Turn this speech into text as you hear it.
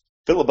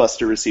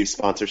Filibuster receives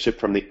sponsorship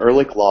from the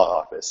Ehrlich Law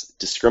Office,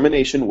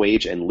 discrimination,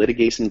 wage, and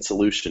litigation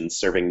solutions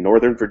serving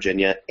Northern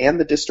Virginia and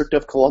the District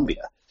of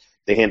Columbia.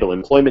 They handle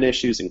employment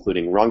issues,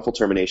 including wrongful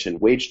termination,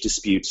 wage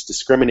disputes,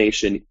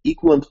 discrimination,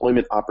 equal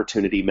employment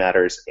opportunity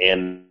matters,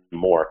 and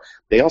more.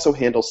 They also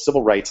handle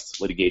civil rights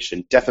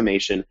litigation,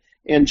 defamation,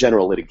 and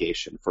general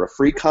litigation. For a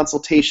free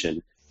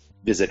consultation,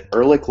 visit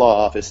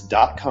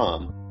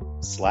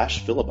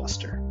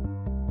ehrlichlawoffice.com/filibuster.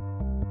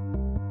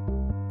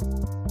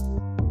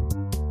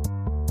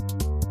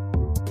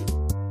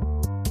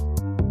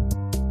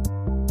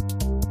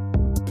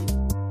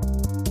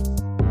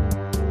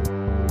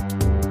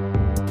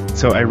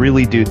 So I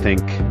really do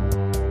think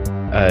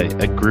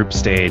a group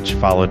stage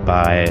followed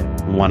by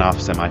one-off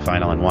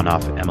semifinal and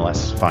one-off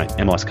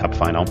MLS Cup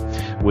final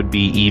would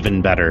be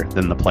even better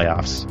than the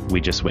playoffs we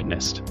just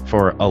witnessed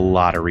for a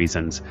lot of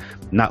reasons,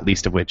 not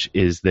least of which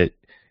is that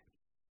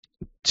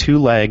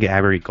two-leg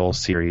aggregate goal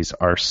series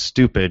are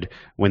stupid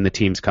when the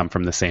teams come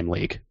from the same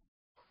league.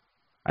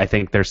 I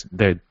think they're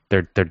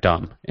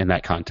dumb in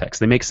that context.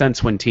 They make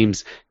sense when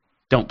teams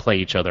don't play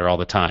each other all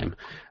the time,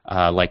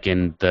 like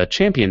in the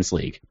Champions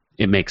League.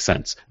 It makes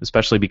sense,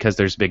 especially because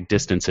there's big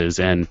distances,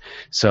 and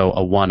so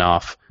a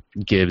one-off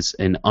gives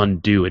an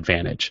undue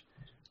advantage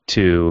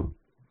to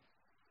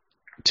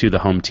the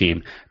home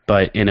team.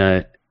 But in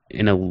a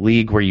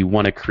league where you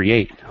want to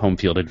create home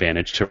field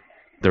advantage to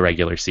the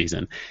regular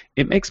season,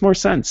 it makes more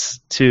sense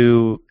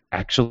to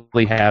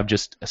actually have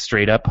just a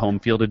straight-up home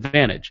field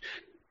advantage.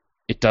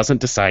 It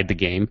doesn't decide the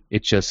game.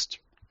 It just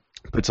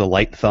puts a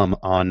light thumb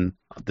on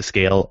the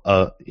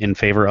scale in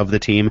favor of the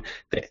team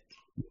that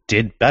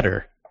did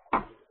better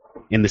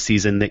in the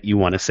season that you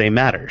want to say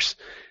matters.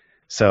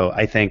 So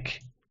I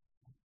think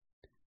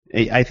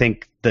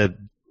the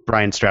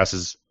Brian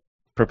Strauss's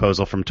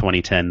proposal from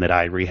 2010 that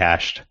I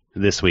rehashed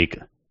this week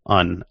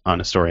on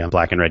a story on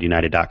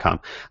blackandredunited.com,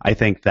 I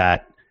think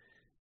that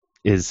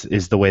is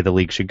the way the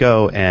league should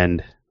go,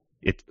 and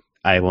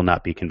I will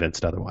not be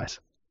convinced otherwise.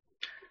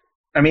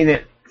 I mean,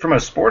 from a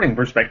sporting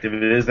perspective,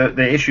 it is that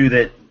the issue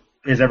that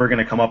is ever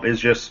going to come up is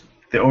just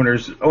the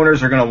owners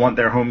are going to want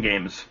their home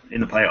games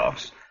in the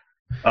playoffs.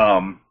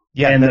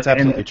 Yeah, that's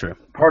absolutely true.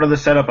 Part of the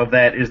setup of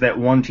that is that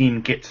one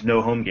team gets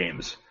no home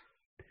games,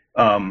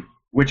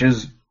 which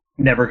is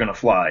never going to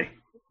fly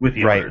with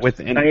the others.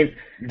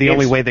 The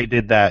only way they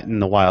did that in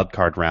the wild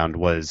card round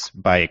was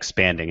by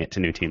expanding it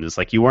to new teams. It's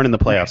like you weren't in the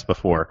playoffs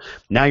before.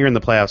 Now you're in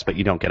the playoffs, but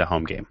you don't get a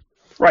home game.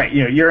 Right.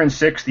 You're in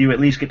sixth. You at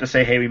least get to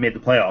say, "Hey, we made the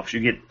playoffs." You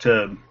get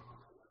to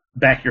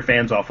back your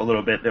fans off a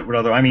little bit.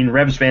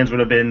 Revs fans would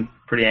have been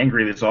pretty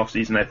angry this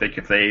offseason, I think,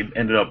 if they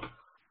ended up.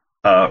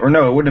 Or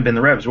no, it wouldn't have been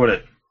the Revs, would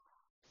it?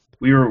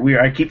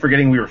 I keep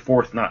forgetting we were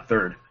fourth, not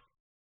third.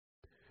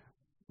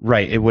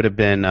 Right, it would have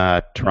been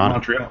Toronto.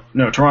 Montreal.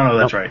 No, Toronto,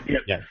 that's right.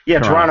 Yeah,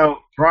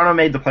 Toronto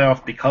made the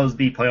playoffs because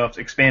the playoffs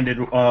expanded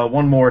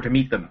one more to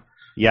meet them.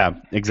 Yeah,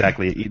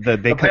 exactly. The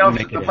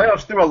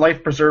playoffs threw a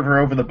life preserver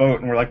over the boat,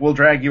 and we're like, we'll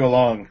drag you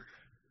along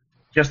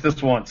just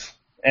this once,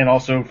 and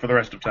also for the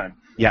rest of time.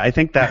 Yeah, I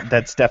think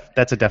that's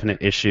a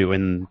definite issue,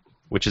 and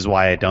which is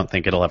why I don't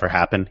think it'll ever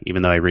happen,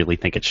 even though I really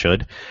think it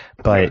should.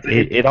 But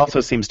it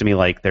also seems to me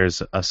like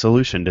there's a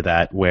solution to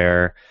that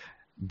where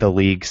the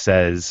league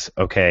says,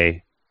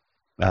 okay,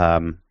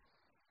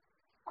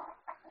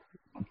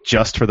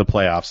 just for the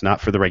playoffs,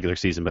 not for the regular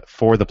season, but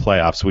for the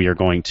playoffs, we are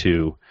going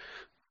to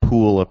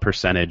pool a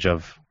percentage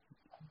of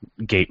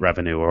gate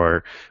revenue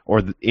or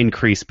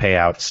increase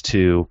payouts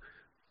to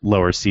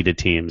lower seeded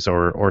teams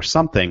or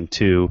something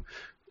to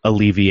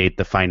alleviate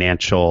the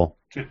financial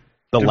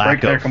lack break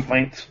their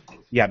complaints.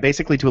 Yeah,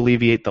 basically to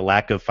alleviate the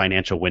lack of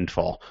financial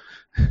windfall.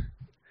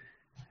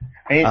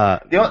 The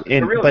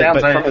real but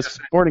downside from a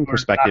sporting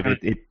perspective,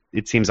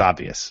 it seems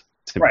obvious.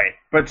 Right,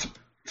 but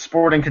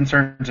sporting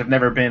concerns have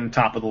never been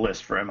top of the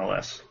list for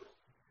MLS.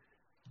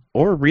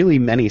 Or really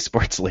many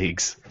sports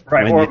leagues.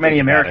 Right, or many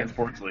American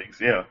sports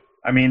leagues, yeah.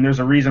 I mean, there's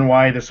a reason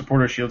why the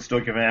Supporters' Shield's still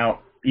given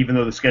out, even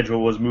though the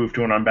schedule was moved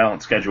to an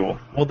unbalanced schedule.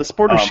 Well, the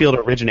Supporters' Shield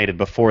originated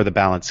before the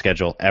balanced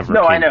schedule ever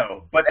came. No, I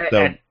know, but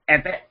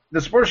the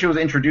Supporters' Shield was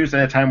introduced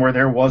at a time where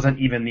there wasn't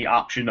even the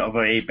option of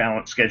a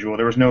balanced schedule.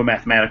 There was no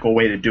mathematical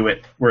way to do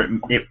it where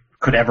it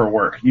could ever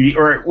work,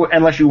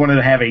 unless you wanted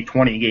to have a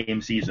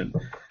 20-game season.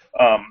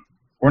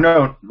 Or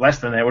no, less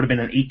than that. It would have been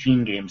an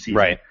 18-game season.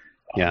 Right,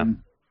 yeah.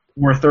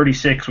 Or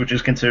 36, which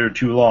is considered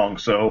too long.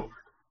 So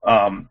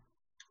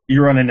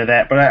you run into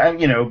that. But,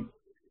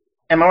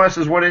 MLS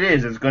is what it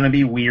is. It's going to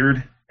be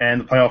weird,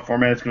 and the playoff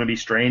format is going to be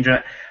strange.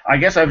 I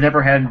guess I've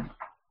never had –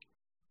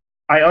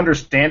 I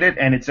understand it,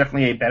 and it's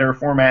definitely a better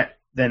format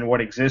than what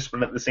exists.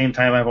 But at the same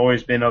time, I've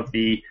always been of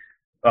the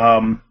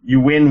you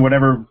win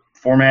whatever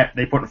format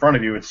they put in front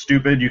of you. It's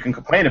stupid. You can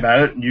complain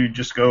about it, and you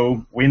just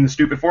go win the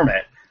stupid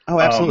format. Oh,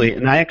 absolutely.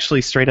 And I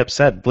actually straight up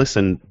said,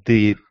 listen,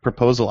 the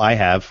proposal I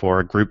have for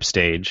a group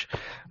stage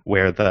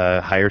where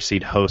the higher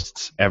seed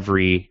hosts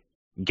every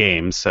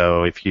game,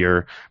 so if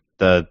you're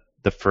the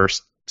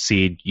first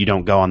seed, you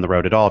don't go on the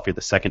road at all. If you're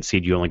the second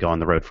seed, you only go on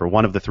the road for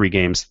one of the 3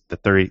 games.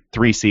 The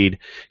 3 seed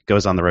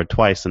goes on the road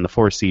twice, and the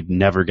 4 seed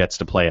never gets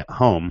to play at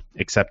home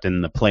except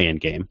in the play-in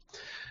game.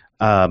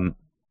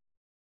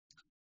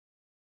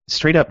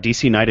 Straight up,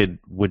 DC United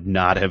would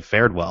not have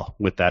fared well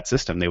with that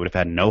system. They would have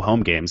had no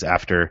home games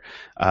after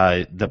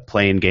the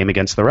play-in game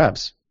against the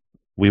Revs.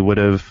 We would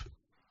have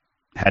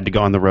had to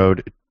go on the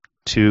road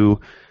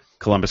to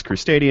Columbus Crew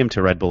Stadium,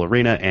 to Red Bull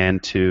Arena,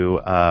 and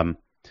to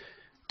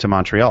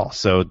Montreal.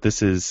 So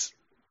this is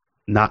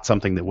not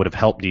something that would have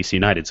helped DC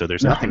United. So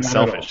there's nothing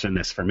selfish in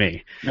this for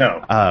me.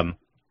 No.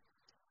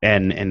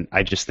 And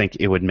I just think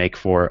it would make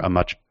for a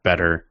much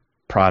better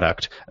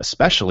product,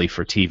 especially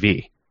for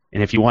TV.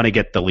 And if you want to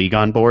get the league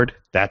on board,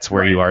 that's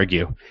where you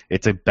argue.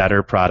 It's a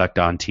better product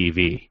on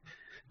TV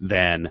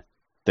than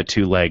the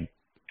 2-leg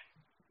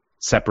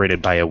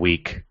separated by a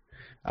week.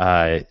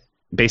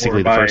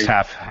 Basically, the first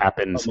half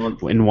happens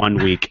in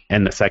 1 week,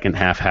 and the second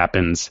half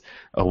happens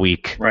a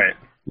week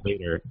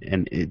later,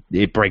 and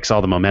it breaks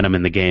all the momentum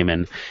in the game.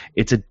 And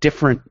it's a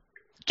different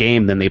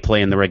game than they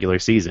play in the regular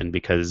season,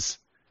 because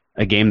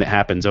a game that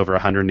happens over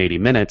 180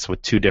 minutes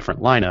with 2 different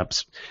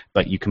lineups,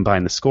 but you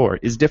combine the score,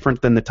 is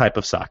different than the type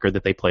of soccer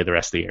that they play the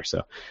rest of the year.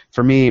 So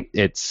for me,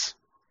 it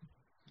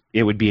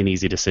would be an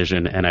easy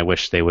decision, and I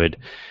wish they would,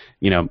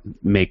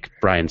 make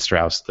Brian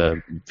Strauss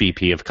the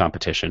VP of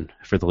competition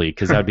for the league,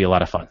 because that would be a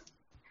lot of fun.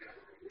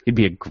 He'd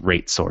be a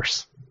great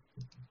source.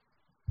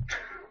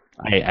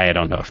 I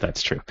don't know if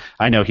that's true.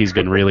 I know he's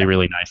been really,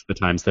 really nice the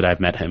times that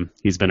I've met him.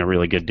 He's been a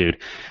really good dude.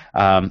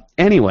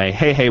 Anyway,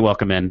 hey,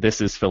 welcome in.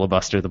 This is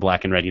Filibuster, the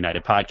Black and Red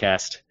United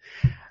podcast.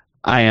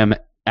 I am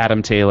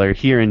Adam Taylor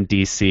here in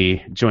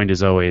D.C., joined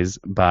as always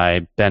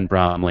by Ben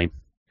Bromley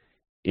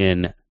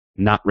in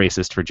not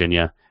racist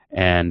Virginia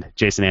and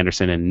Jason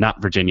Anderson in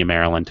not Virginia,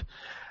 Maryland.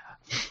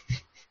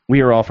 We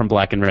are all from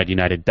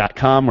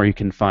blackandredunited.com, where you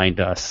can find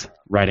us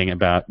writing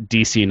about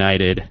DC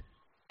United,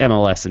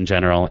 MLS in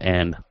general,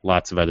 and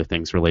lots of other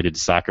things related to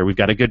soccer. We've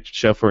got a good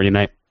show for you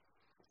tonight.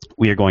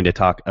 We are going to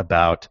talk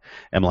about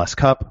MLS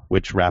Cup,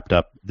 which wrapped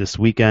up this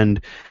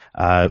weekend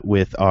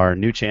with our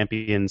new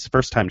champions,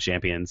 first-time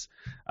champions,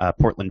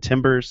 Portland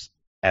Timbers,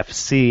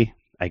 FC,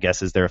 I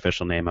guess is their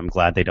official name. I'm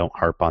glad they don't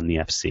harp on the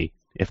FC.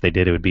 If they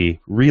did, it would be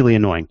really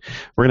annoying.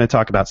 We're going to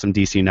talk about some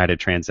DC United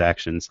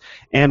transactions,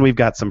 and we've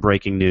got some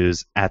breaking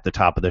news at the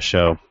top of the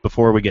show.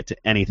 Before we get to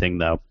anything,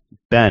 though,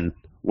 Ben,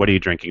 what are you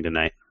drinking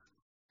tonight?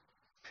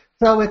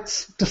 So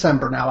it's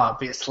December now,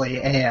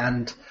 obviously,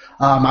 and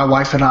my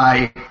wife and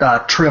I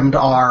trimmed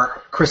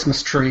our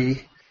Christmas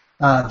tree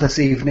this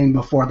evening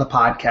before the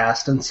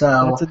podcast, and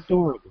so that's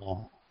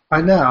adorable. I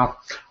know,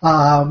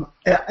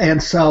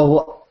 and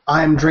so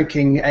I'm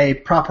drinking a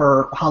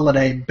proper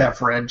holiday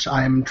beverage.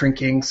 I'm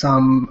drinking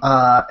some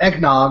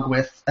eggnog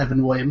with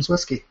Evan Williams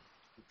whiskey.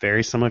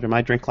 Very similar to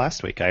my drink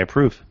last week. I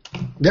approve.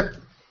 Yep.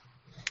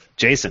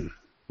 Jason,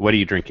 what are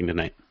you drinking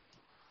tonight?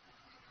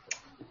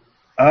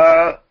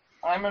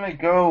 I'm going to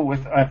go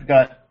with, I've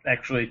got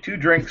actually 2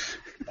 drinks.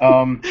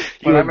 You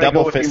were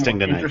double fisting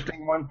tonight.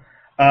 Interesting one.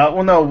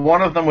 Well, no,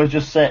 one of them was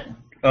just set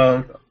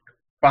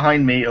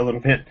behind me a little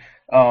bit.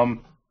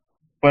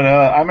 But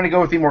I'm going to go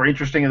with the more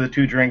interesting of the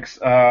 2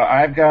 drinks.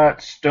 I've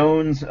got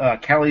Stone's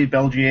Cali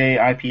Belgique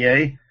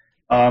IPA.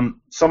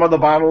 Some of the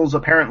bottles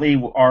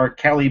apparently are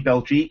Cali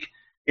Belgique.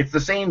 It's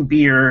the same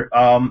beer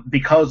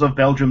because of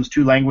Belgium's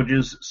 2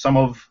 languages. Some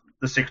of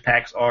the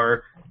 6-packs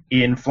are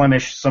in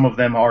Flemish, some of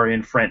them are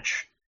in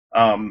French.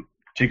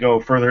 To go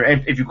further,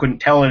 if you couldn't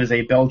tell, it is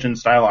a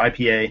Belgian-style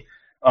IPA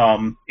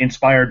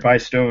inspired by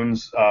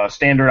Stone's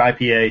standard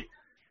IPA,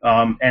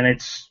 and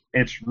it's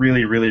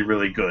really, really,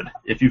 really good.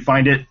 If you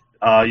find it,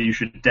 you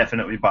should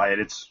definitely buy it.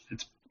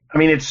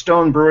 It's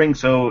Stone Brewing,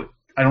 so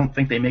I don't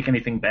think they make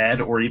anything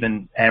bad or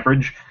even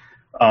average,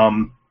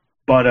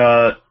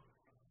 but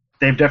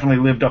they've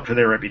definitely lived up to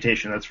their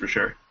reputation, that's for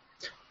sure.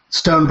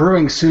 Stone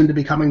Brewing soon to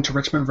be coming to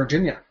Richmond,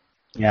 Virginia.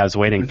 Yeah, I was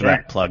waiting for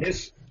that plug.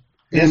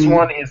 This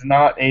one is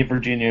not a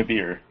Virginia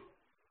beer.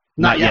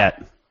 Not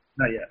yet.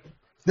 Not yet.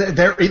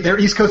 Their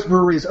East Coast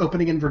brewery is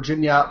opening in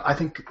Virginia. I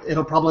think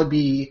it'll probably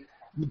be,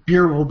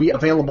 beer will be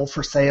available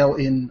for sale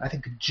in, I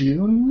think,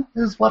 June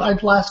is what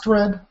I've last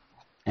read.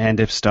 And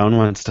if Stone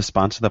wants to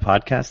sponsor the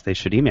podcast, they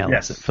should email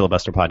us at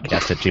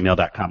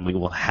filibusterpodcast@gmail.com. We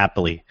will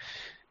happily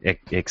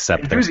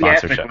accept their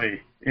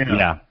sponsorship.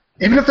 Yeah.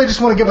 Even if they just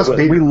want to give us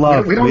beer. We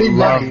don't need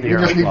money. We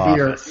just need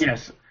beer.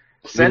 Yes.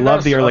 We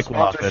love the Ehrlich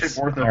Law Office,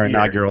 our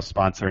inaugural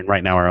sponsor, and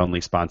right now our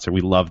only sponsor.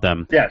 We love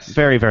them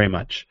very, very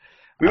much.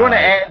 We want to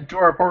add to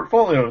our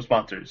portfolio of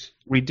sponsors.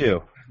 We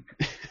do.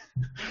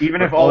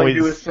 Even if all they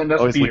do is send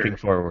us always beer. Looking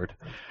forward.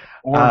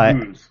 Or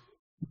booze.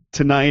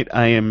 Tonight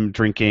I am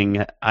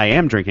drinking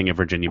a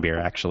Virginia beer,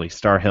 actually.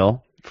 Star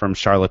Hill from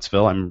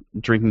Charlottesville. I'm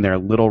drinking their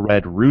Little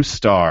Red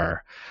Roostar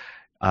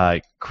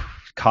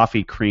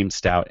coffee cream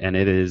stout, and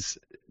it is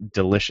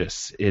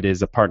delicious. It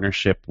is a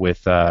partnership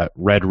with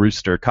Red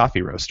Rooster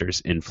Coffee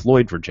Roasters in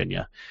Floyd,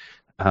 Virginia,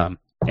 and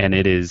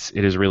it is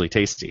really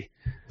tasty.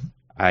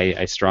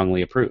 I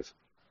strongly approve.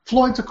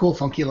 Floyd's a cool,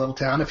 funky little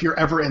town. If you're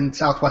ever in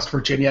Southwest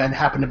Virginia and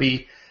happen to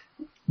be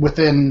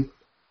within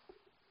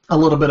a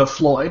little bit of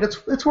Floyd.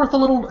 It's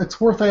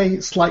worth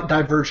a slight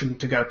diversion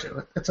to go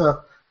to. It's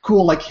a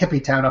cool like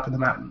hippie town up in the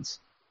mountains.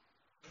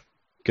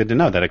 Good to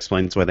know. That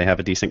explains why they have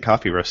a decent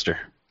coffee roaster.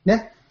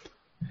 Yeah.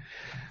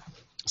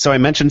 So I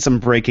mentioned some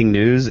breaking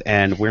news,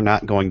 and we're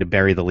not going to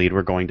bury the lead.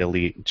 We're going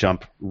to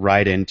jump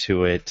right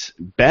into it.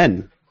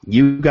 Ben,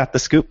 you got the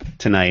scoop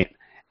tonight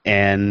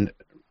and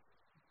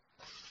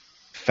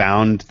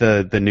found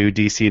the new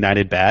DC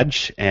United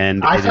badge,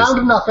 and I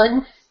found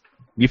nothing.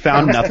 You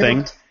found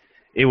nothing.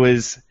 It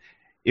was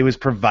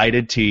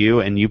provided to you,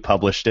 and you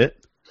published it.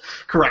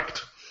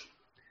 Correct.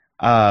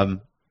 The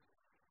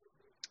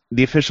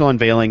official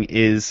unveiling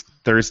is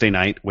Thursday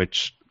night,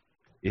 which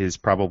is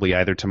probably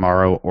either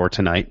tomorrow or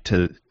tonight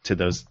to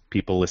those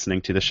people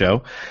listening to the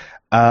show.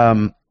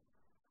 But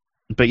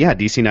yeah,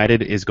 DC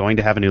United is going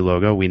to have a new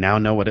logo. We now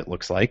know what it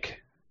looks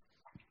like.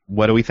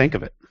 What do we think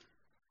of it?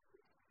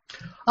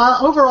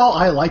 Overall,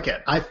 I like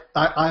it.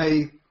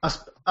 I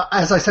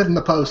as I said in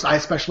the post, I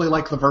especially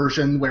like the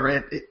version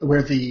where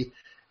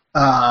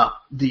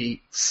the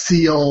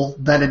seal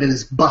that it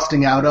is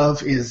busting out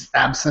of is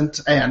absent,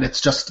 and it's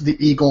just the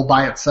eagle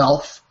by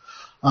itself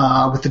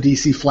with the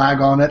DC flag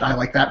on it. I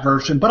like that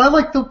version, but I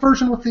like the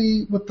version with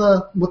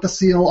the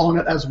seal on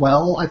it as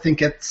well. I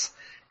think it's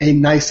a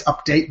nice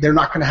update. They're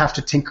not going to have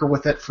to tinker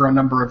with it for a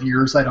number of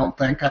years, I don't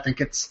think. I think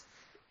it's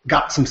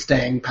got some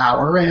staying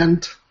power,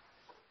 and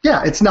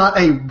yeah, it's not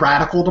a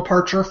radical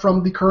departure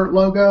from the current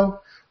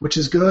logo, which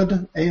is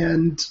good,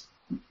 and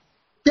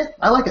yeah,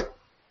 I like it.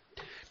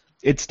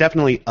 It's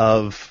definitely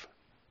of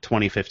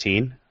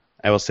 2015.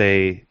 I will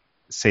say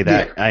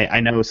that. Yeah. I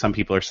know some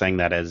people are saying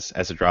that as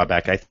a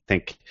drawback. I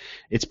think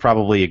it's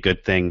probably a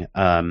good thing.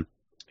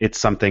 It's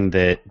something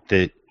that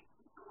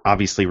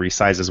obviously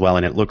resizes well,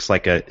 and it looks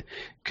like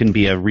can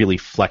be a really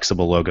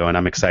flexible logo, and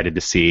I'm excited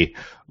to see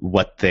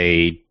what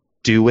they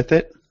do with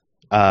it,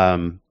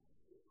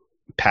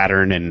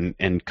 pattern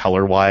and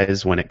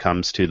color-wise when it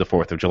comes to the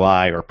 4th of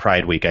July or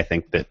Pride Week. I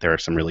think that there are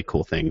some really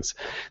cool things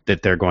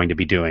that they're going to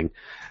be doing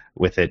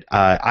with it.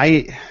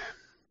 I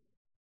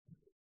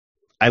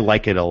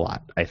like it a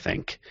lot, I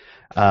think.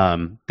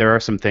 There are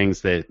some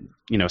things that,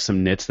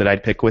 some nits that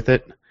I'd pick with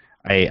it.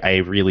 I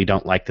really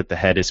don't like that the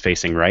head is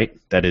facing right.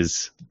 That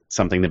is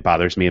something that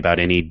bothers me about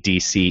any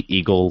DC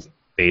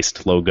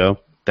Eagle-based logo.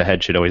 The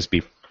head should always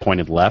be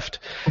pointed left.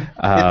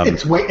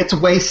 Its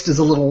waist is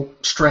a little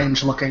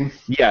strange looking.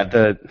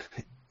 Yeah,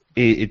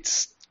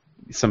 it's.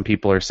 Some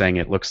people are saying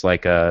it looks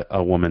like a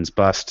woman's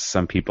bust.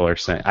 Some people are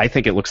saying I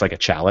think it looks like a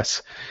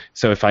chalice.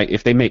 So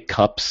if they make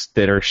cups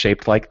that are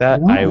shaped like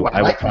that, I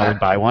would probably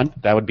buy one.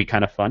 That would be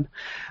kind of fun.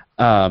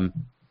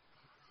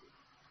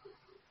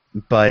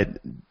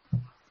 But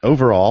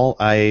overall,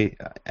 I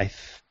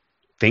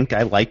think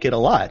I like it a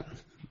lot.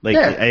 Like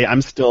yeah.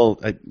 I'm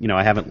still,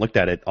 I haven't looked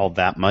at it all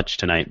that much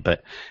tonight,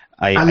 but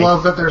I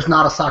love that there's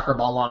not a soccer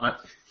ball on it.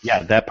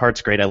 Yeah, that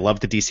part's great. I love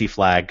the DC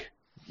flag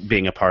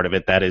being a part of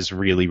it. That is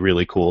really,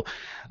 really cool.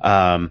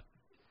 I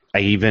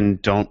even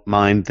don't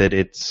mind that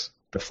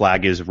the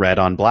flag is red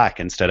on black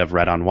instead of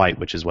red on white,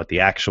 which is what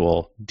the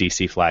actual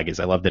DC flag is.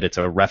 I love that it's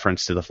a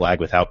reference to the flag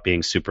without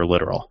being super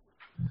literal.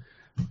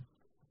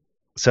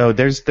 So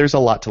there's a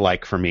lot to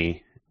like for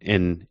me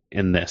in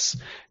this.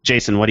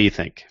 Jason, what do you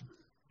think?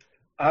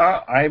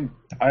 I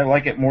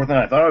like it more than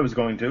I thought I was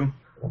going to.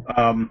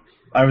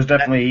 I was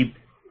definitely.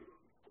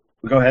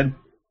 Go ahead.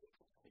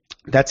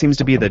 That seems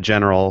to be the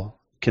general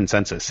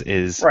consensus.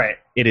 Is right.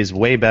 It is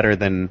way better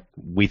than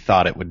we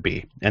thought it would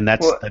be, and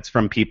that's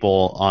from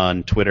people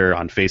on Twitter,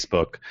 on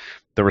Facebook.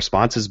 The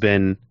response has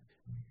been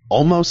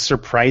almost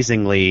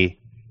surprisingly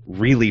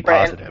really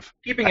positive.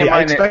 Keeping in mind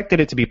I expected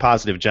it to be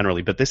positive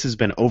generally, but this has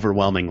been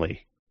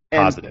overwhelmingly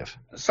positive.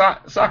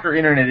 Soccer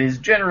internet is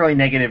generally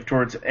negative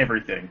towards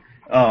everything.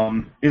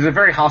 Is a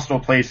very hostile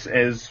place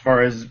as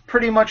far as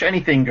pretty much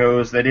anything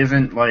goes that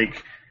isn't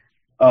like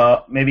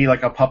maybe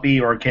like a puppy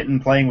or a kitten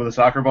playing with a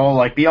soccer ball.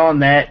 Like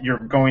beyond that, you're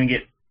going to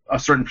get a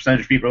certain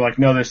percentage of people are like,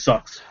 no, this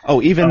sucks.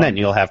 Oh, even then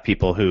you'll have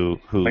people who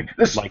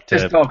this dog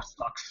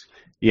sucks.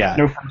 Yeah.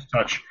 No first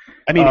touch.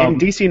 I mean, in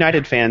DC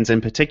United fans in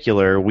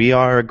particular, we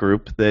are a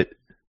group that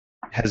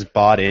has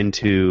bought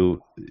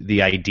into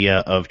the idea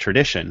of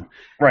tradition.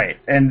 Right,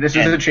 and this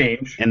is a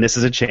change. And this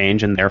is a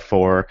change, and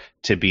therefore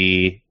to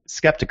be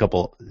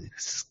skeptical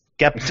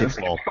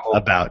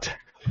about.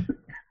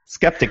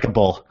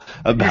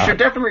 You should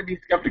definitely be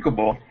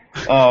skeptical.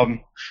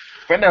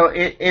 But no,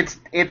 it's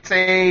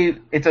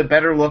a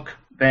better look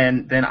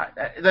than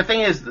the thing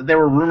is there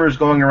were rumors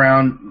going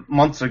around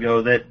months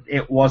ago that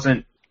it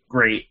wasn't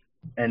great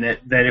and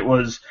that it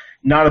was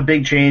not a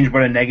big change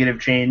but a negative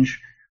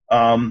change.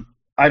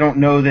 I don't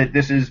know that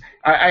this is.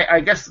 I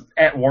guess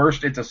at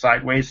worst it's a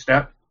sideways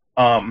step.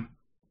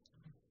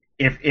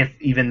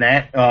 If even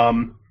that.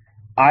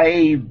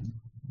 I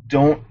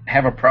don't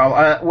have a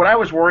problem. What I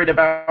was worried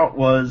about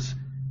was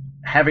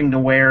having to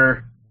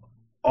wear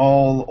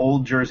all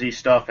old jersey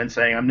stuff and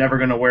saying I'm never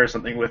going to wear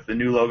something with the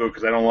new logo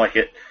because I don't like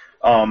it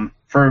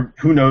for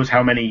who knows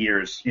how many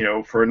years.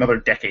 For another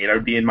decade. I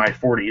would be in my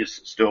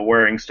 40s still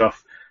wearing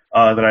stuff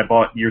that I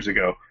bought years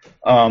ago.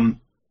 And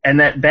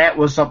that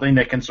was something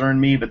that concerned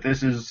me, but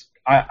this is,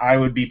 I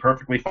would be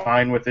perfectly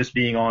fine with this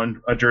being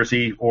on a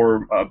jersey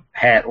or a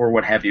hat or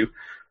what have you.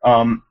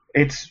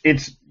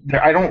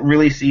 I don't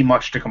really see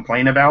much to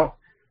complain about.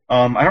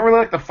 I don't really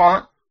like the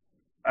font.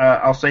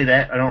 I'll say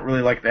that. I don't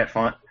really like that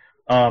font.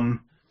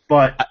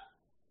 But,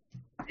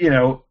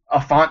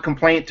 a font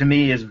complaint to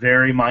me is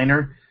very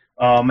minor.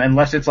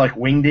 Unless it's like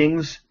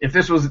Wingdings. If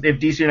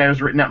DC United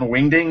was written out in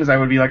Wingdings, I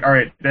would be like, all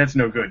right, that's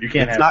no good. You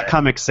can't have that. It's not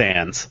Comic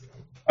Sans.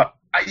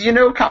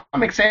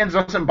 Comic Sans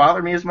doesn't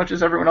bother me as much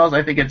as everyone else.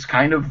 I think it's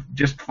kind of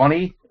just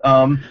funny.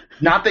 Not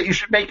that you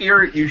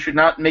should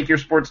not make your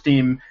sports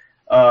team,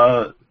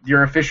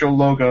 your official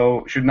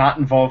logo should not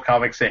involve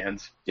Comic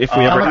Sans. If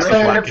we ever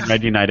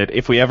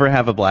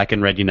have a Black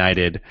and Red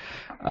United,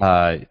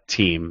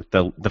 team,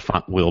 the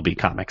font will be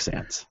Comic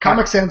Sans.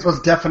 Comic Sans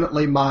was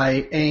definitely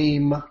my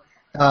AIM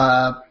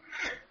font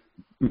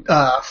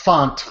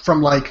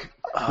from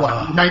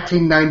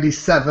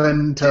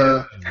 1997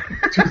 to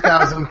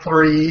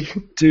 2003.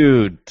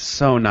 Dude,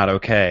 so not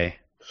okay.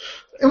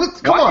 It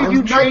was. Why did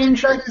you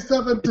change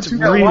 1997 to It's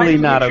 2003. really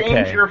not Why did you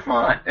change okay. your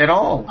font at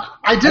all?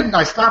 I didn't.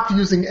 I stopped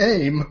using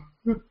AIM.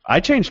 I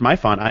changed my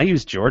font. I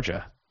used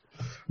Georgia.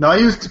 No, I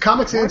used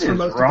Comic Sans What for is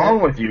most wrong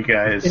of it. with you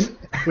guys?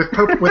 With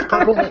purple, with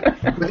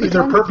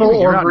either wrong with purple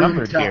you? You're or green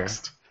outnumbered here.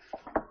 text.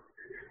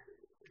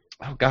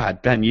 Oh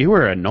God, Ben, you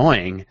were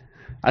annoying.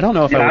 I don't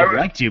know if Yeah, I would I have would-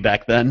 liked you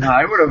back then.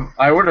 I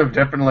would have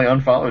definitely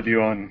unfollowed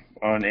you on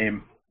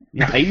AIM.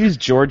 Yeah, I used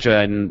Georgia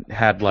and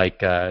had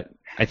I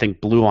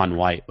think blue on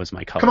white was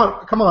my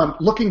color. Come on.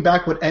 Looking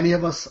back, would any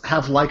of us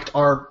have liked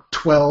our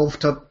 12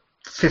 to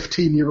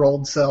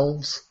 15-year-old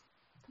selves?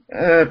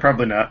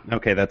 Probably not.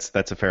 Okay, that's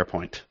a fair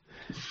point.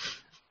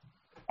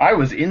 I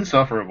was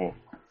insufferable.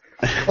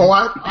 Oh,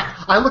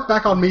 I look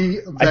back on me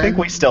then, I think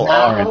we still now,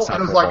 are and I was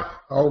insufferable. like,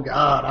 oh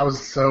God, I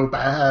was so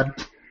bad.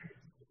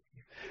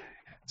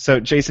 So,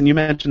 Jason, you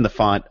mentioned the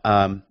font.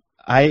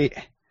 I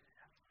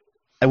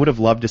would have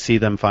loved to see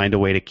them find a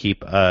way to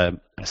keep a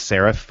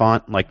serif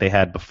font like they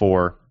had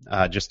before,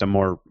 just a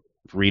more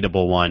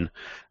readable one.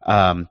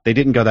 They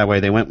didn't go that way.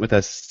 They went with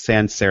a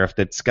sans serif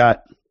that's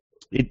got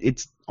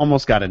it's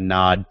almost got a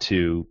nod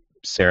to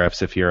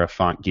serifs if you're a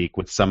font geek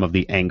with some of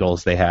the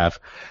angles they have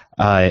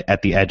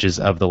at the edges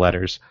of the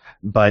letters.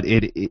 But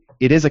it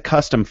is a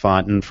custom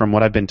font, and from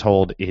what I've been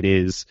told, it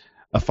is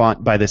a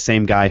font by the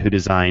same guy who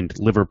designed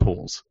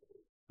Liverpool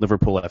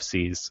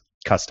FC's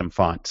custom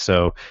font.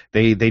 So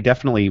they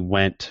definitely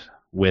went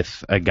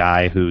with a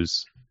guy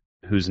who's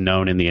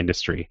known in the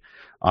industry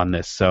on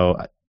this.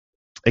 So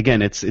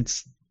again,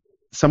 it's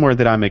somewhere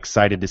that I'm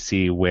excited to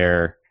see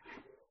where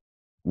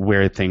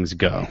things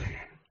go,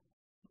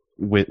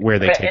 where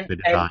they take the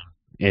design.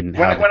 And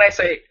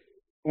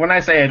when I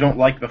say I don't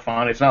like the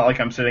font, it's not like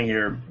I'm sitting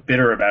here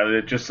bitter about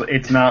it.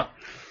 It's not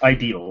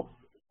ideal.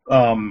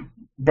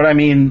 But I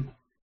mean,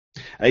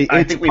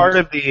 it's part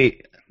of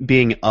the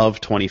being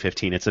of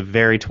 2015. It's a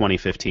very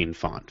 2015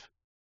 font.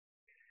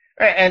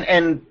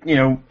 And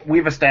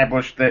we've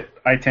established that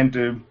I tend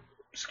to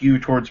skew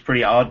towards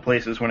pretty odd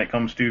places when it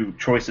comes to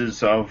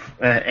choices of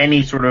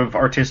any sort of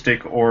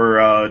artistic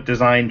or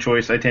design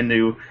choice. I tend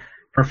to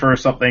prefer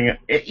something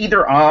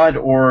either odd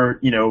or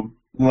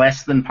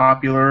less than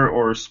popular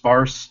or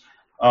sparse.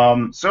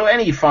 So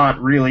any font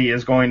really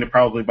is going to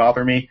probably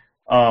bother me.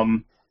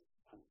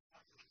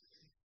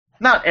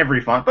 Not every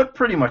font, but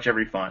pretty much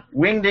every font.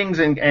 Wingdings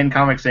and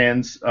Comic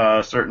Sans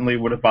certainly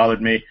would have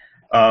bothered me.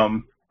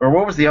 Or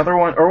what was the other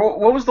one? Or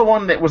what was the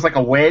one that was like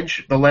a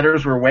wedge? The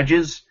letters were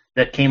wedges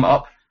that came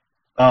up.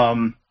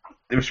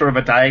 It was sort of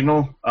a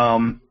diagonal. I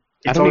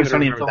don't even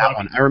remember that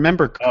one. I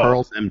remember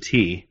Curls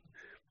MT.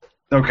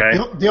 Okay.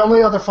 The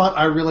only other font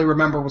I really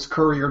remember was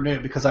Courier New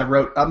because I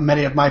wrote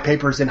many of my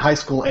papers in high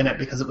school in it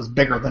because it was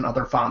bigger than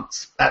other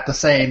fonts at the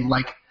same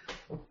font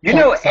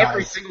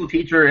every size. single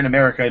teacher in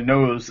America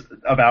knows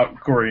about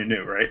Courier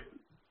New, right?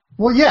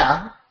 Well,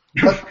 yeah.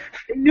 But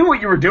I knew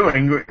what you were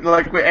doing.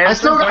 I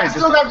still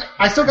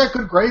got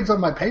good grades on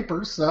my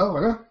papers,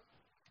 so.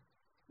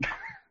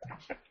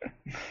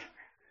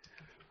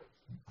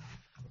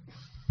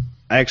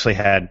 I actually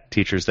had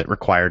teachers that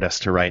required us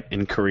to write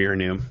in Courier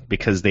New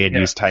because they had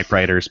used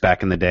typewriters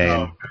back in the day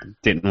and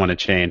didn't want to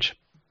change.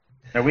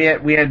 Now we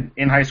had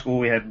in high school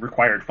we had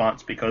required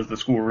fonts because the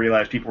school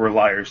realized people were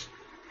liars.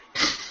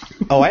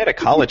 Oh, I had a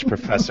college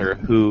professor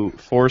who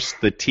forced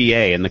the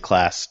TA in the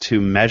class to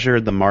measure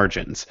the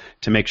margins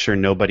to make sure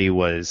nobody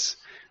was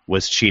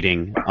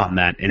cheating on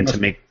that and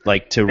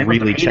to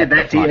really check the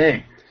that font. TA.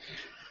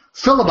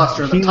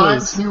 Filibuster, the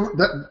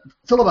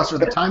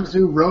Times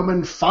New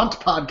Roman font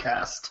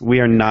podcast.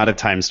 We are not a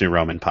Times New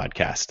Roman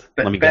podcast.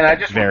 Let me get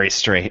that very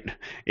straight.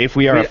 If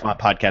we are a font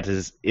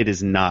podcast, it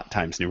is not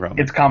Times New Roman.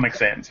 It's Comic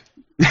Sans.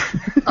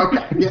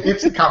 Okay, yeah,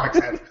 it's Comic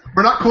Sans.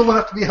 We're not cool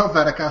enough to be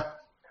Helvetica.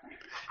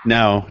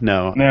 No.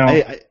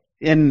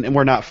 And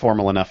we're not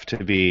formal enough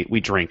to be.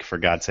 We drink, for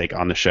God's sake,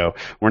 on the show.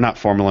 We're not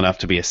formal enough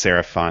to be a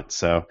serif font.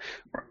 So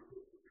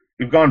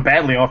we've gone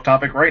badly off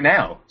topic right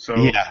now. So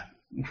yeah.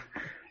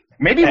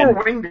 Maybe we're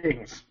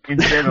wingdings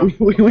instead of...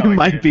 we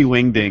might be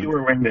wingdings. Maybe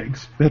we're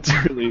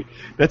wingdings.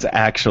 That's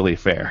actually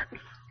fair.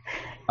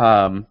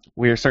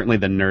 We are certainly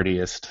the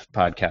nerdiest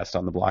podcast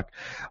on the block.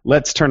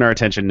 Let's turn our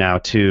attention now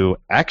to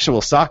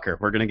actual soccer.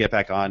 We're going to get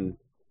back on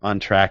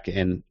track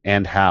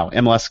and how.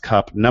 MLS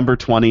Cup number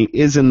 20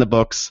 is in the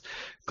books.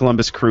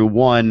 Columbus Crew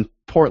 1,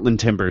 Portland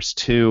Timbers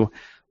 2.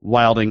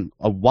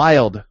 A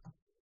wild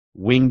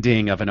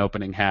wingding of an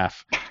opening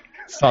half.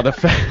 Saw the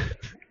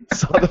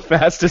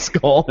fastest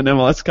goal in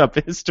MLS Cup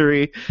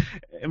history,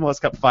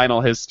 MLS Cup final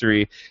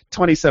history,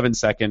 27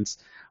 seconds.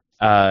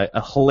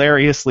 A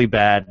hilariously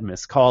bad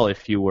missed call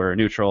if you were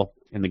neutral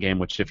in the game,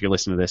 which if you're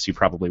listening to this, you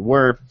probably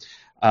were.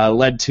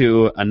 Led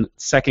to a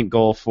second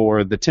goal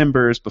for the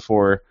Timbers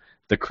before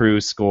the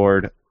Crew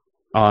scored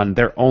on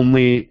their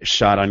only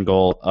shot on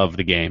goal of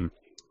the game,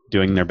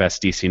 doing their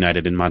best DC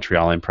United in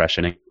Montreal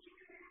impression.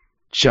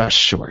 Just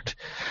short.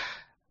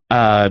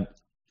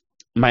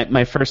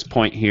 My first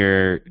point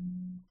here,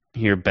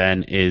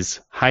 Ben, is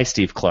hi,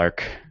 Steve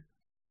Clark.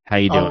 How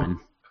you doing?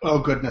 Oh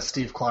goodness,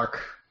 Steve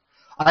Clark.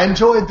 I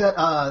enjoyed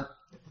that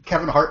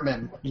Kevin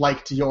Hartman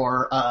liked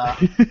your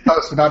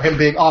post about him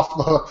being off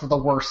the hook for the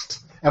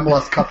worst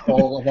MLS Cup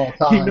goal of all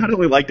time. He not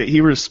only liked it,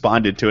 he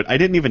responded to it. I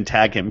didn't even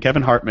tag him.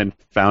 Kevin Hartman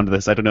found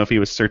this. I don't know if he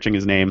was searching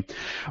his name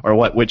or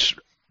what, which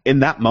in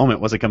that moment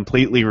was a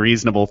completely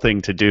reasonable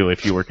thing to do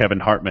if you were Kevin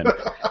Hartman,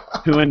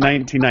 who in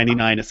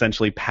 1999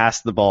 essentially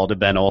passed the ball to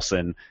Ben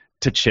Olsen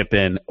to chip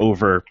in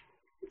over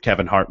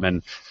Kevin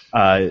Hartman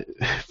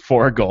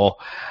for a goal.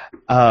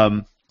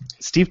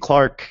 Steve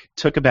Clark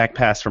took a back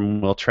pass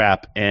from Will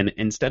Trapp, and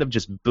instead of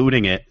just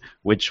booting it,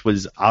 which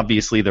was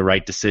obviously the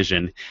right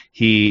decision,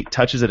 he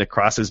touches it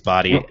across his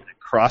body,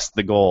 across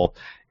the goal,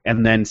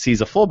 and then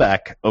sees a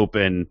fullback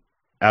open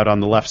out on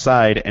the left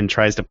side and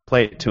tries to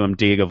play it to him.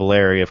 Diego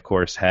Valeri, of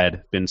course,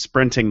 had been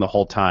sprinting the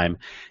whole time.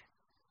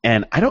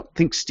 And I don't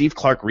think Steve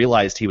Clark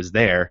realized he was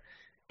there,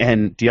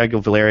 and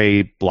Diego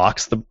Valeri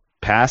blocks the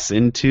pass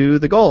into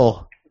the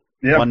goal.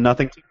 Yep.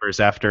 1-0 Timbers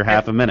after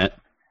half a minute.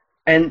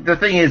 And the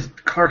thing is,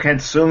 Clark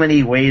had so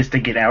many ways to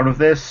get out of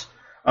this.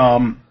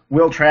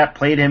 Will Trapp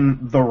played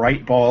him the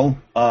right ball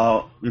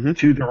to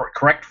the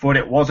correct foot.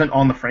 It wasn't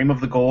on the frame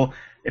of the goal.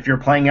 If you're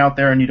playing out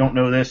there and you don't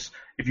know this,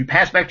 if you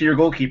pass back to your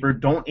goalkeeper,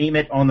 don't aim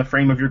it on the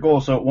frame of your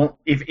goal. So it won't.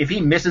 If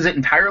he misses it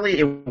entirely,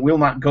 it will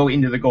not go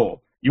into the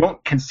goal. You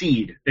won't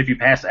concede if you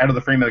pass out of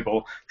the frame of the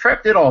goal.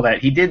 Trapp did all that.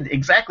 He did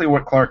exactly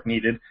what Clark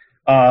needed.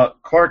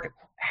 Clark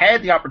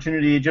had the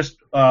opportunity to just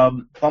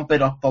bump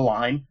it up the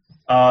line.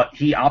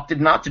 He opted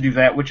not to do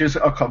that, which is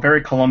a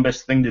very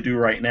Columbus thing to do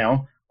right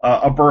now,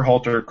 a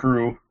Berhalter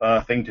Crew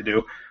thing to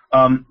do.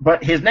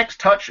 But his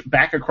next touch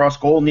back across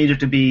goal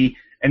needed to be,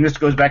 and this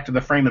goes back to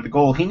the frame of the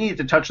goal, he needed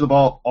to touch the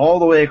ball all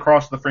the way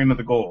across the frame of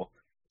the goal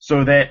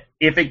so that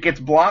if it gets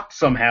blocked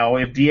somehow,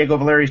 if Diego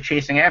Valeri is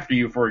chasing after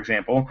you, for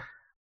example,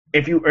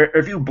 if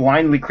you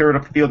blindly clear it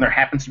up the field and there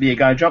happens to be a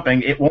guy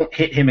jumping, it won't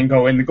hit him and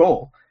go in the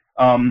goal.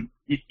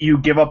 You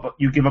give up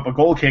a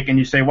goal kick and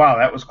you say, wow,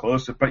 that was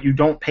close, but you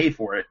don't pay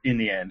for it in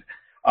the end.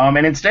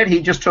 And instead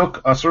he just took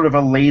a sort of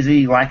a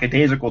lazy,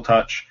 lackadaisical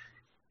touch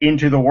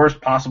into the worst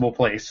possible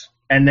place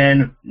and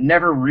then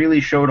never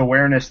really showed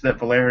awareness that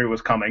Valeri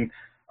was coming.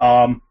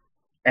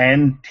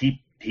 And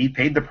he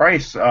paid the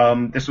price.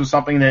 This was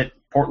something that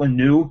Portland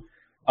knew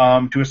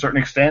to a certain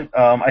extent.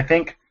 I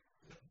think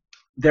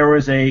there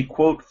was a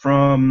quote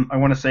from, I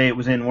want to say it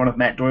was in one of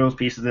Matt Doyle's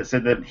pieces that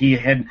said that he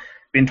had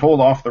been told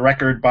off the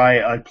record by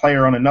a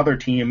player on another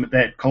team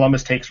that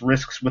Columbus takes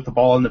risks with the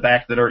ball in the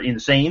back that are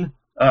insane.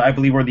 I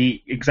believe were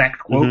the exact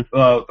quote,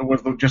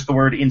 was just the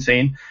word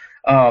insane,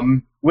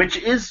 which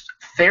is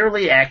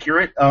fairly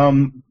accurate.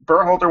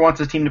 Berhalter wants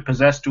his team to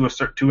possess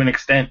to an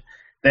extent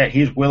that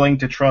he's willing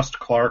to trust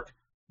Clark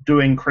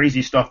doing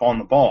crazy stuff on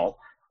the ball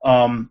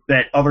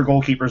that other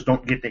goalkeepers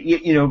don't get.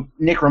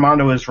 Nick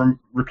Rimando is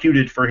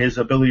reputed for his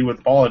ability with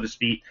the ball at his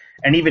feet,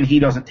 and even he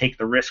doesn't take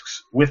the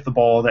risks with the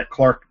ball that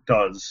Clark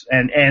does.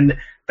 And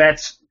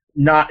that's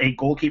not a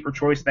goalkeeper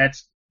choice.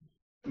 That's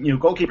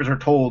goalkeepers are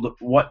told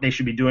what they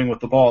should be doing with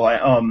the ball.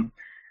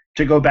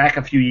 To go back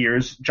a few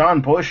years,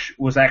 John Bush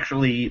was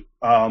actually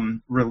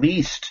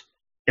released.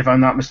 If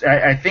I'm not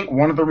mistaken, I think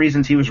one of the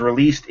reasons he was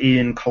released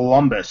in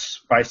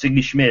Columbus by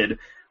Siggy Schmid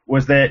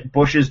was that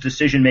Bush's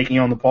decision-making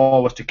on the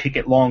ball was to kick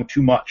it long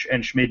too much,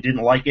 and Schmid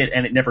didn't like it,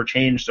 and it never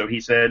changed, so he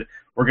said,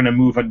 we're going to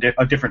move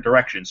a different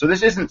direction. So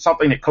this isn't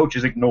something that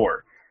coaches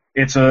ignore.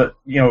 It's a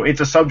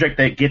subject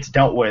that gets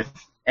dealt with,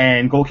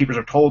 and goalkeepers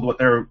are told what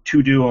they're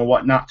to do and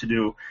what not to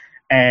do.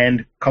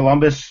 And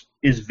Columbus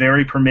is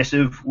very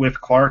permissive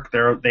with Clark.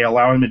 They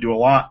allow him to do a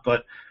lot,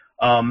 but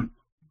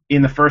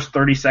in the first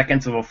 30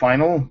 seconds of a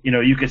final,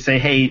 you could say,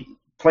 hey,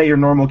 play your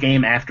normal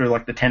game after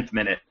like the 10th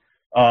minute.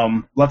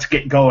 Let's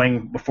get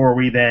going before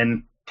we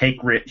then take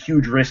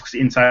huge risks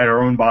inside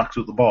our own box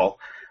with the ball.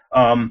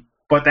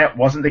 But that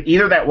wasn't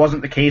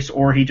the case,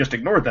 or he just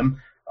ignored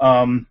them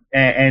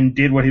and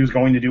did what he was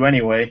going to do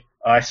anyway.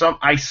 I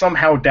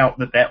somehow doubt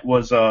that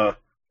was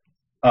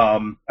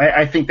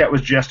I think that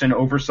was just an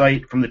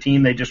oversight from the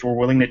team. They just were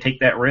willing to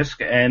take that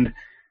risk, and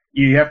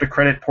You have to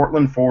credit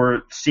Portland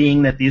for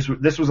seeing that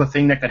this was a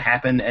thing that could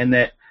happen, and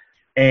that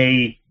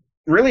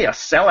really a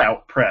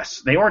sellout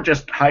press. They weren't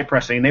just high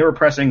pressing; they were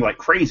pressing like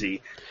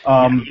crazy.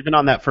 Even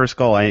on that first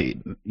goal,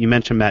 you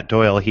mentioned Matt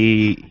Doyle.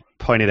 He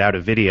pointed out a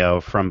video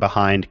from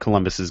behind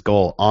Columbus's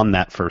goal on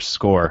that first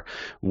score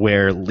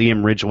where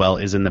Liam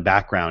Ridgewell is in the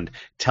background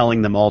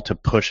telling them all to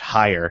push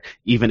higher,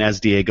 even as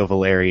Diego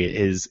Valeri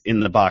is in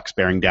the box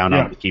bearing down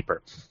on the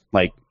keeper.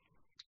 Like,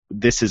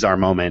 this is our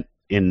moment.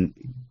 In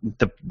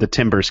the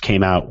Timbers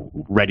came out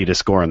ready to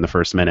score in the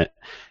first minute.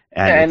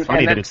 And it's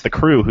funny that it's the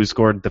Crew who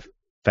scored the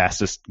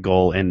fastest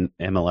goal in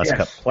MLS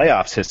Cup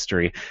playoffs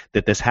history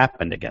that this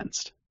happened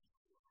against.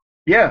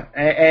 Yeah,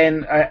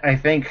 and I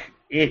think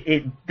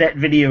that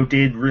video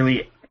did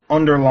really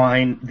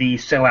underline the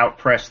sellout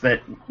press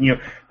that,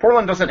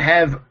 Portland doesn't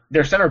have,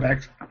 their center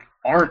backs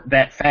aren't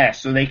that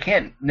fast, so they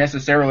can't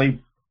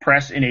necessarily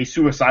press in a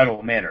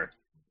suicidal manner.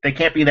 They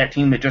can't be that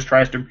team that just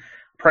tries to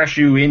press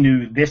you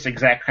into this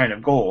exact kind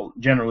of goal,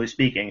 generally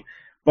speaking.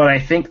 But I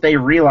think they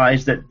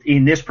realized that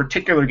in this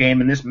particular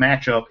game, in this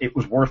matchup, it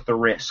was worth the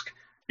risk.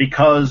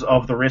 Because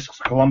of the risks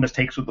Columbus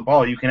takes with the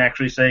ball, you can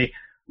actually say,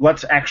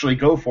 let's actually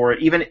go for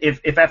it. Even if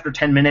after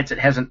 10 minutes it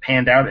hasn't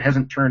panned out, it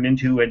hasn't turned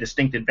into a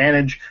distinct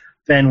advantage,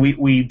 then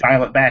we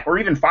dial it back. Or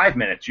even 5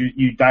 minutes,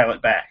 you dial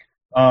it back.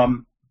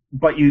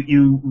 But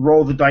you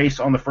roll the dice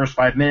on the first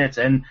 5 minutes,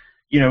 and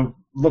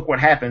look what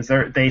happens.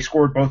 They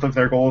scored both of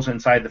their goals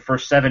inside the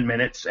first 7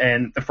 minutes,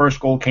 and the first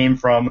goal came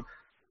from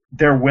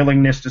their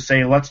willingness to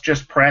say, let's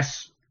just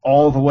press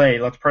all the way.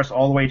 Let's press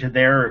all the way to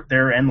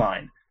their end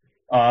line.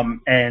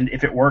 And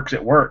if it works,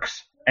 it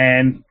works.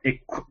 And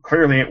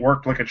clearly it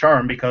worked like a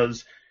charm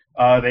because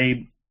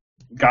they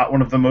got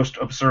one of the most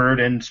absurd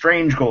and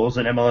strange goals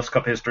in MLS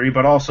Cup history,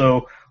 but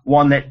also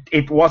one that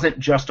it wasn't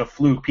just a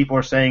fluke. People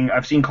are saying,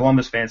 I've seen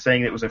Columbus fans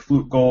saying it was a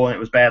fluke goal and it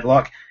was bad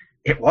luck.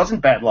 It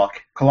wasn't bad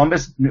luck.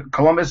 Portland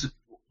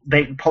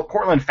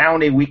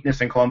found a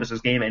weakness in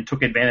Columbus's game and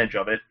took advantage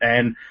of it.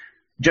 And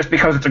just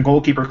because it's a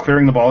goalkeeper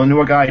clearing the ball into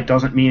a guy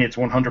doesn't mean it's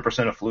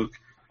 100% a fluke.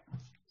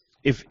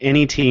 If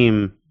any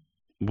team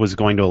was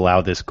going to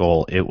allow this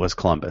goal, it was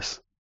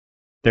Columbus.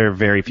 There are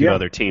very few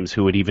other teams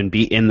who would even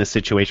be in the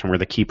situation where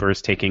the keeper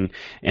is taking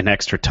an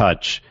extra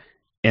touch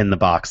in the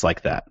box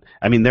like that.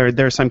 I mean, there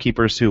are some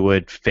keepers who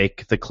would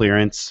fake the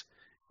clearance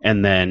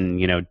and then,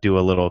 do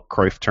a little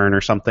Cruyff turn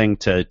or something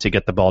to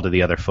get the ball to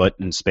the other foot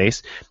in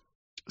space.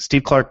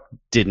 Steve Clark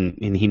didn't,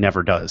 and he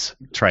never does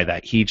try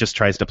that. He just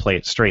tries to play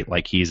it straight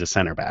like he's a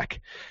center back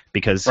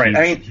because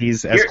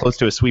he's as close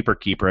to a sweeper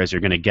keeper as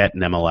you're going to get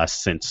in MLS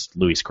since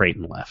Luis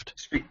Creighton left.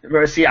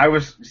 See,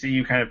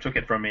 you kind of took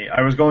it from me.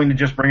 I was going to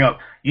just bring up,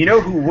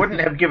 who wouldn't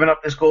have given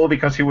up this goal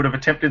because he would have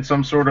attempted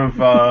some sort of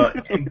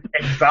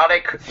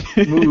exotic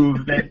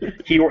move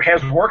that he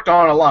has worked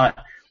on a lot,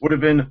 would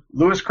have been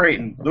Luis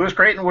Creighton. Luis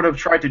Creighton would have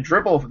tried to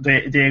dribble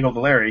Diego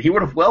Valeri. He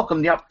would have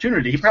welcomed the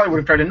opportunity. He probably would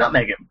have tried to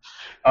nutmeg him.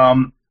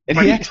 And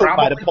he actually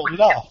might have pulled it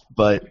off,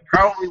 but he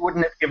probably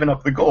wouldn't have given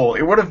up the goal.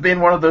 It would have been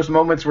one of those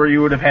moments where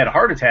you would have had a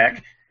heart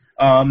attack,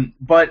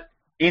 but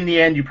in the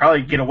end, you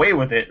probably get away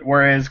with it.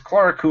 Whereas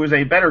Clark, who is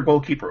a better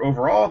goalkeeper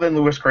overall than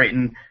Luis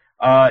Creighton,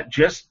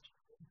 just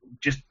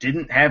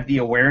didn't have the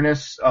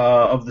awareness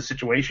of the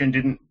situation,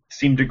 didn't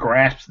seem to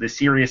grasp the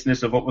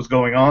seriousness of what was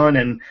going on,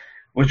 and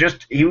was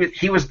just he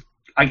was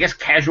I guess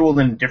casual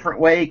in a different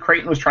way.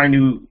 Creighton was trying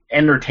to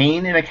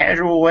entertain in a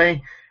casual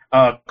way.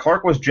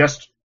 Clark was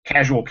just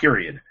casual,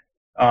 period.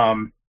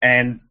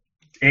 And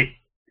it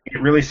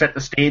really set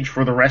the stage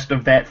for the rest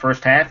of that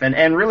first half,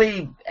 and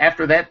really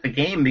after that the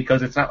game,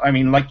 because it's not, I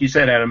mean, like you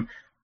said, Adam,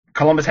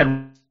 Columbus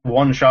had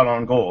one shot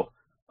on goal.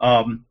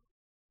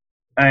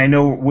 I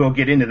know we'll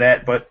get into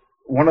that, but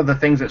one of the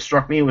things that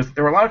struck me was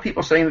there were a lot of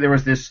people saying that there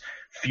was this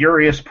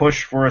furious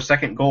push for a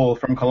second goal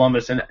from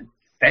Columbus, and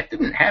that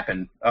didn't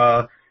happen.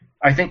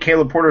 I think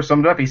Caleb Porter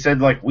summed it up. He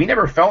said, we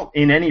never felt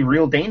in any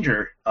real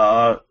danger.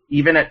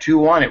 Even at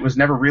 2-1, it was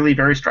never really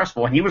very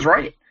stressful, and he was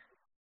right.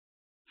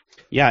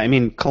 Yeah, I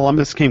mean,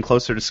 Columbus came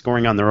closer to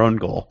scoring on their own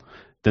goal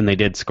than they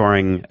did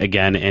scoring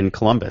again in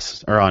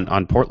Columbus, or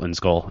on Portland's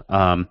goal.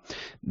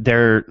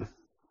 There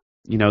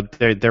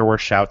were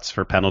shouts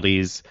for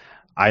penalties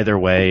either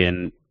way,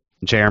 and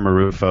J.R.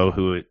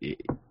 Marufo,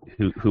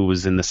 who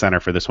was in the center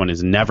for this one,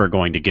 is never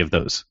going to give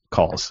those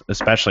calls,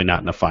 especially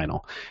not in a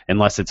final,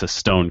 unless it's a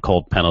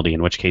stone-cold penalty,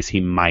 in which case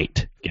he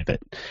might give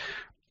it.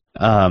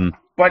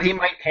 But he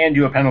might hand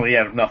you a penalty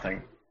out of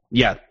nothing.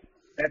 Yeah.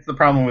 That's the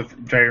problem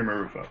with J.R.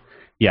 Marufo.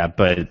 Yeah,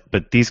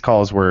 but these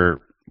calls were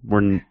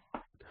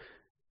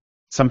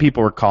some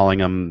people were calling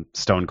them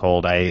stone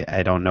cold.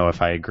 I don't know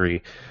if I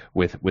agree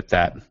with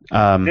that.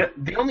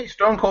 The only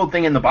stone cold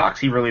thing in the box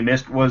he really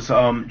missed was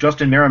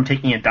Justin Merrim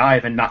taking a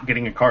dive and not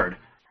getting a card.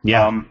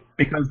 Yeah.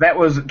 Because that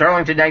was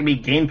Darlington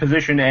Nagbe gained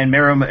position, and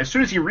Merrim, as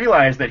soon as he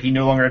realized that he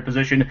no longer had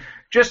position,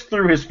 just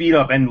threw his feet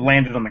up and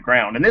landed on the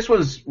ground. And this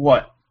was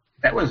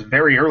that was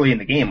very early in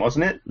the game,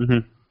 wasn't it?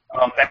 Mm-hmm.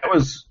 That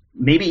was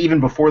maybe even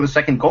before the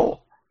second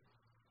goal.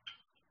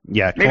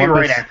 Yeah, maybe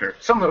Columbus, right after.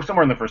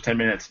 Somewhere in the first 10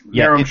 minutes.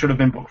 Yeah, Merrim should have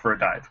been booked for a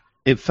dive.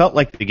 it felt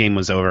like the game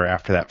was over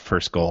after that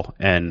first goal,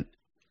 and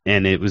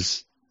it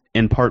was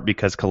in part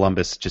because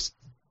Columbus just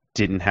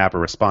didn't have a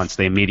response.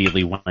 They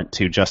immediately went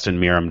to Justin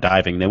Miram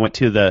diving. They went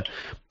to the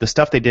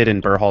stuff they did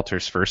in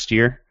Berhalter's first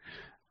year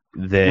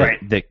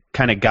that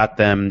kind of got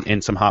them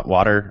in some hot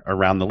water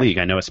around the league.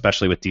 I know,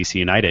 especially with DC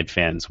United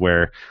fans,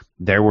 where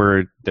there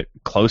were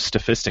close to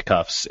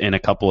fisticuffs in a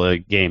couple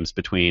of games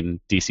between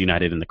DC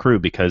United and the Crew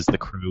because the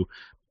Crew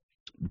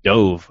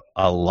dove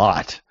a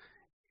lot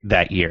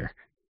that year.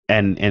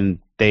 And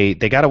they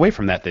got away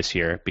from that this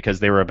year because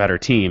they were a better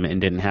team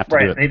and didn't have to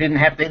do it. They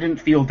didn't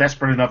feel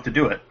desperate enough to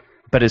do it.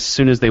 But as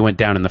soon as they went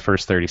down in the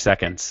first 30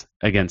 seconds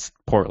against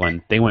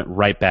Portland, they went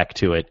right back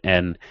to it,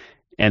 and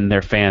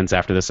their fans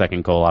after the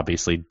second goal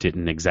obviously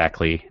didn't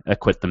exactly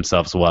acquit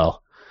themselves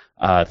well,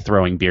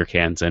 throwing beer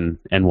cans and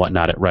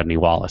whatnot at Rodney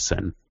Wallace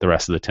and the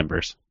rest of the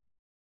Timbers.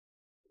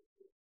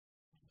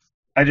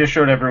 I just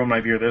showed everyone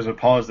my beer. There's a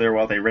pause there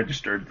while they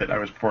registered that I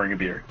was pouring a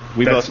beer.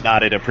 We both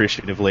nodded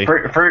appreciatively.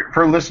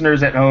 For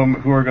listeners at home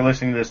who are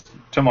listening to this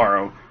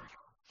tomorrow.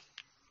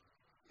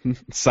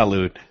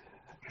 Salute.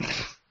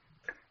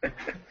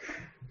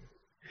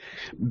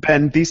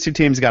 Ben, these two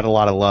teams got a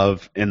lot of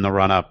love in the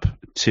run-up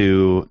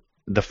to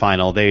the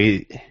final.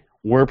 They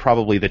were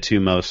probably the two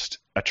most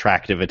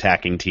attractive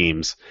attacking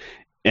teams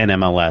in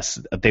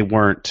MLS. They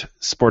weren't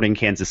Sporting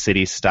Kansas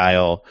City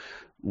style,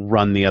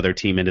 run the other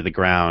team into the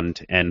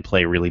ground and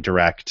play really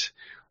direct.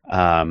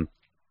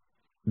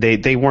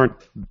 They weren't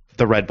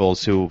the Red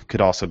Bulls, who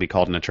could also be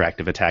called an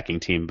attractive attacking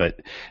team, but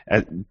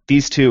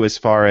these two, as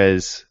far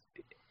as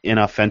an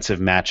offensive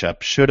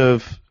matchup, should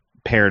have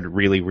paired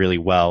really, really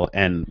well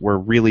and were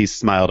really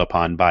smiled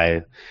upon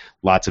by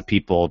lots of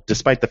people,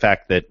 despite the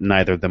fact that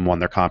neither of them won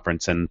their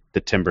conference and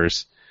the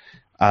Timbers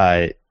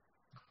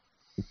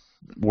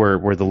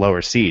were the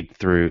lower seed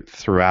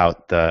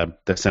throughout the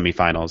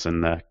semifinals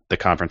and the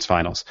conference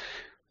finals.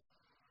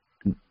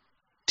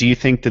 Do you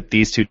think that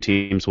these two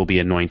teams will be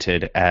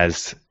anointed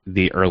as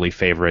the early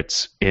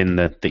favorites in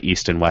the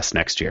East and West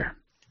next year?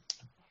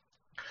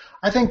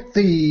 I think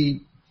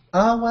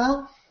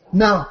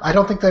no, I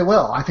don't think they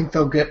will. I think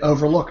they'll get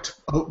overlooked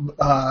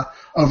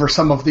over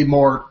some of the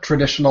more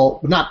traditional,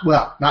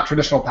 not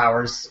traditional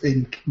powers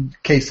in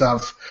case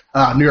of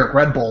New York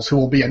Red Bulls, who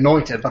will be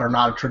anointed but are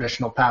not a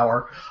traditional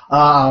power.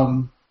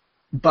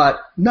 But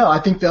no, I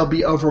think they'll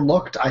be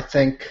overlooked. I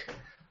think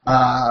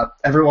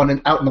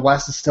everyone out in the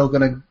West is still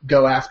going to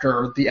go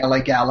after the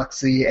LA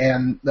Galaxy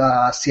and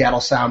the Seattle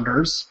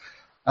Sounders,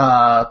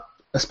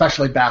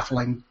 especially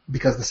baffling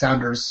because the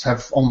Sounders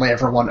have only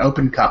ever won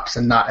Open Cups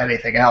and not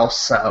anything else.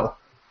 So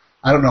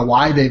I don't know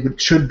why they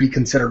should be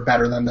considered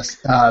better than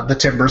the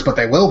Timbers, but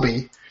they will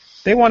be.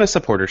 They won a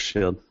Supporters'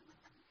 Shield.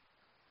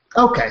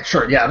 Okay,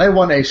 sure, yeah, they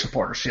won a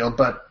Supporters' Shield,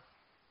 but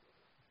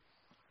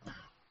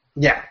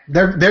yeah,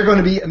 they're going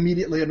to be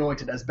immediately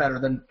anointed as better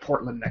than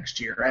Portland next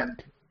year,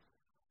 and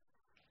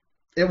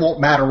it won't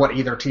matter what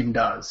either team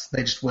does;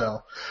 they just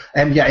will.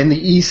 And yeah, in the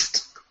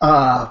East,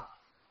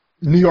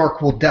 New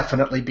York will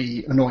definitely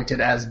be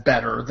anointed as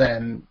better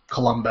than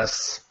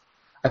Columbus.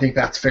 I think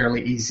that's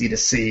fairly easy to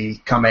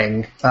see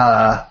coming.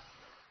 So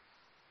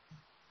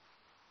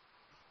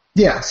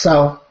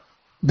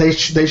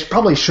they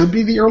probably should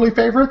be the early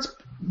favorites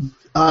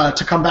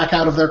to come back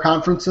out of their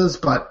conferences,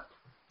 but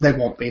they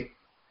won't be.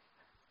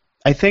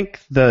 I think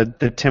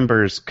the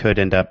Timbers could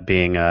end up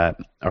being a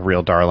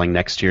real darling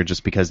next year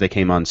just because they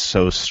came on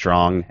so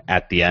strong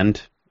at the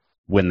end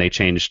when they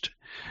changed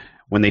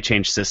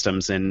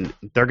systems, and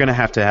they're going to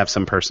have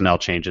some personnel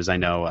changes. I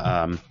know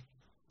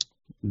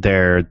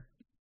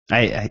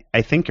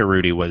I think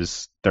Urruti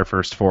was their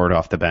first forward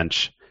off the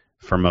bench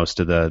for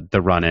most of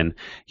the run-in.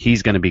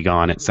 He's going to be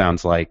gone. It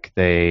sounds like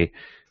the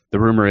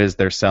rumor is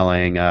they're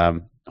selling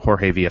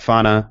Jorge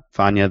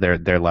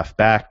Villafana, their left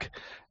back.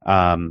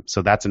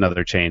 So that's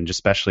another change,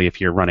 especially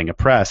if you're running a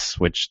press,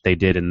 which they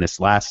did in this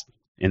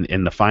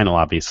in the final,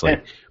 obviously.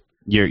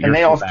 And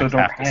they also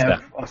don't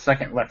have a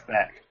second left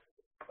back.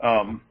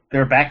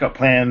 Their backup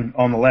plan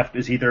on the left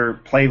is either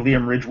play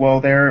Liam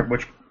Ridgewell there,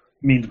 which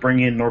means bring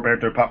in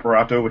Norberto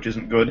Paparato, which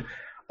isn't good,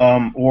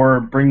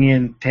 or bring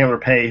in Taylor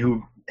Pay,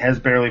 who has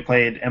barely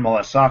played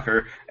MLS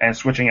soccer, and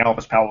switching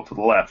Elvis Powell to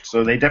the left.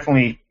 So they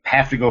definitely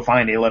have to go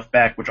find a left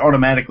back, which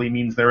automatically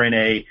means they're in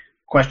a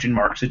question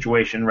mark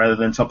situation rather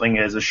than something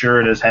as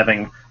assured as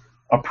having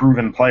a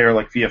proven player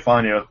like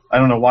Villafana. I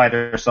don't know why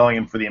they're selling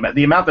him for the amount.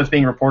 The amount that's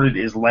being reported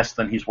is less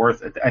than he's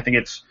worth. I think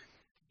it's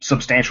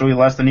substantially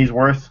less than he's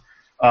worth.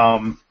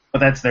 But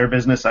that's their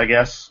business, I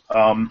guess.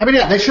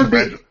 They should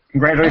be.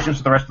 Congratulations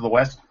to the rest of the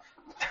West.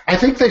 I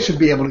think they should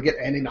be able to get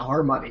Andy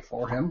Nahar money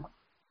for him.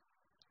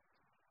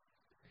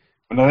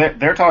 No,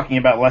 they're talking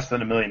about less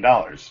than $1 million.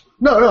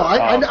 No,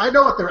 I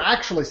know what they're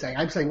actually saying.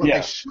 I'm saying what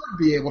they should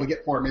be able to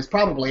get for him is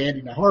probably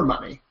Andy Nahar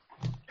money.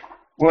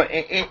 Well,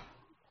 in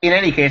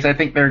any case, I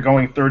think they're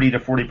going 30 to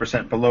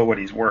 40% below what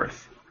he's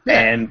worth.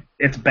 Yeah. And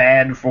it's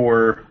bad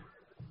for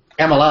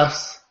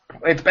MLS.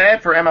 It's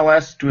bad for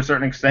MLS to a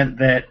certain extent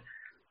that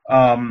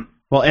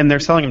well, and they're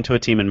selling him to a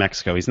team in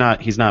Mexico. He's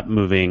not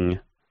moving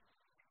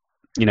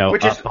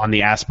up on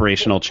the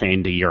aspirational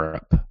chain to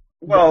Europe.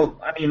 Well,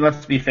 I mean,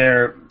 let's be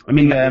fair. I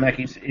mean,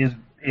 Mekis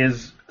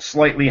is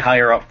slightly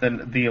higher up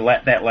than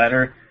that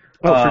ladder.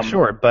 Well, for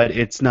sure, but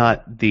it's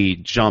not the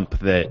jump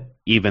that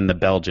even the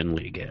Belgian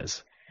league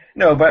is.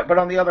 No, but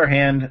on the other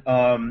hand,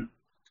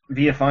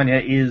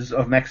 Villafaña is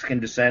of Mexican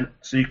descent,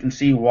 so you can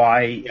see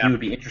why he would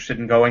be interested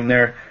in going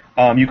there.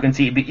 You can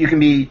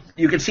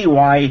see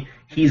why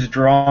he's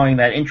drawing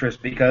that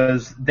interest,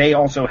 because they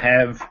also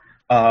have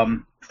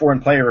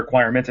foreign player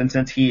requirements, and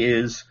since he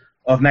is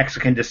of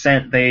Mexican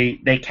descent,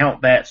 they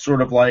count that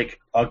sort of like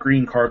a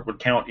green card would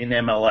count in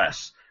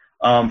MLS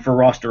for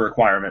roster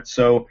requirements.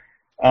 So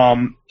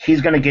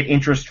he's going to get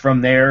interest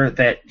from there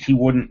that he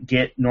wouldn't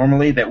get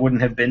normally, that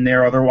wouldn't have been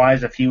there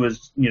otherwise if he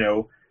was,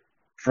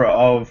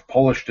 of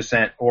Polish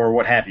descent or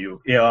what have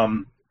you.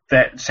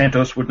 That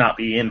Santos would not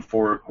be in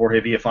for Jorge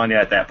Villafaña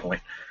at that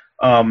point.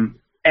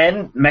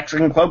 And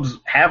Mexican clubs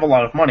have a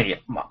lot of money.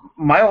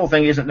 My whole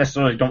thing isn't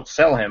necessarily don't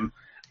sell him.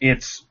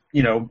 It's,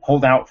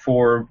 hold out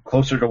for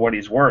closer to what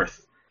he's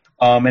worth.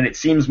 And it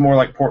seems more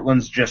like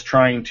Portland's just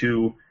trying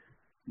to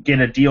get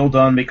a deal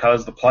done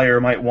because the player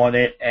might want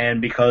it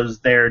and because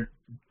they're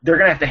going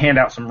to have to hand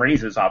out some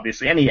raises,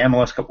 obviously. Any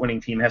MLS Cup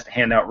winning team has to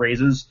hand out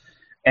raises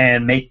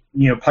and make,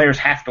 players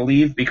have to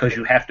leave because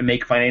you have to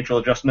make financial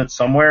adjustments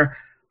somewhere.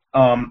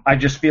 I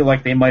just feel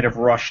like they might have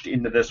rushed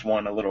into this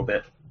one a little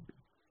bit.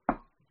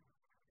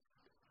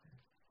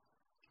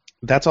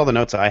 That's all the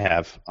notes I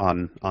have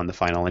on the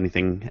final.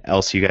 Anything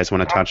else you guys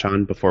want to touch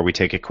on before we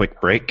take a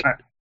quick break?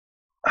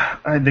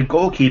 The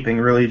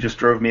goalkeeping really just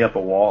drove me up a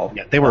wall.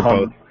 Yeah, they were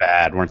both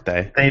bad, weren't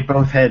they? They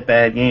both had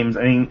bad games.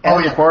 I mean,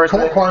 Corse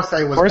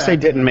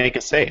didn't make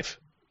a save.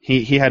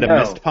 He had a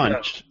missed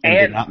punch and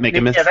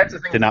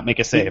did not make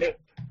a save.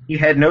 He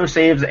had no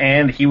saves,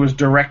 and he was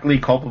directly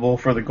culpable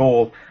for the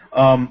goal.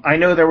 I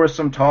know there was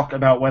some talk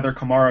about whether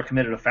Kamara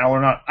committed a foul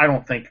or not. I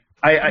don't think.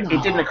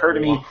 It didn't occur to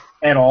me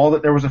at all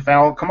that there was a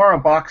foul.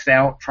 Kamara boxed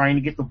out trying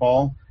to get the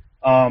ball.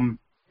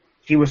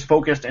 He was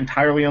focused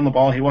entirely on the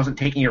ball. He wasn't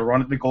taking a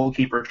run at the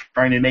goalkeeper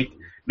trying to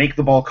make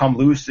the ball come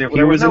loose. He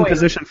was in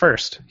position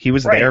first. He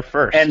was there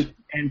first.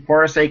 And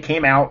Corse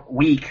came out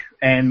weak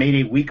and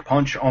made a weak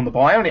punch on the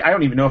ball. I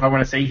don't even know if I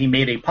want to say he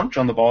made a punch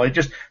on the ball. It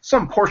just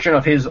some portion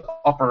of his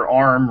upper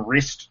arm,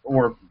 wrist,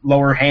 or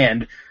lower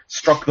hand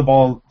struck the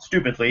ball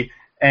stupidly.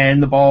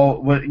 And the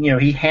ball was,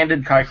 he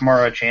handed Kai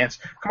Kamara a chance.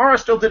 Kamara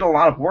still did a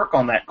lot of work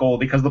on that goal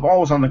because the ball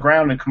was on the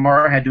ground and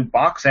Kamara had to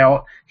box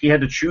out. He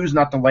had to choose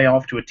not to lay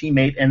off to a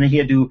teammate, and then he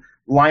had to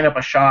line up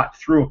a shot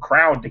through a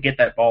crowd to get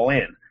that ball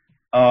in.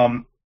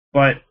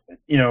 But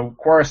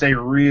Corse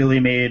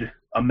really made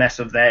a mess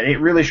of that. It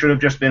really should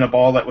have just been a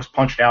ball that was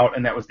punched out,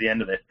 and that was the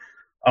end of it.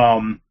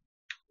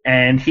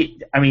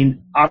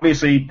 And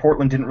obviously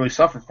Portland didn't really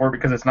suffer for it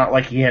because it's not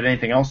like he had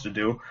anything else to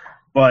do.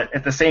 But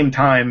at the same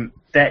time,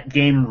 that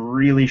game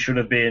really should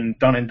have been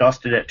done and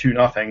dusted at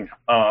 2-0.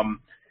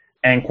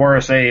 And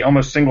Quaresma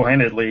almost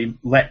single-handedly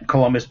let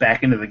Columbus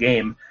back into the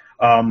game.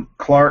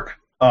 Clark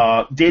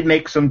did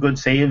make some good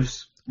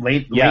saves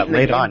late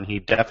on. He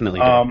definitely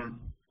did.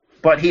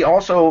 But he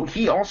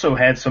also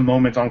had some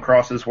moments on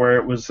crosses where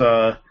it was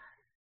a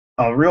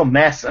real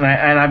mess. And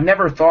I've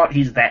never thought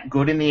he's that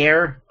good in the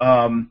air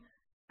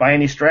by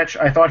any stretch.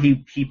 I thought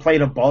he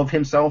played above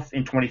himself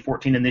in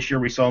 2014, and this year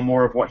we saw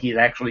more of what he's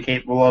actually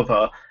capable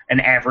of, an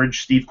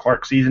average Steve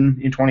Clark season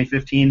in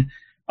 2015.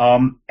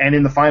 And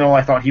in the final,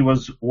 I thought he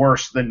was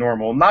worse than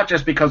normal, not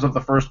just because of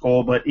the first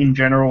goal, but in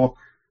general,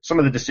 some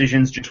of the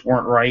decisions just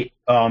weren't right.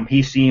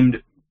 He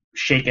seemed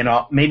shaken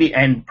up, maybe,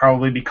 and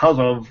probably because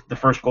of the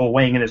first goal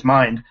weighing in his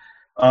mind.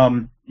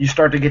 You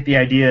start to get the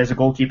idea as a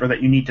goalkeeper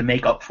that you need to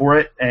make up for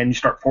it, and you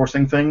start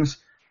forcing things.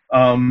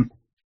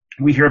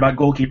 We hear about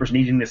goalkeepers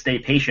needing to stay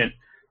patient.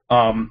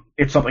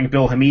 It's something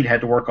Bill Hamid had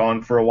to work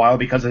on for a while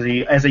because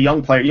as a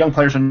young player, young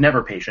players are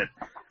never patient.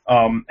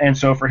 And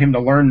so for him to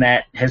learn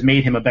that has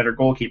made him a better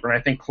goalkeeper. And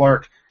I think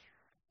Clark,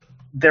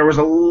 there was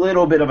a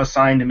little bit of a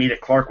sign to me that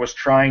Clark was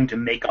trying to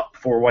make up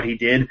for what he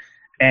did.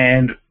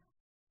 And,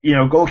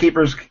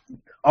 goalkeepers,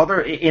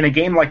 in a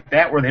game like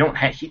that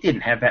where he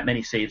didn't have that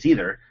many saves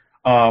either.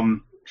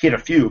 He had a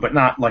few, but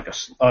not like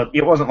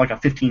it wasn't like a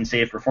 15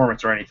 save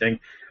performance or anything.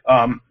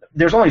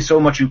 There's only so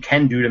much you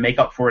can do to make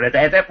up for it.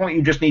 At that point,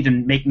 you just need to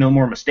make no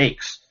more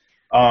mistakes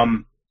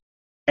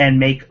and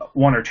make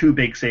one or two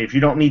big saves. You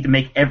don't need to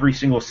make every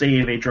single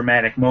save a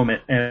dramatic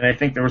moment. And I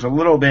think there was a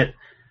little bit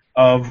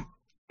of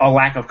a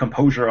lack of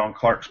composure on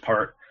Clark's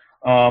part.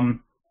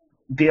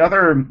 The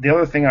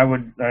other thing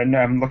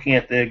I'm looking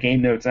at the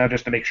game notes now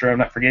just to make sure I'm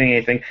not forgetting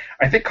anything.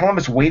 I think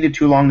Columbus waited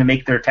too long to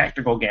make their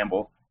tactical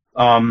gamble.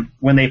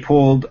 When they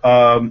pulled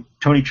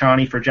Tony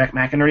Tchani for Jack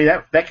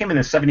McInerney, that came in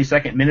the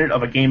 72nd minute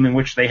of a game in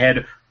which they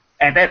had,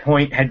 at that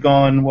point, had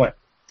gone,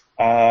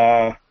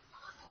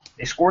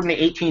 they scored in the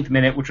 18th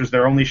minute, which was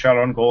their only shot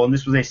on goal, and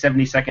this was a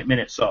 72nd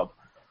minute sub.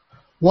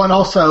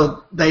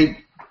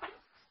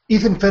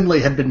 Ethan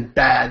Finley had been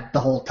bad the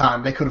whole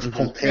time. They could have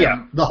pulled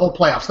him the whole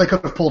playoffs. They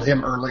could have pulled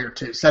him earlier,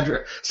 too.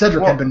 Cedric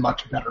had been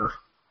much better.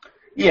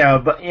 Yeah,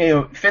 but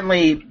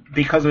Finley,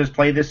 because of his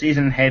play this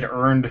season, had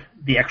earned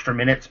the extra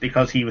minutes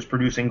because he was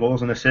producing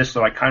goals and assists.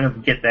 So I kind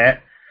of get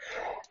that.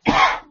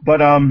 But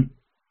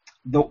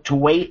to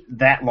wait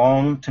that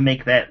long to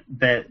make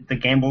the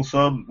gamble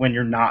sub when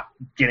you're not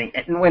getting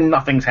when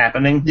nothing's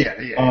happening.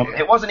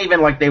 It wasn't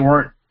even like they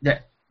weren't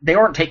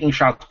taking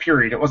shots.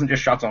 Period. It wasn't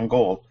just shots on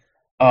goal.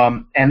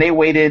 And they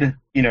waited.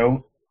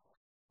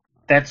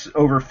 That's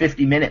over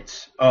 50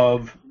 minutes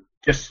of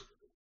just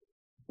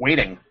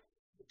waiting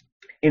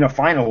in a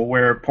final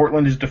where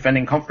Portland is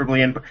defending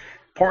comfortably. And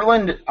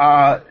Portland,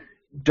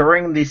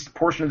 during this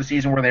portion of the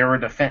season where they were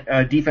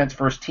a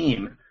defense-first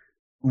team,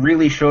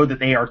 really showed that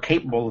they are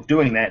capable of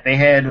doing that. They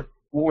had,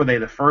 what were they,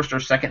 the first or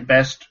second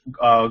best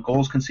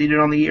goals conceded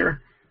on the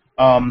year?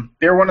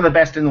 They're one of the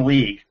best in the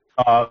league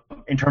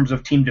in terms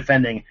of team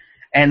defending,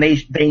 and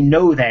they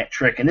know that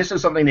trick. And this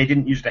is something they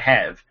didn't used to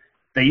have.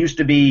 They used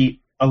to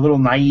be a little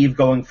naive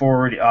going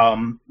forward.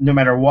 No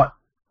matter what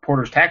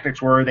Porter's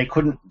tactics were, they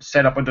couldn't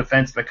set up a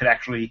defense that could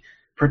actually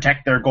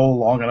protect their goal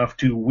long enough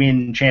to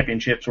win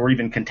championships or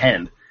even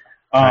contend.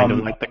 Kind of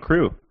like the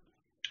Crew.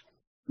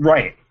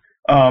 Right.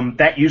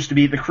 That used to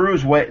be the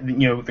Crew's what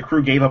the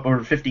Crew gave up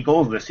over 50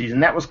 goals this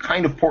season. That was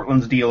kind of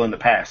Portland's deal in the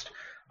past.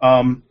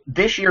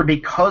 This year,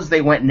 because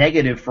they went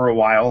negative for a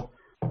while,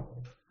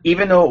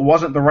 even though it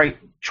wasn't the right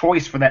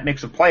choice for that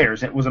mix of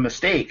players, it was a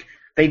mistake.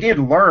 They did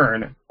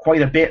learn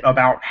quite a bit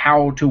about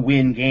how to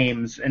win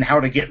games and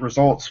how to get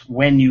results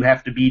when you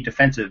have to be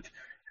defensive.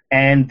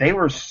 And they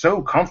were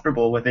so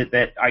comfortable with it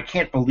that I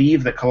can't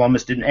believe that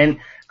Columbus didn't. And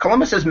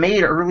Columbus has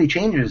made early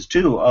changes,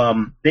 too.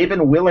 They've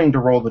been willing to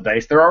roll the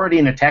dice. They're already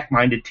an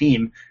attack-minded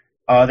team.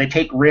 They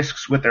take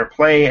risks with their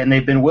play, and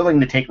they've been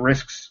willing to take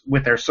risks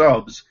with their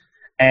subs.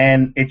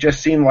 And it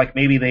just seemed like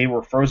maybe they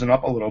were frozen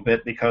up a little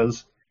bit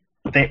because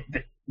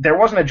there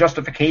wasn't a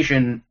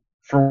justification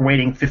for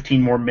waiting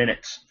 15 more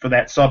minutes for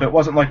that sub. It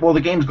wasn't like, well, the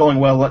game's going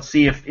well, let's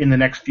see if in the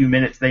next few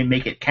minutes they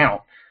make it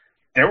count.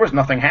 There was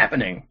nothing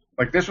happening.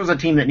 Like, this was a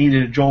team that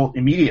needed a jolt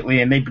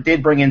immediately, and they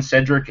did bring in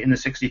Cedric in the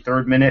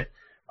 63rd minute,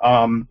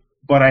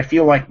 but I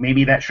feel like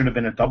maybe that should have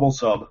been a double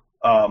sub.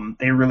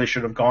 They really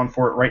should have gone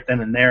for it right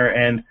then and there,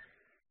 and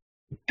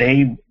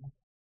the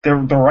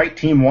right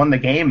team won the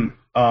game,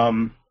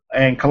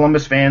 and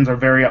Columbus fans are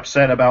very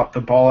upset about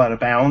the ball out of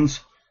bounds.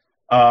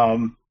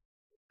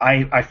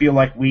 I feel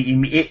like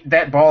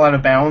that ball out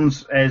of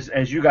bounds,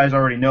 as you guys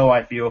already know,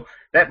 I feel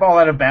that ball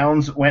out of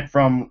bounds went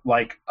from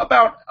like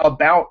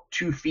about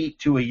 2 feet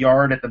to a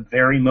yard at the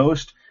very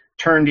most,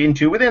 turned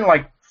into within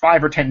like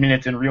 5 or 10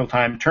 minutes in real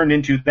time, turned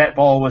into that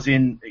ball was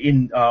in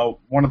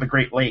one of the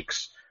Great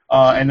Lakes,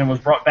 and then was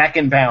brought back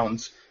in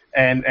bounds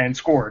and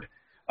scored.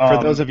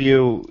 For those of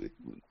you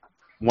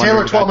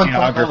Taylor wondering Twellman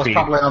about thought that was geography,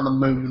 probably on the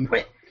moon.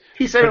 Wait,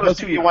 he said for it was those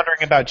 2 of you yards.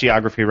 wondering about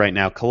geography right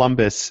now,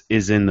 Columbus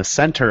is in the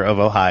center of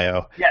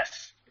Ohio, Yes.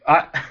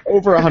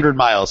 over 100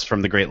 miles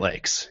from the Great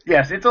Lakes,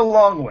 Yes, it's a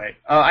long way.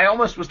 I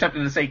almost was tempted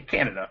to say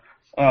Canada,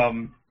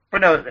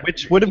 but no.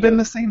 which would have been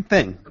the same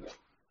thing.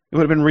 It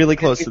would have been really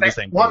close to the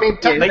same Well, I thing.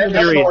 mean, technically, Lake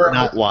Erie is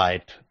not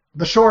wide.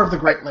 the shore of the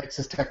Great Lakes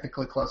is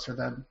technically closer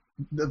than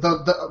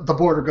the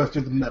border goes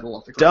through the middle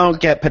of the Great Don't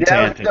Lakes. get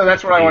pedantic. no,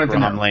 that's what I wanted to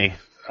know. Bromley.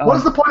 What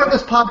is the point of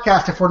this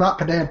podcast if we're not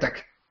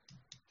pedantic?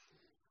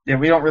 Yeah,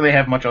 we don't really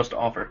have much else to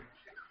offer.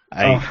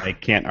 I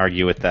can't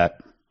argue with that.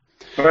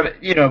 But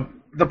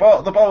the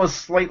ball was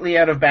slightly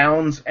out of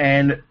bounds,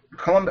 and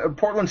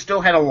Portland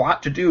still had a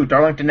lot to do.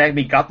 Darlington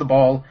Nagbe got the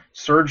ball,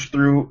 surged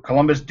through.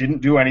 Columbus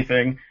didn't do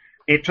anything.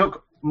 It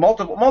took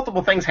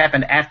multiple things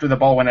happened after the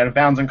ball went out of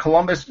bounds, and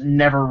Columbus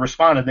never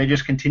responded. They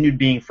just continued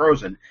being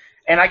frozen.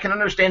 And I can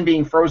understand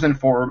being frozen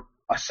for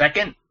a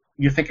second.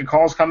 You think a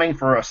call's coming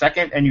for a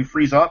second, and you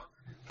freeze up.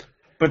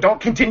 But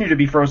don't continue to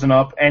be frozen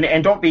up,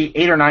 and don't be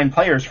 8 or 9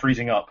 players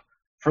freezing up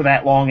for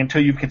that long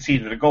until you've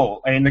conceded a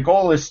goal. I mean, the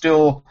goal is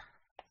still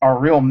a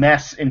real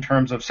mess in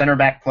terms of center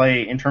back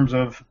play, in terms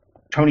of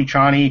Tony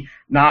Tchani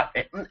not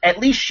at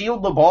least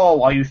shield the ball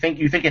while you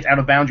think it's out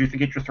of bounds, you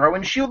think it's your throw,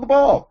 and shield the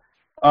ball.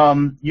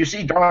 You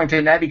see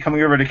Darlington Nagbe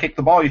coming over to kick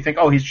the ball, you think,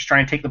 oh, he's just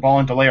trying to take the ball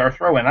and delay our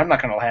throw in. I'm not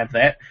going to have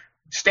that.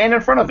 Stand in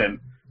front of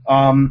him.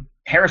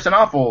 Harrison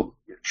Offel,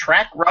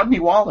 track Rodney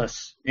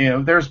Wallace.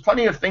 There's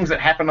plenty of things that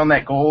happened on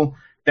that goal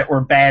that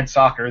were bad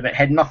soccer that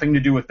had nothing to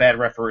do with bad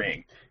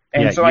refereeing.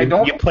 And Yeah, so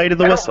you play to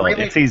the whistle.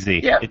 Really, it's easy.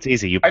 Yeah, It's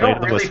easy. You I play don't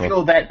to the really whistle.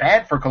 feel that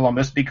bad for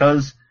Columbus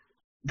because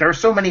there are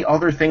so many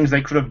other things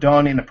they could have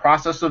done in the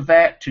process of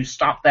that to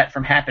stop that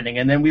from happening,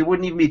 and then we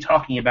wouldn't even be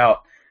talking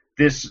about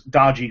this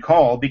dodgy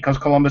call because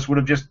Columbus would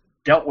have just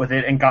dealt with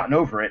it and gotten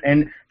over it.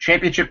 And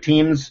championship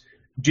teams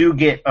do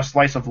get a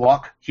slice of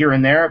luck here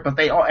and there, but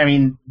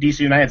DC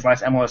United's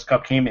last MLS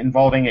Cup came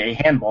involving a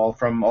handball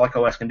from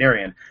Aleko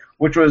Eskandarian,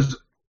 which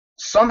was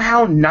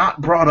somehow not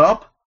brought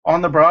up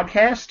on the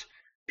broadcast.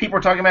 People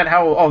were talking about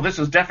how, this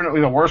is definitely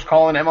the worst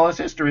call in MLS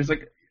history. It's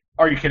like,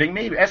 are you kidding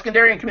me?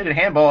 Eskandarian committed a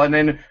handball and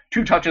then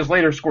 2 touches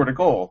later scored a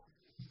goal.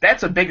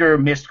 That's a bigger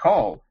missed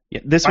call.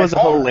 Yeah, this was a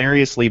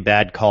hilariously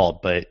bad call,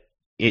 but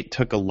it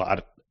took a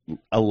lot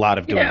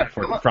of doing it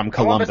from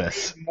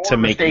Columbus to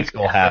make this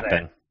goal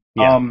happen.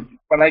 Yeah.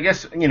 But I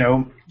guess,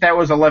 that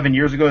was 11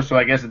 years ago, so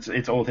I guess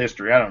it's old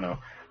history. I don't know.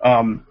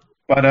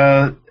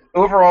 But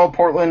overall,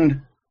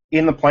 Portland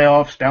in the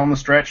playoffs down the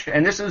stretch,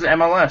 and this is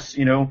MLS.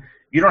 You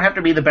don't have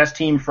to be the best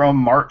team from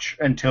March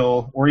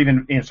until, or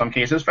even in some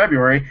cases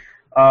February,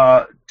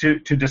 to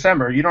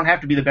December. You don't have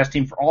to be the best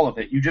team for all of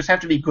it. You just have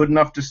to be good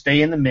enough to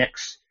stay in the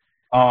mix,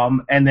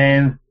 and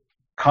then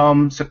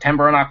come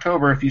September and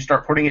October, if you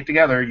start putting it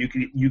together,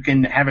 you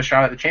can have a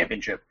shot at the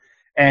championship.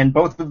 And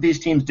both of these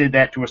teams did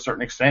that to a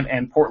certain extent.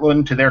 And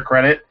Portland, to their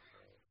credit,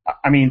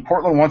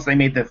 Portland, once they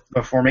made the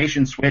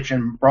formation switch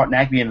and brought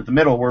Nagbe into the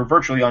middle, were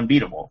virtually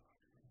unbeatable.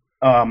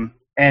 And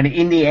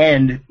in the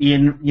end,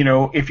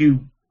 if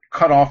you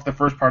cut off the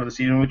first part of the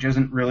season, which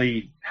isn't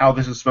really how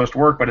this is supposed to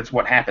work, but it's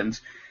what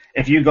happens.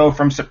 If you go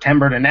from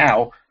September to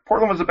now,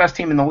 Portland was the best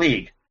team in the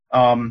league.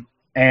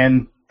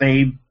 And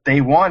they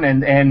won,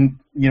 and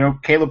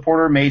Caleb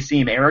Porter may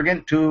seem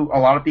arrogant to a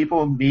lot of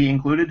people, me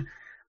included,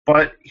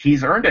 but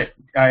he's earned it.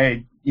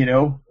 I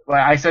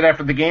said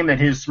after the game that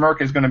his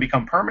smirk is going to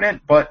become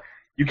permanent, but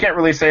you can't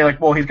really say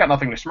he's got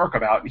nothing to smirk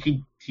about.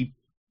 He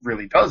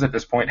really does at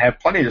this point have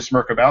plenty to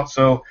smirk about.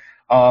 So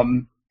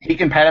he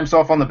can pat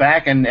himself on the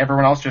back, and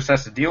everyone else just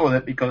has to deal with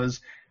it,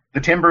 because the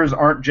Timbers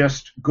aren't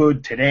just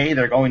good today;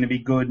 they're going to be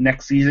good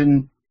next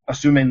season,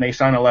 assuming they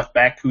sign a left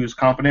back who's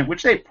competent,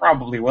 which they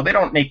probably will. They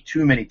don't make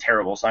too many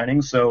terrible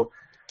signings, so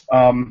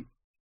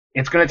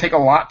it's going to take a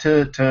lot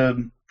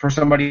for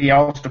somebody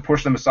else to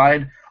push them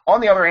aside. On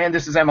the other hand,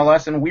 this is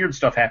MLS, and weird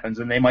stuff happens,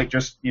 and they might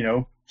just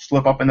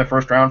slip up in the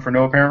first round for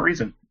no apparent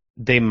reason.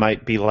 They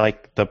might be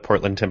like the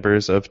Portland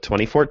Timbers of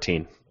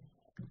 2014.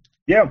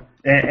 Yeah,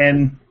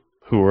 and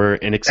who were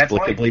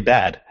inexplicably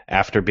bad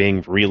after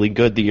being really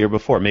good the year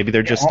before. Maybe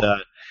they're just.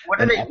 What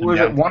did they?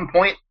 Was it 1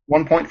 point?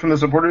 1 point from the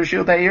Supporters'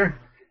 Shield that year,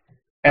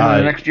 and then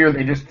the next year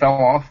they just fell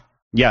off.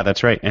 Yeah,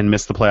 that's right, and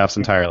missed the playoffs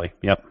entirely.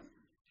 Yep.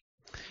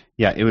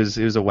 Yeah, it was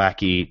a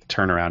wacky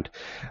turnaround.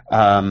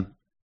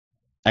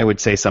 I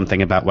would say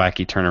something about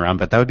wacky turnaround,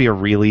 but that would be a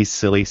really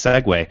silly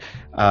segue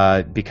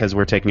because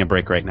we're taking a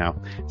break right now.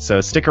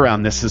 So stick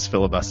around. This is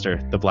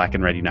Filibuster, the Black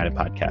and Red United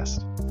podcast.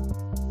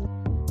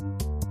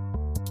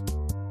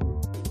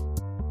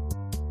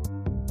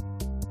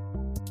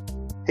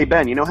 Hey,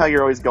 Ben, you know how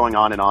you're always going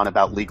on and on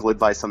about legal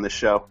advice on this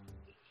show?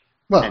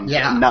 Well, and,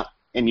 yeah.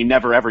 And you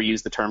never ever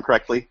use the term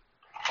correctly?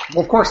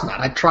 Well, of course not.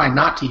 I try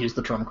not to use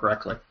the term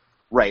correctly.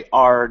 Right.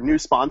 Our new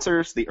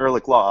sponsors, the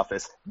Ehrlich Law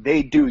Office,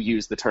 they do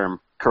use the term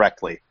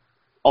correctly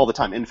all the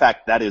time. In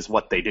fact, that is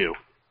what they do.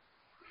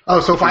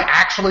 Oh, so if I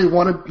actually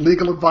wanted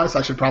legal advice,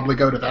 I should probably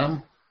go to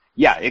them?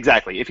 Yeah,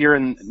 exactly. If you're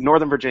in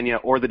Northern Virginia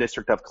or the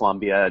District of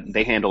Columbia,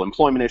 they handle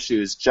employment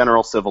issues,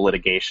 general civil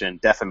litigation,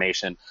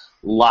 defamation,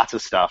 lots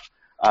of stuff.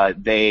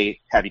 They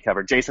have you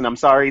covered. Jason, I'm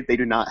sorry, they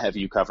do not have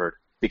you covered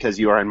because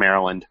you are in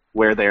Maryland,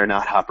 where they are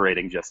not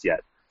operating just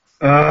yet.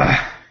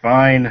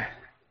 Fine.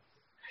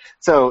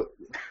 So,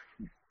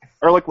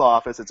 Ehrlich Law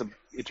Office,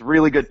 it's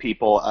really good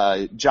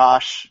people.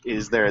 Josh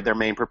is their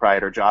main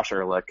proprietor, Josh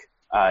Ehrlich.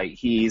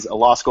 He's a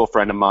law school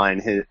friend of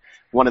mine.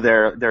 One of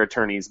their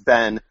attorneys,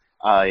 Ben,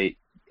 a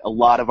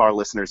lot of our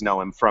listeners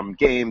know him from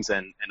games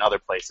and other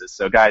places.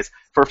 So, guys,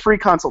 for a free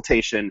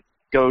consultation,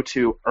 go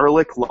to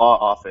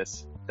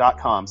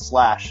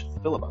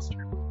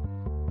ehrlichlawoffice.com/filibuster.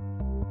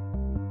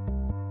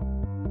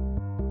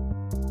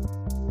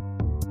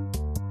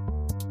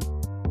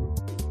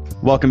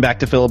 Welcome back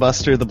to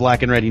Filibuster, the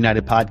Black and Red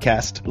United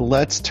podcast.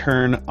 Let's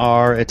turn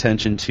our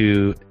attention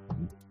to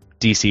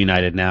DC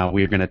United now.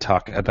 We're going to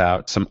talk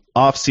about some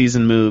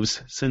off-season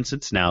moves since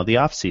it's now the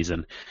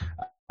off-season.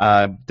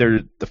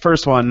 The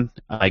first one,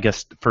 I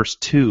guess the first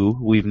two,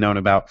 we've known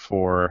about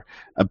for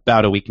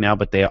about a week now,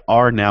 but they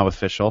are now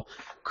official.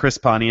 Chris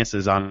Pontius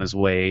is on his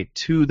way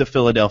to the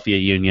Philadelphia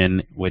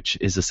Union, which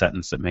is a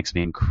sentence that makes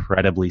me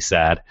incredibly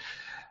sad.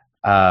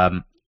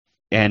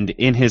 And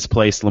in his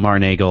place, Lamar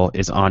Nagel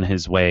is on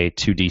his way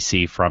to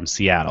DC from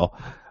Seattle,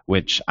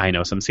 which I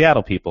know some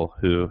Seattle people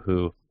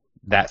who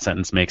that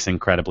sentence makes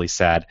incredibly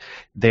sad.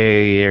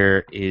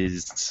 There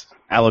is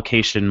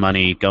allocation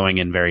money going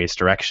in various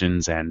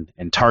directions and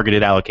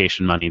targeted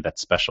allocation money,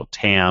 that's special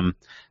TAM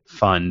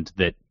fund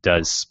that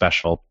does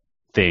special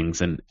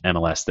things in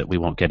MLS that we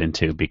won't get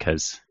into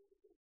because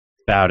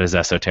about as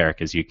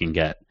esoteric as you can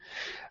get.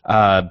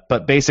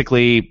 But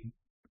basically,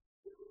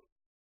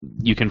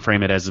 you can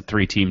frame it as a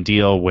 3-team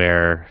deal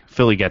where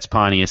Philly gets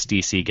Pontius,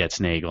 DC gets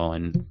Nagel,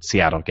 and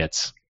Seattle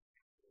gets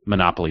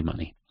monopoly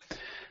money.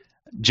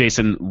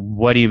 Jason,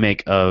 what do you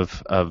make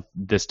of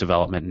this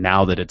development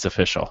now that it's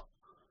official?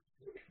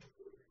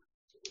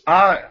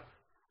 I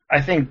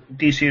think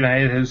DC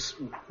United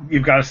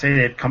you've got to say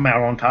they've come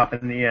out on top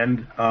in the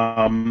end.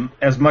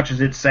 As much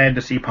as it's sad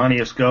to see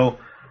Pontius go,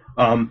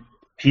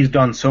 he's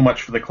done so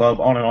much for the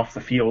club on and off the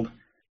field,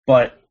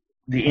 but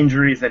the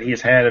injuries that he has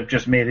had have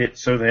just made it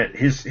so that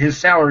his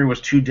salary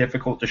was too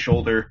difficult to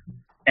shoulder.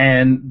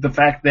 And the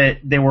fact that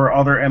there were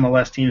other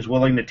MLS teams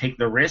willing to take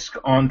the risk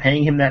on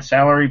paying him that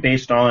salary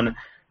based on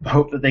the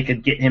hope that they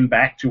could get him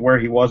back to where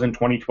he was in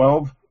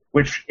 2012,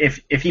 which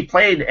if he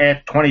played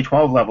at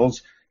 2012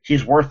 levels,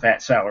 he's worth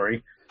that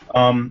salary.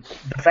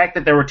 The fact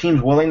that there were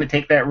teams willing to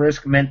take that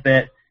risk meant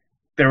that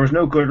there was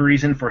no good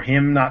reason for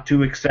him not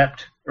to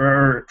accept,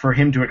 or for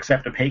him to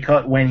accept a pay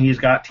cut when he's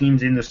got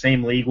teams in the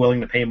same league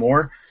willing to pay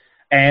more.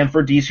 And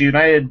for DC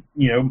United,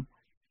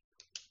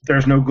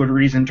 there's no good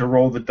reason to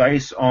roll the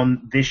dice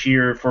on this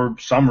year for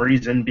some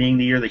reason being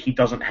the year that he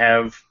doesn't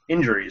have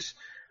injuries.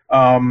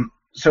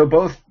 So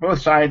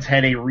both sides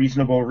had a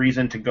reasonable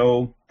reason to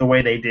go the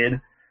way they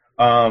did.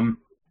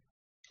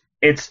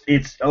 It's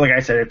like I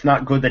said, it's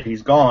not good that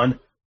he's gone,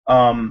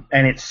 and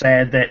it's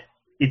sad that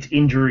it's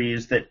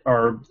injuries that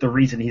are the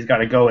reason he's got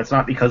to go. It's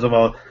not because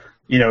of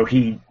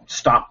he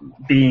stopped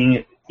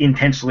being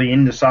intensely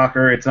into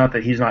soccer. It's not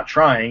that he's not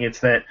trying. It's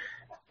that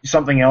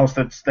something else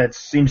that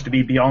seems to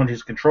be beyond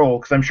his control.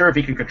 Because I'm sure if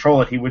he could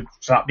control it, he would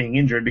stop being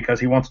injured because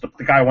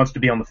the guy wants to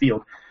be on the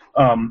field.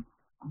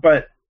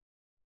 But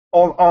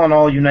all in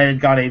all, United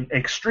got an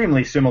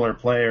extremely similar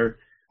player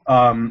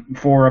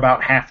for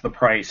about half the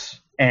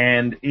price.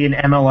 And in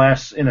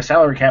MLS, in a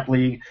salary cap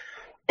league,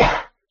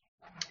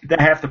 that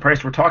half the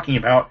price we're talking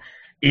about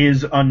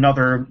is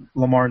another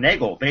Lamar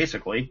Nagel,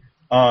 basically.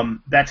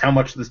 That's how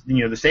much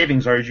the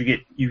savings are. Is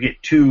you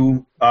get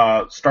two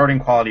starting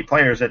quality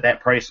players at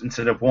that price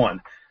instead of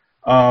one.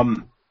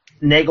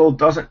 Nagel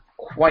doesn't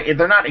quite.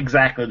 They're not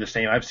exactly the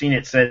same. I've seen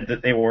it said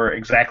that they were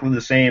exactly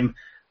the same.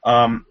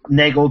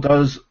 Nagel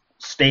does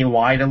stay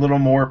wide a little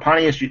more.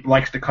 Pontius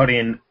likes to cut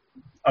in,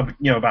 about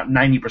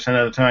 90%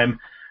 of the time.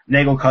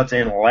 Nagel cuts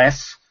in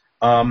less.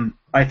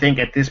 I think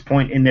at this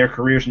point in their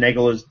careers,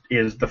 Nagel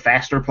is the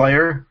faster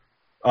player.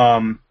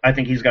 I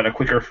think he's got a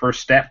quicker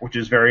first step, which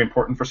is very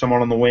important for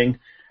someone on the wing.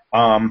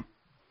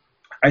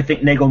 I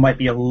think Nagel might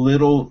be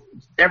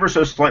ever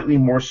so slightly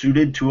more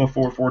suited to a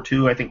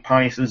 4-4-2. I think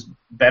Pontius is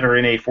better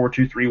in a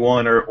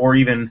 4-2-3-1, or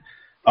even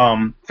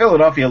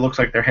Philadelphia looks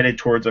like they're headed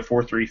towards a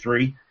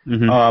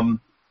 4-3-3,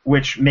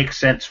 which makes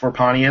sense for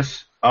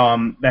Pontius.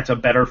 That's a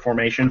better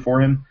formation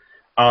for him.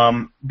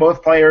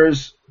 Both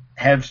players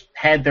have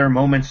had their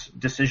moments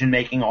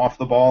decision-making off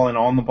the ball and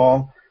on the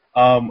ball.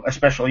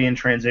 Especially in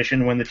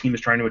transition when the team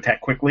is trying to attack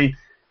quickly.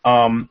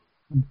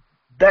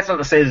 That's not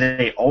to say that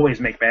they always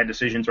make bad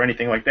decisions or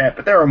anything like that,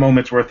 but there are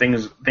moments where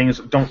things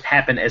don't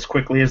happen as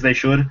quickly as they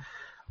should.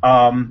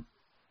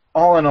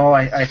 All in all,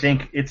 I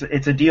think it's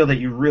a deal that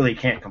you really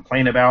can't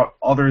complain about,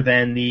 other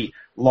than the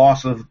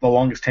loss of the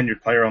longest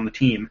tenured player on the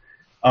team.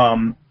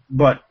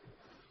 But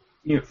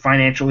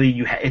financially,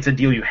 it's a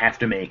deal you have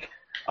to make.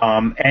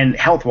 And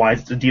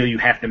health-wise, it's a deal you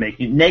have to make.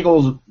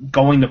 Nagel's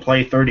going to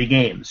play 30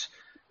 games.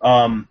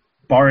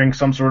 Barring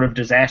some sort of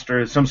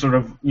disaster, some sort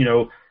of,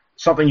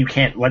 something you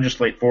can't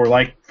legislate for.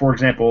 Like, for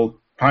example,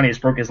 Pontius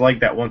broke his leg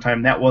that one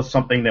time. That was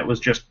something that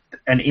was just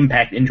an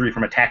impact injury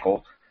from a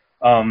tackle.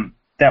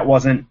 That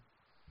was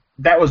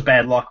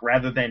bad luck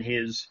rather than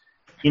his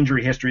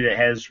injury history that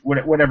has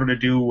whatever to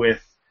do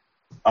with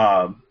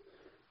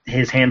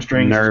his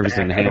hamstrings. Nerves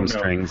and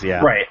hamstrings,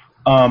 yeah. Right.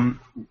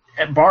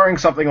 Barring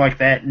something like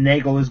that,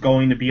 Nagel is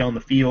going to be on the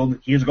field.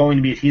 He's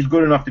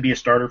good enough to be a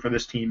starter for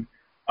this team.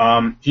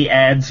 He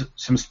adds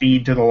some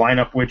speed to the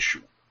lineup, which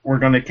we're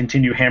going to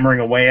continue hammering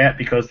away at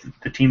because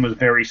the team was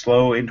very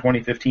slow in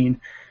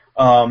 2015.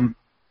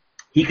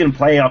 He can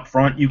play up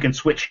front. You can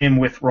switch him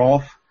with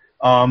Rolf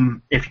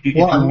if you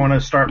want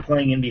to start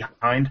playing in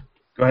behind.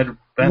 Go ahead,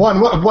 Ben.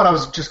 What I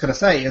was just going to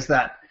say is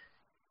that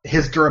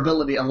his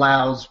durability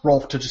allows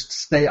Rolf to just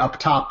stay up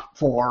top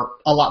for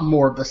a lot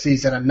more of the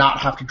season and not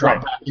have to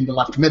drop back into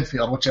left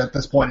midfield, which at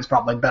this point is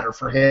probably better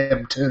for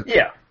him too.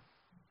 Yeah.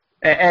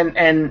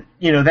 And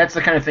that's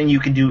the kind of thing you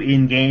can do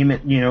in game.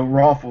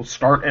 Rolf will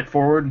start at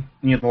forward.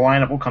 The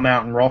lineup will come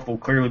out, and Rolf will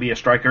clearly be a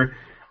striker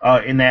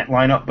in that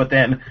lineup. But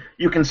then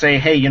you can say,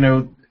 hey,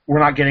 we're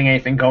not getting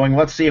anything going.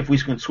 Let's see if we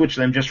can switch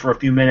them just for a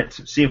few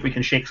minutes, see if we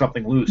can shake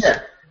something loose.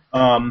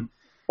 Yeah.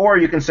 Or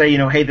you can say,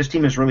 hey, this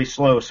team is really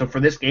slow, so for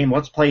this game,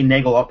 let's play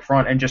Nagel up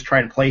front and just try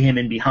and play him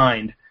in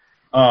behind.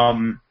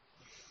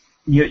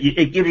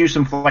 It gives you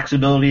some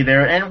flexibility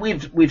there, and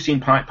we've seen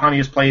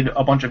Pontius played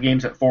a bunch of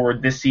games at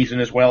forward this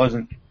season as well as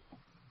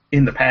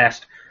in the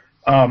past.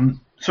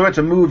 So it's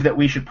a move that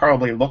we should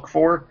probably look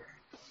for.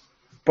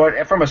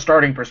 But from a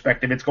starting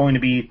perspective, it's going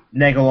to be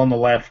Nagel on the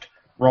left,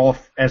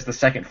 Rolf as the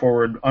second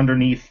forward,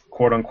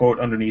 quote unquote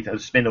underneath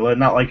as Spindola.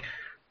 Not like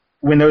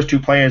when those two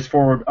play as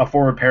a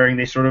forward pairing,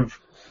 they sort of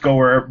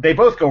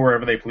both go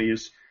wherever they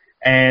please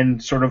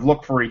and sort of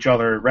look for each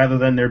other rather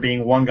than there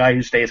being one guy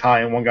who stays high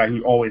and one guy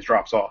who always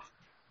drops off.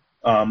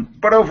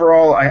 But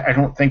overall, I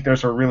don't think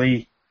there's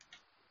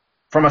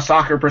from a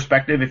soccer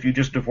perspective, if you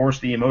just divorce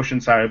the emotion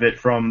side of it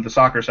from the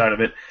soccer side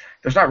of it,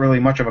 there's not really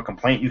much of a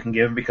complaint you can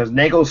give because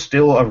Nagel's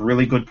still a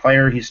really good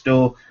player. He's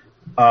still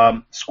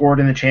scored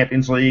in the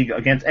Champions League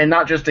and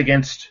not just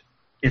against.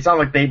 It's not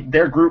like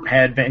their group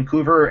had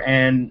Vancouver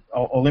and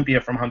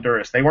Olympia from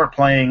Honduras. They weren't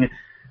playing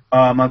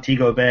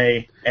Montego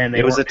Bay, and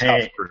it was a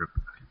tough group.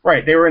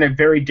 Right, they were in a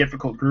very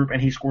difficult group,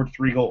 and he scored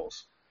 3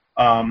 goals.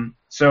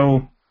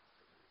 So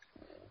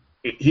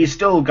he's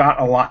still got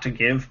a lot to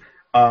give.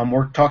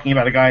 We're talking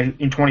about a guy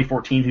in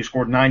 2014 who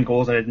scored 9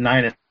 goals and had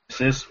 9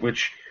 assists,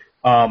 which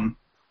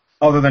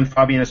other than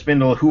Fabian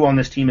Espindola, who on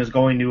this team is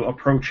going to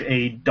approach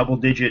a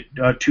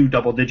two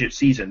double-digit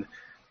season.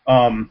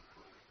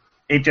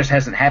 It just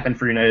hasn't happened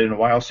for United in a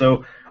while.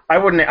 So I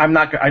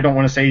don't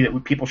want to say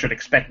that people should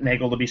expect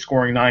Nagel to be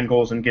scoring 9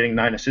 goals and getting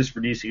 9 assists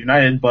for DC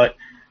United, but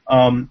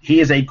he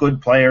is a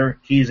good player.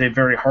 He's a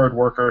very hard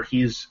worker.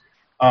 He's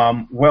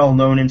well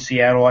known in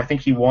Seattle. I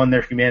think he won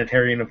their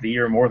Humanitarian of the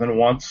Year more than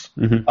once.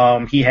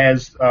 Mm-hmm. He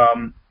has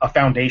a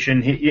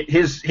foundation.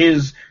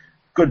 His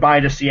goodbye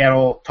to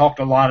Seattle talked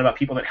a lot about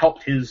people that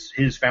helped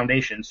his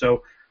foundation.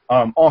 So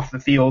off the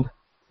field,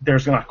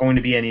 there's not going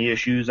to be any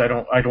issues. I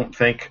don't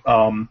think.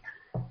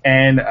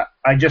 And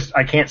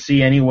I can't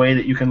see any way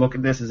that you can look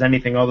at this as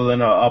anything other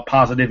than a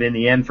positive in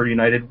the end for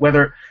United.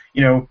 Whether,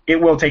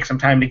 it will take some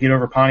time to get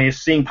over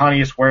Pontius. Seeing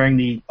Pontius wearing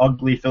the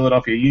ugly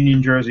Philadelphia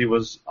Union jersey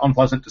was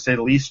unpleasant, to say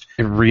the least.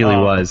 It really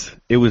was.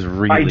 It was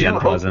really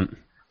unpleasant.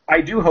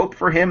 I do hope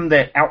for him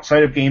that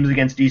outside of games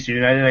against DC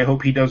United, I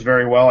hope he does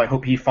very well. I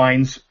hope he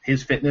finds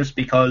his fitness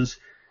because,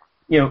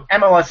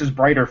 MLS is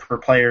brighter for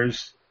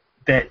players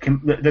that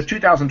can. The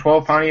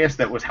 2012 Pontius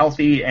that was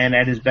healthy and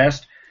at his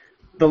best,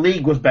 the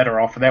league was better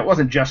off of that. It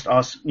wasn't just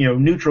us.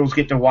 Neutrals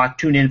get to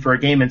tune in for a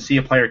game and see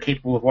a player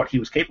capable of what he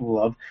was capable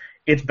of.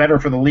 It's better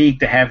for the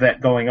league to have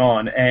that going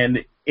on,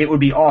 and it would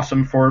be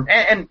awesome for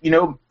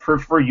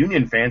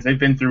Union fans. They've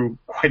been through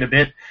quite a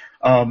bit,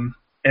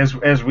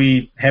 as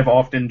we have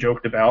often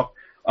joked about.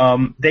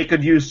 They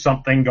could use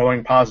something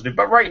going positive,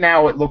 but right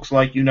now it looks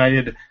like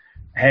United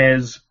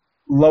has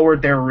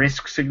lowered their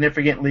risk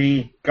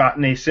significantly,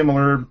 gotten a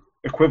similar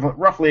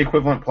roughly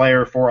equivalent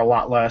player for a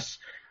lot less.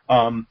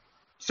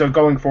 So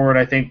going forward,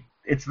 I think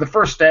it's the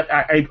first step.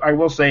 I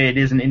will say it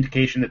is an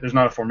indication that there's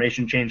not a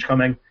formation change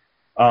coming.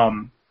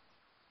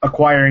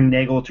 Acquiring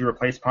Nagel to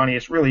replace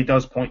Pontius really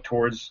does point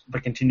towards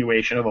the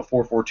continuation of a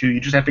 4-4-2.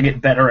 You just have to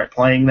get better at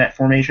playing that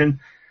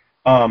formation,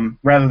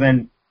 rather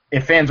than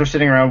if fans are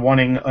sitting around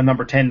wanting a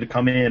number 10 to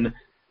come in.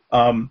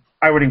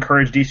 I would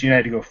encourage DC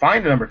United to go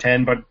find a number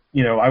 10, but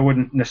I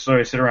wouldn't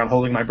necessarily sit around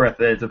holding my breath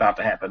that it's about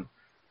to happen.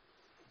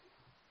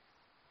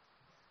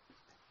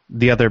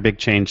 The other big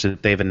change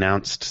that they've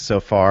announced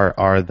so far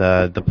are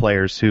the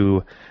players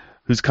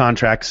whose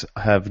contracts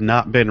have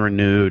not been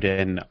renewed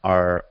and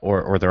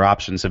or their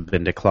options have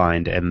been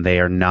declined, and they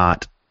are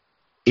not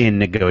in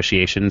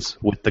negotiations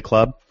with the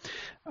club.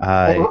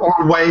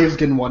 Or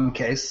waived in one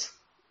case.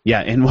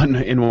 Yeah, in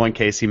one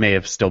case he may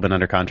have still been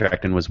under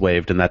contract and was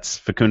waived, and that's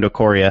Facundo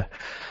Coria,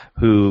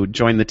 who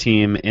joined the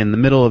team in the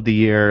middle of the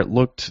year,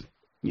 looked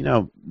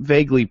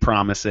vaguely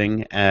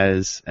promising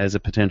as a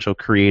potential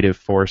creative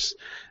force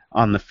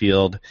on the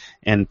field,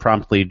 and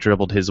promptly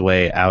dribbled his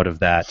way out of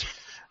that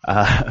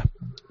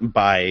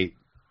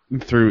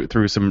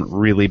through some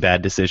really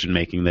bad decision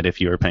making that if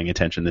you were paying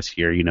attention this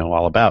year, all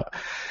all about.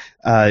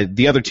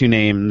 The other two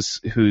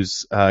names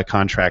whose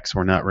contracts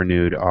were not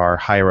renewed are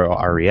Jairo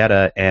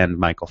Arrieta and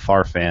Michael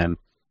Farfan,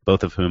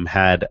 both of whom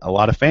had a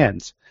lot of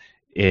fans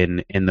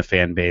in the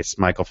fan base.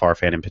 Michael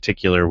Farfan in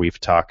particular,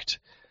 we've talked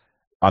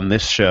on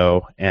this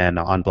show and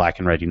on Black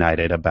and Red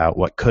United about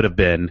what could have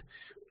been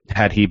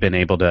had he been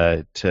able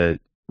to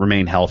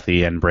remain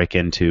healthy and break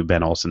into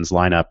Ben Olsen's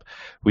lineup.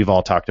 We've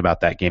all talked about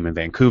that game in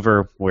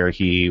Vancouver where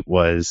he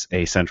was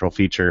a central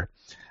feature.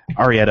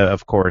 Arrieta,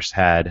 of course,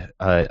 had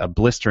a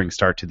blistering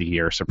start to the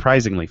year,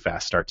 surprisingly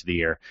fast start to the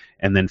year,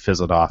 and then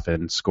fizzled off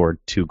and scored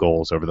 2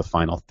 goals over the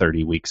final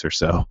 30 weeks or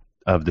so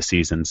of the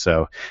season.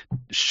 So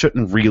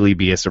shouldn't really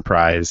be a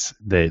surprise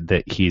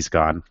that he's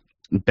gone.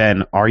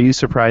 Ben, are you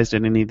surprised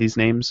at any of these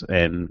names?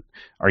 And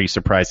are you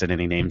surprised at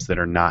any names that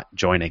are not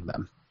joining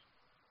them?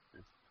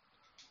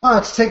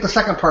 To take the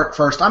second part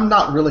first, I'm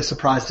not really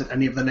surprised at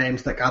any of the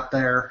names that got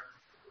their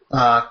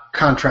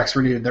contracts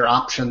renewed, their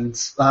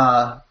options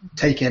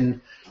taken.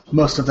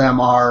 Most of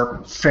them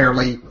are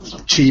fairly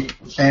cheap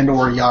and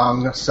or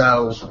young,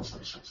 so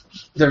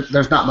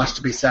there's not much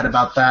to be said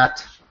about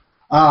that.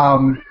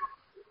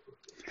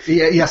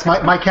 Yes,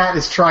 my cat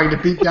is trying to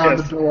beat down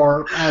the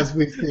door as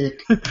we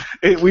speak.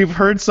 We've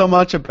heard so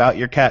much about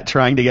your cat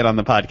trying to get on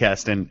the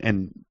podcast,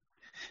 and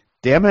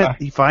damn it,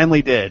 he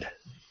finally did.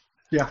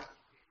 Yeah.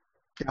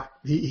 Yeah,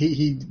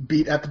 he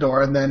beat at the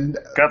door and then...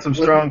 Got some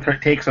strong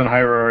takes on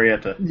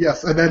Jairo Arrieta.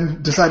 Yes, and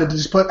then decided to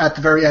just put at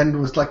the very end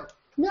was like,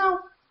 meow.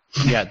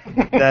 Yeah,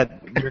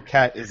 that your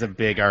cat is a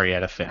big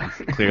Arrieta fan,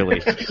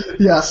 clearly.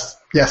 Yes,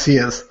 he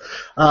is.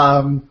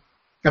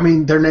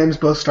 Their names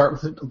both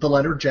start with the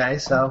letter J,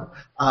 so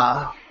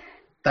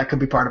that could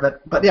be part of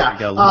it. But yeah.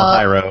 Little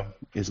Jairo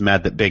is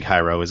mad that Big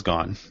Jairo is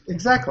gone.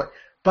 Exactly.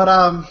 But,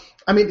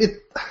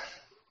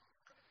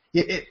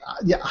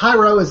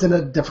 Jairo is in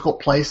a difficult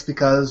place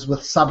because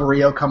with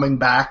Saborio coming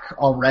back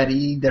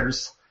already,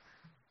 there's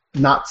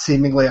not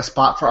seemingly a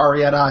spot for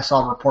Arrieta. I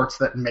saw reports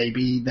that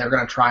maybe they're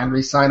going to try and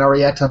re-sign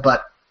Arrieta,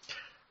 but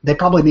they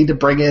probably need to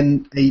bring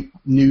in a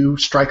new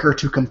striker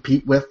to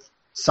compete with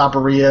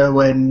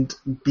Saborio and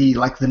be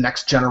like the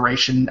next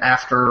generation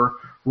after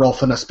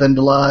Rolf and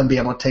Espindola and be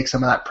able to take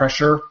some of that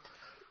pressure.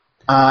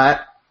 And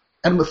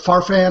with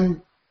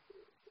Farfan,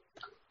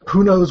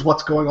 who knows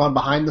what's going on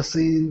behind the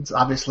scenes?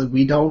 Obviously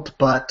we don't,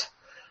 but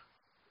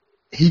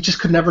he just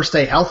could never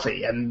stay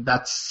healthy, and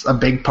that's a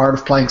big part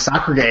of playing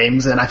soccer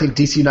games. And I think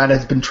DC United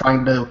has been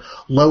trying to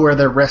lower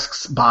their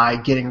risks by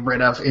getting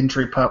rid of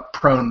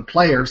injury-prone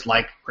players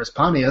like Chris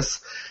Pontius.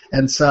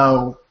 And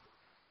so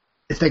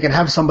if they can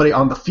have somebody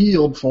on the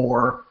field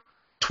for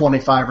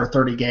 25 or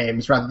 30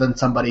 games rather than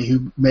somebody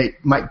who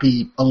might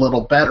be a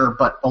little better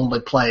but only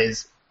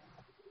plays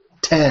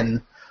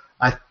 10,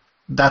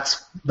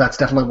 that's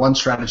definitely one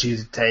strategy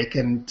to take.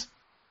 And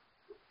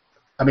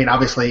I mean,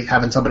 obviously,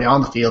 having somebody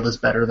on the field is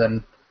better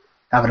than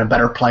having a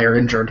better player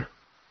injured.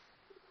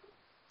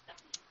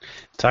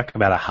 Talk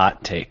about a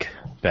hot take,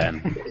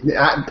 Ben.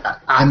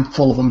 I'm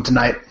full of them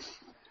tonight.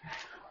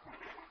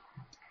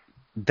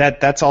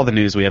 That's all the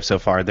news we have so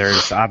far.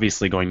 There's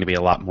obviously going to be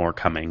a lot more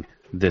coming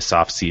this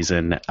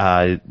offseason,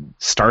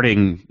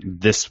 starting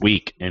this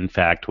week, in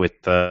fact,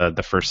 with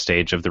the first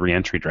stage of the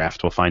re-entry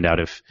draft. We'll find out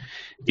if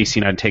DC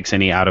United takes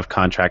any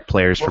out-of-contract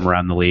players from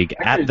around the league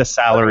at the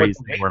salaries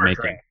they were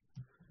making.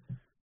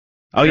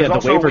 Oh, There's yeah,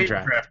 the waiver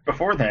draft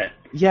before that.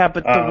 Yeah,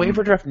 but the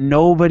waiver draft,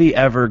 nobody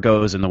ever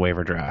goes in the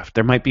waiver draft.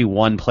 There might be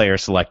one player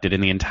selected in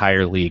the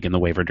entire league in the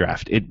waiver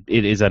draft. It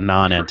is a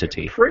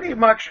non-entity. Pretty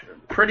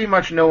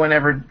much no one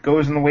ever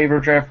goes in the waiver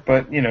draft,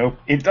 but,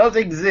 it does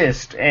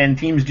exist, and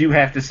teams do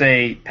have to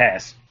say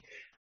pass.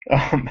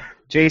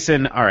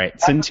 Jason, all right,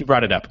 since you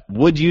brought it up,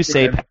 would you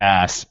say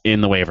pass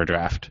in the waiver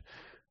draft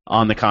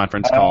on the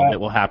conference call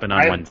that will happen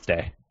on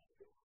Wednesday?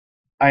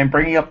 I'm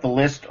bringing up the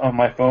list on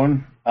my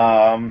phone.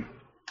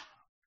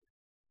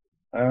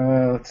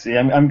 Let's see.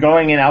 I'm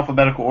going in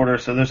alphabetical order,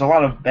 so there's a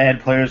lot of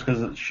bad players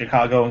because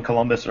Chicago and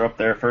Columbus are up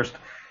there first.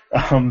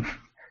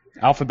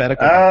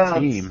 Alphabetical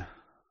team.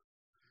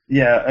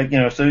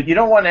 Yeah, so you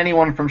don't want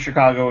anyone from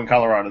Chicago and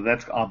Colorado.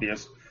 That's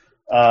obvious.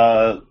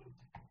 I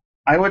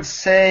would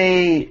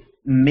say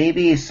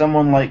maybe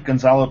someone like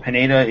Gonzalo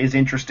Pineda is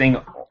interesting,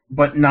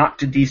 but not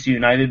to DC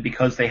United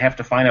because they have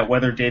to find out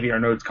whether Davy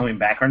Arnaud's coming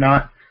back or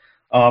not.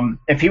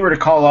 If he were to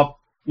call up,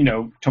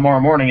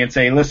 tomorrow morning and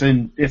say,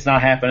 listen, it's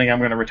not happening, I'm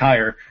going to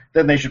retire,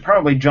 then they should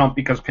probably jump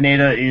because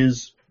Pineda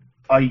is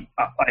a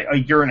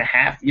year and a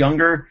half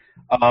younger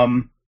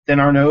than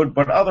Arnaud,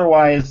 but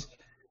otherwise,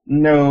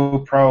 no,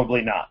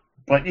 probably not.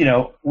 But,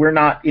 we're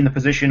not in the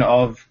position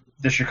of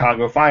the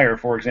Chicago Fire,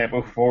 for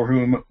example, for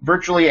whom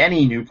virtually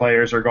any new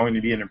players are going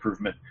to be an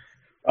improvement.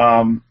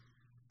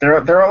 There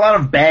are a lot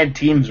of bad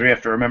teams, we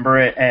have to remember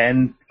it,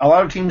 and a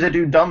lot of teams that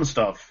do dumb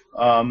stuff,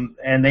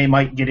 and they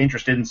might get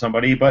interested in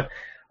somebody, but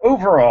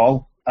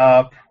overall,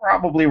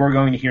 probably we're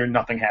going to hear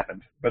nothing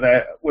happened. But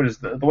what is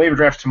the waiver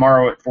draft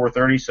tomorrow at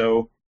 4:30?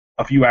 So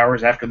a few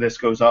hours after this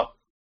goes up.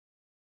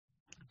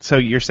 So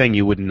you're saying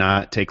you would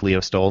not take Leo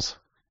Stoles?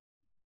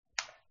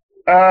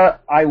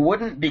 I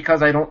wouldn't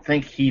because I don't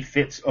think he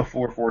fits a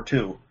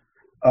 4-4-2.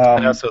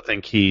 I also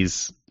think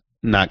he's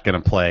not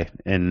going to play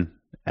in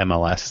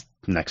MLS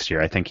next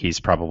year. I think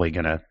he's probably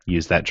going to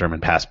use that German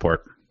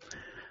passport.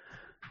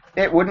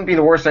 It wouldn't be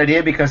the worst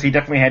idea because he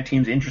definitely had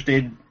teams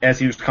interested as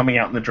he was coming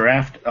out in the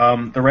draft.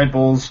 The Red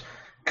Bulls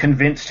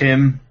convinced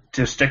him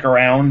to stick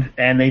around,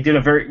 and they did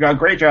a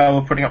great job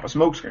of putting up a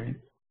smokescreen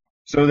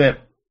so that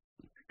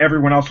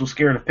everyone else was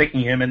scared of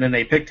picking him, and then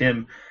they picked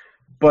him.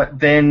 But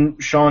then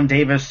Sean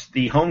Davis,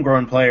 the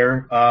homegrown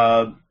player,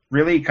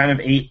 really kind of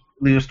ate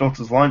Leo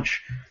Stoltz's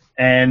lunch,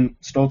 and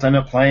Stoltz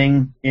ended up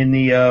playing in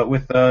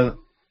with the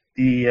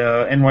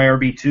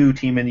NYRB2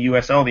 team in the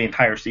USL the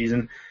entire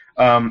season.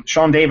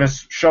 Sean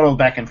Davis shuttled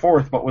back and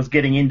forth, but was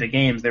getting into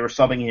games. They were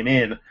subbing him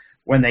in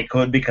when they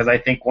could because I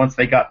think once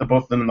they got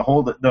both of them in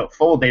the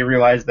fold, they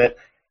realized that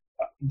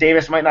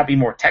Davis might not be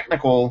more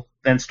technical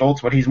than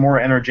Stoltz, but he's more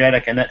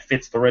energetic, and that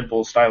fits the Red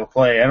Bull style of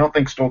play. I don't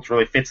think Stoltz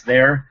really fits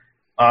there,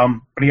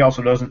 but he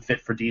also doesn't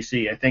fit for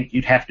DC. I think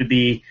you'd have to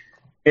be,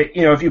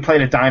 if you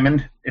played a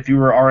diamond, if you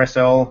were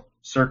RSL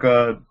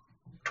circa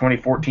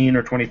 2014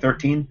 or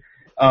 2013,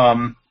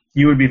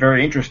 you would be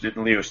very interested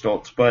in Leo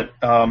Stoltz, but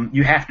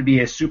you have to be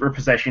a super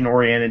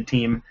possession-oriented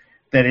team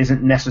that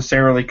isn't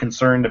necessarily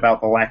concerned about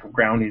the lack of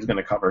ground he's going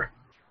to cover.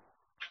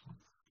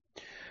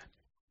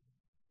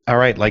 All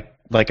right, like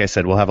I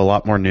said, we'll have a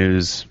lot more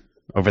news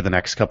over the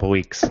next couple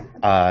weeks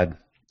on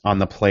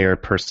the player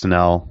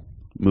personnel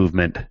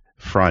movement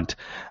front.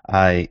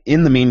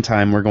 In the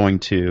meantime, we're going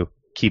to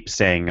keep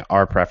saying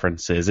our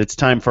preferences. It's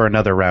time for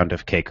another round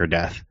of cake or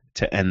death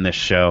to end this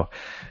show.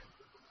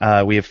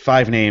 We have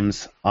 5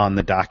 names on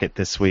the docket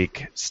this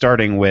week,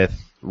 starting with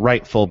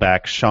right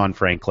fullback Sean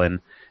Franklin.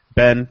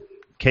 Ben,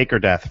 cake or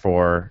death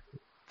for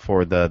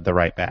the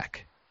right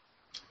back?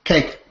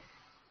 Cake.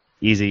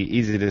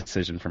 Easy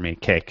decision for me.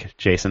 Cake.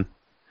 Jason?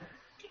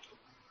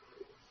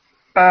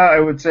 I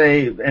would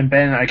say, and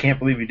Ben, I can't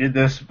believe you did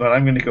this, but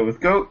I'm going to go with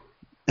goat.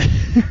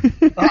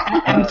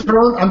 I'm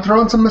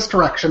throwing some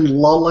misdirection,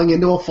 lulling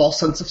into a false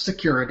sense of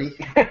security.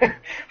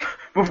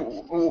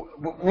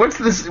 What's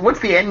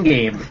the end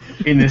game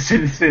in this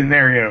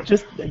scenario?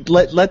 Just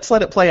let's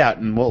let it play out,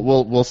 and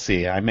we'll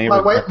see. I may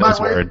regret those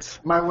words.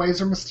 My ways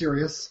are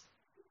mysterious.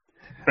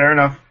 Fair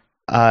enough.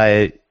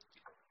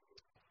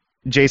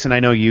 Jason, I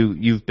know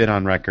you've been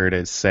on record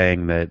as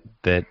saying that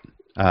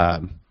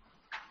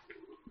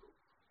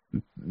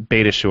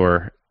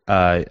Beitashour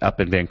up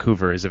in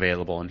Vancouver is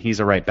available, and he's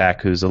a right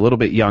back who's a little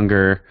bit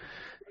younger,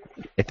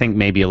 I think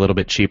maybe a little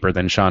bit cheaper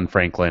than Sean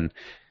Franklin.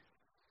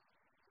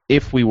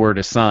 If we were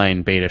to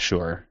sign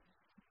Beitashour,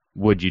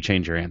 would you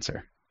change your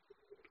answer?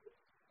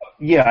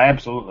 Yeah,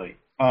 absolutely.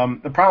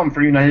 The problem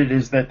for United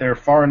is that they're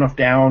far enough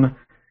down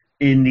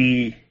in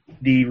the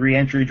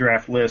re-entry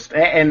draft list,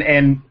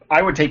 and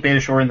I would take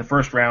Beitashour in the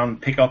first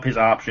round, pick up his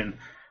option,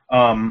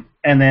 and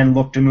then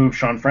look to move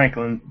Sean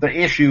Franklin. The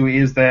issue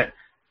is that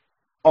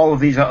all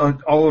of these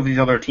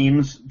other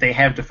teams, they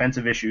have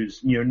defensive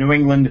issues. New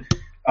England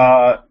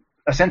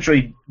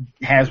essentially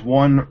has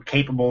one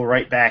capable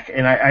right back,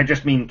 and I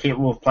just mean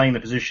capable of playing the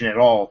position at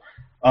all.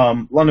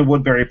 London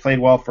Woodbury played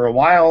well for a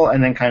while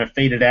and then kind of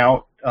faded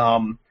out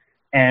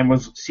and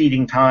was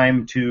ceding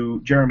time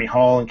to Jeremy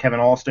Hall and Kevin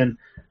Alston.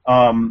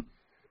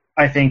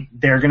 I think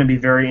they're going to be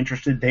very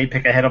interested. They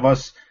pick ahead of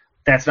us.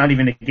 That's not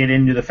even to get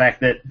into the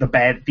fact that the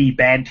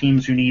bad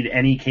teams who need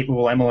any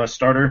capable MLS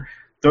starter,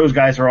 those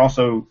guys are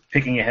also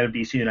picking ahead of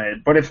DC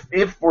United. But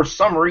if for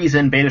some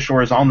reason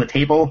Beitashour is on the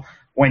table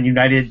when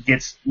United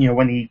gets,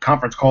 when the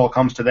conference call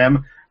comes to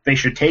them, they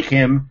should take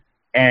him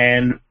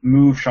and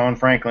move Sean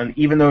Franklin,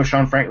 even though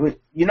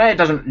United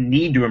doesn't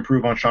need to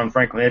improve on Sean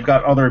Franklin. They've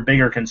got other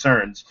bigger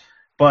concerns.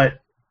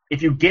 But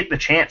if you get the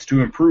chance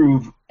to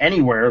improve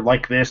anywhere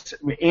like this,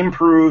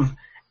 improve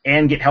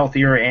and get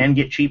healthier and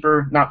get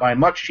cheaper, not by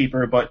much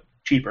cheaper, but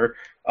cheaper,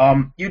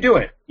 you do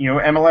it.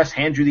 MLS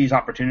hands you these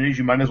opportunities,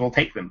 you might as well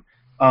take them.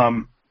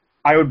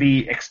 I would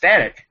be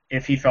ecstatic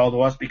if he fell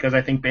to us because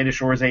I think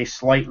Beitashour is a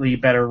slightly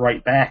better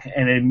right back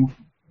and a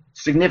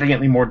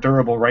significantly more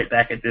durable right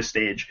back at this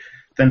stage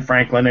than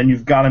Franklin, and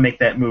you've got to make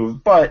that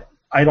move. But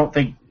I don't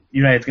think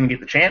United's going to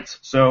get the chance,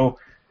 so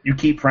you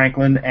keep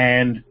Franklin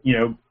and,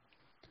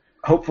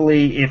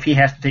 hopefully if he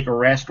has to take a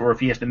rest or if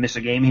he has to miss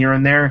a game here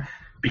and there,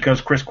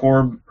 because Chris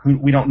Korb, who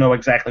we don't know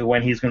exactly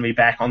when he's going to be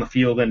back on the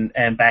field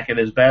and back at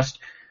his best,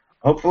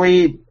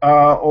 hopefully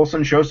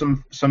Olsen shows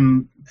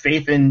some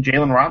faith in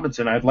Jalen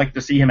Robinson. I'd like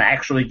to see him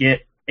actually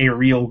get a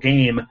real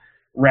game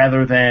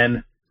rather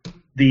than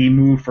the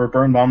move for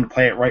Birnbaum to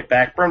play at right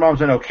back. Birnbaum's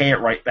been okay at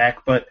right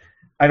back, but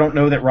I don't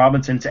know that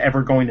Robinson's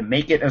ever going to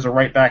make it as a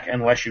right back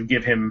unless you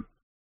give him,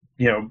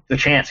 the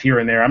chance here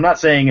and there. I'm not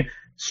saying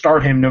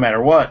start him no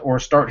matter what or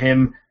start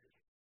him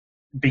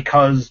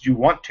because you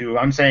want to.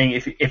 I'm saying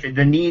if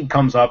the need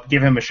comes up,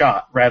 give him a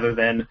shot rather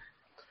than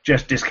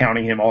just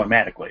discounting him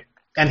automatically.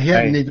 And he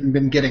hadn't even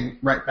been getting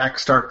right back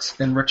starts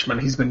in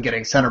Richmond. He's been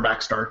getting center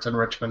back starts in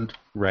Richmond.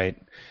 Right.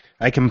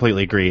 I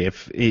completely agree.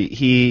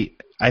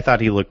 I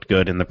thought he looked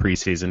good in the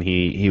preseason.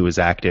 He was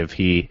active.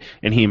 He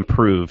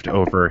improved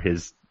over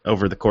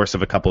the course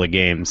of a couple of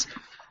games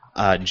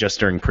just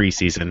during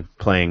preseason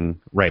playing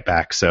right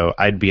back. So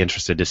I'd be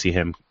interested to see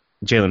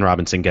Jalen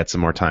Robinson get some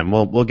more time.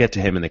 We'll get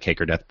to him in the cake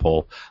or death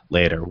poll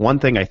later. One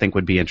thing I think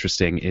would be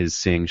interesting is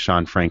seeing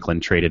Sean Franklin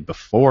traded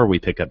before we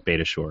pick up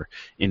Beitashour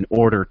in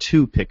order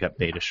to pick up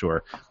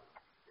Beitashour,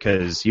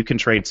 because you can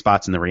trade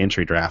spots in the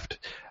reentry draft.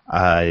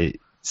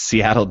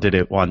 Seattle did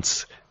it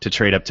once to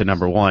trade up to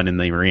number 1 in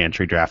the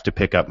reentry draft to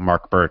pick up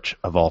Mark Birch,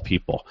 of all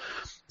people.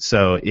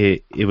 So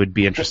it would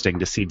be interesting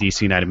to see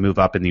DC United move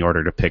up in the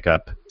order to pick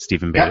up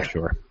Stephen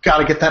Beitashour. Got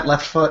to get that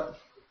left foot.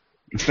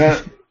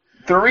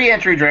 The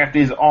re-entry draft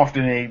is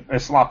often a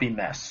sloppy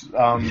mess.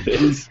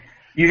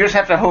 You just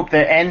have to hope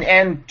that,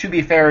 and to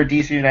be fair,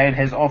 DC United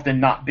has often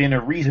not been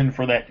a reason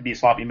for that to be a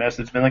sloppy mess.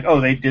 It's been like,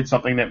 oh, they did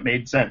something that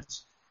made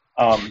sense.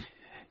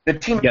 The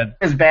team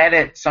is bad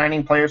at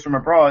signing players from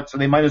abroad, so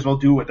they might as well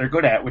do what they're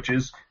good at, which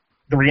is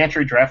the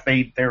re-entry draft.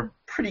 They're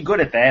pretty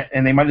good at that,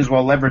 and they might as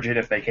well leverage it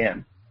if they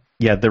can.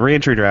 Yeah, the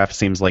re-entry draft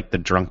seems like the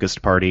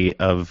drunkest party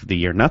of the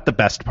year. Not the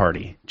best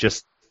party,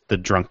 just the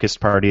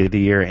drunkest party of the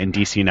year, and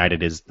DC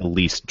United is the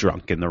least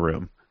drunk in the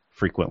room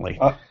frequently.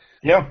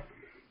 Yeah.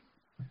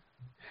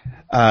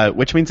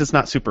 Which means it's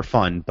not super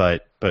fun,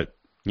 but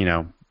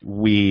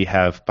we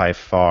have by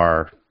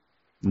far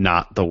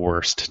not the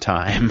worst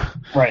time.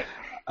 Right.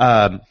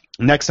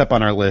 Next up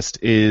on our list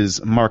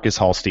is Marcus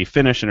Halsti,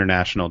 Finnish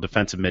international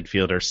defensive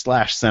midfielder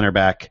 / center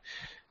back.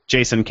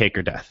 Jason, cake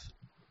or death?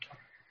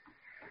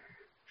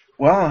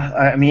 Well,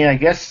 I mean, I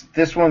guess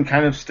this one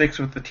kind of sticks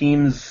with the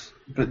teams.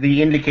 But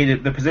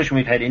the position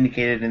we've had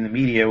indicated in the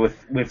media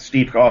with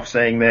Steve Goff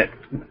saying that,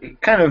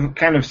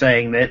 kind of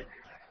saying that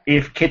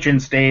if Kitchen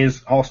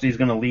stays, Halsti's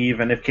going to leave,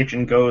 and if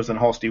Kitchen goes, then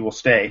Halsti will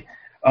stay.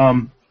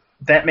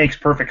 That makes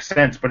perfect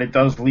sense, but it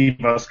does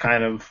leave us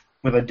kind of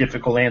with a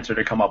difficult answer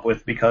to come up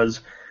with because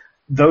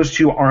those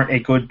two aren't a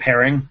good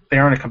pairing. They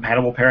aren't a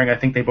compatible pairing. I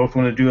think they both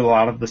want to do a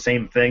lot of the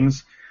same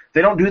things.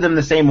 They don't do them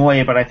the same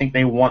way, but I think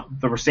they want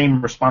the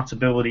same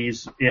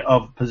responsibilities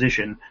of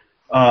position.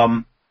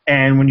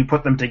 And when you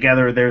put them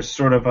together, there's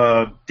sort of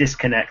a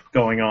disconnect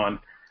going on.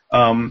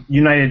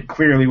 United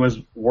clearly was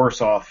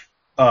worse off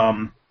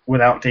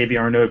without Davy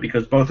Arnaud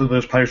because both of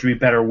those players would be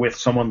better with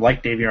someone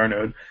like Davy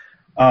Arnaud.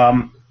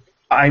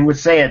 I would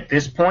say at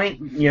this point,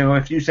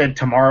 if you said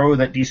tomorrow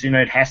that DC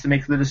United has to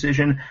make the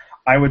decision,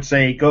 I would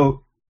say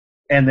go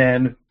and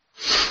then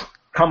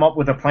come up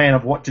with a plan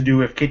of what to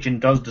do if Kitchen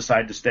does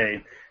decide to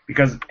stay.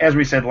 Because as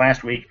we said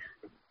last week,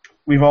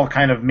 we've all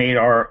kind of made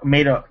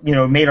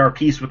our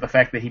peace with the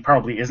fact that he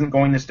probably isn't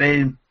going to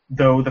stay.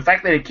 Though the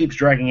fact that it keeps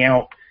dragging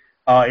out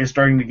is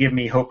starting to give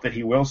me hope that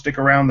he will stick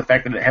around. The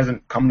fact that it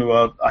hasn't come to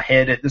a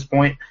head at this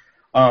point.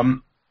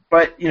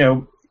 But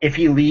if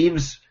he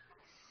leaves,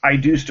 I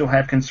do still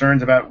have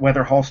concerns about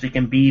whether Halsey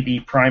can be the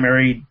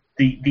primary,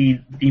 the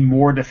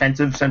more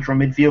defensive central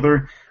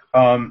midfielder.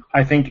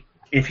 I think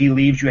if he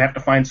leaves, you have to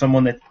find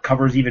someone that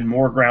covers even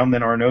more ground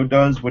than Arnaud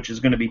does, which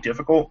is going to be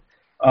difficult.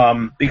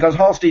 Because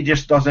Halsey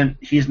just doesn't,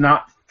 he's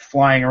not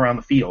flying around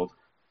the field.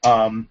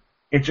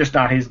 It's just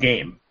not his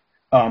game.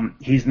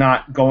 He's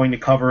not going to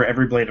cover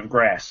every blade of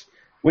grass,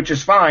 which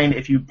is fine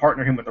if you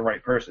partner him with the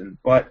right person.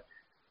 But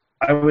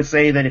I would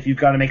say that if you've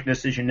got to make a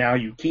decision now,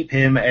 you keep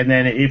him, and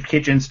then if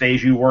Kitchen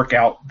stays, you work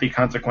out the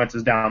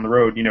consequences down the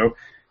road.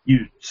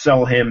 You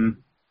sell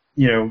him,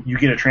 you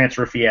get a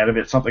transfer fee out of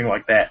it, something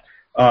like that.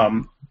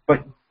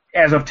 But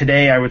as of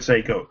today, I would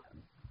say go.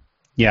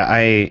 Yeah,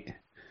 I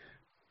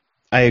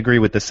agree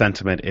with the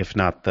sentiment, if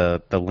not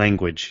the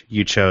language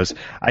you chose.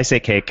 I say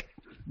cake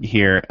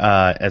here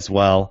as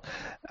well.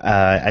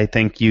 I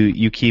think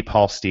you keep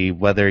Halsey,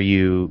 whether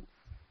Ben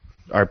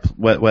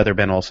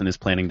Olsen is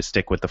planning to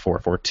stick with the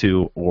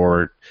 4-4-2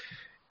 or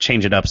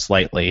change it up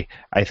slightly.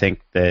 I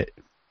think that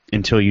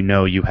until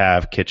you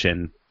have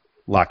Kitchen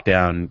locked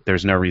down,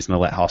 there's no reason to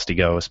let Halsey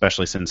go,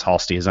 especially since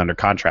Halsey is under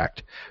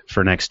contract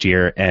for next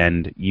year,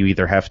 and you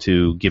either have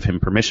to give him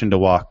permission to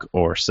walk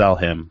or sell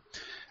him.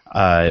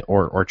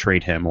 Or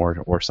trade him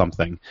or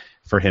something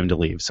for him to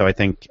leave. So I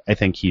think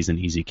he's an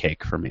easy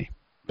cake for me.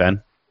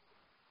 Ben?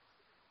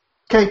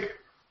 Cake.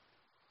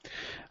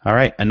 All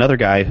right, another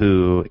guy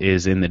who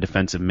is in the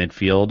defensive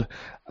midfield,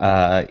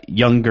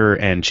 younger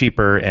and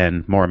cheaper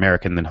and more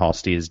American than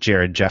Halsey, is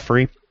Jared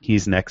Jeffrey.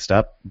 He's next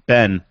up.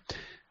 Ben,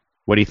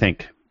 what do you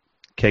think?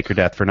 Cake or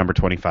death for number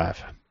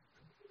 25?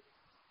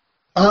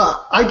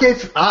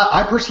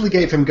 I personally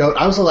gave him GOAT.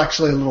 I was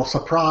actually a little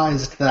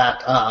surprised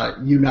that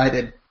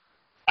United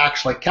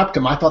actually kept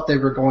him. I thought they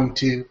were going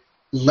to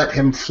let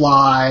him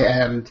fly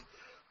and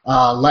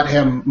let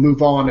him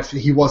move on if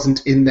he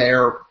wasn't in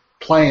their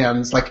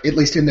plans, like at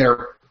least in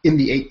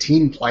the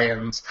 18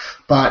 plans.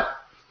 But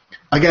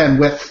again,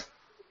 with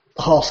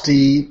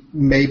Halsey,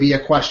 maybe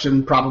a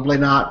question, probably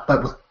not.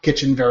 But with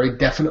Kitchen, very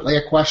definitely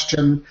a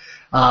question.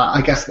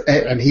 I guess,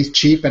 and he's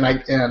cheap,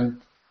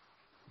 and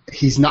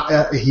he's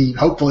not. He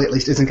hopefully at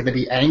least isn't going to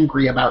be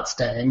angry about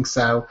staying.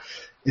 So,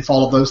 if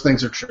all of those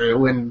things are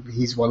true and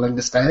he's willing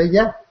to stay,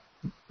 yeah,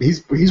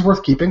 he's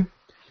worth keeping.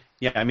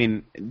 Yeah, I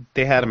mean,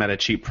 they had him at a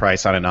cheap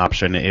price on an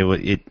option. It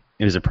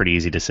was a pretty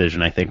easy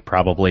decision, I think,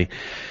 probably,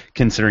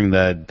 considering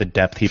the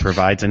depth he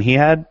provides. And he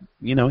had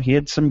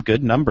some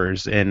good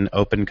numbers in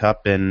Open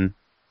Cup and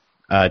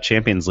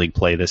Champions League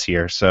play this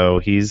year. So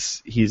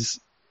he's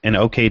an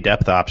okay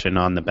depth option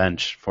on the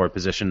bench for a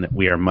position that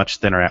we are much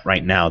thinner at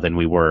right now than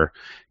we were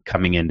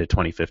coming into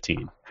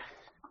 2015.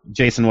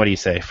 Jason, what do you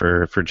say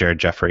for Jared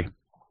Jeffrey?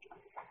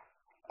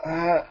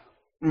 I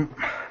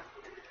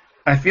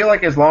feel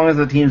like as long as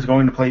the team's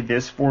going to play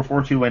this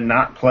 4-4-2 and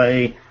not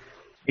play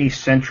a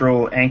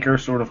central anchor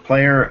sort of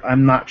player,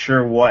 I'm not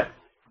sure what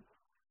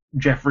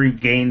Jeffrey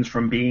gains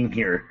from being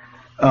here.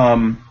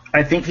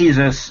 I think he's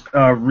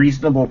a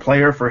reasonable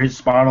player for his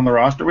spot on the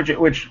roster,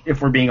 which,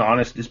 if we're being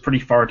honest, is pretty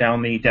far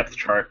down the depth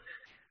chart.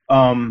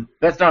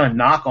 That's not a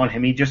knock on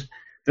him.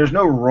 There's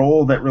no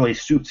role that really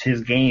suits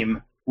his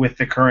game with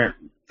the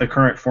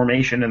current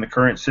formation and the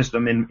current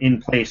system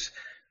in place.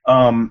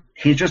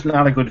 He's just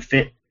not a good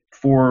fit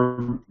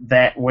for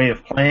that way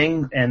of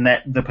playing and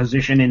that the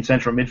position in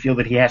central midfield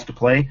that he has to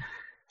play.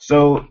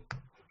 So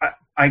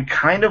I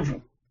kind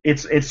of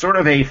it's sort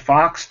of a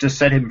Fox to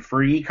set him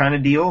free kind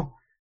of deal.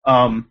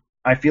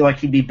 I feel like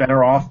he'd be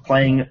better off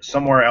playing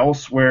somewhere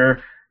else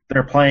where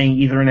they're playing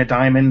either in a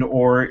diamond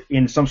or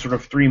in some sort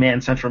of three-man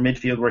central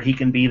midfield where he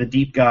can be the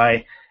deep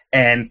guy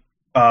and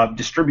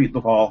distribute the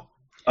ball.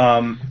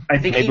 I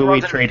think maybe we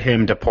trade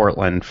him to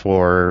Portland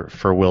for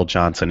Will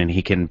Johnson and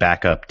he can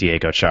back up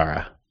Diego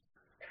Chara.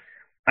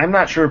 I'm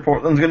not sure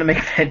Portland's going to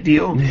make that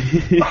deal.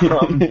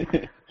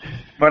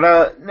 But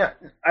no,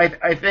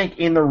 I think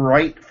in the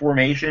right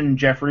formation,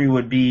 Jeffrey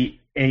would be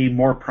a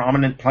more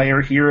prominent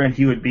player here, and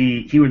he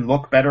would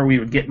look better. We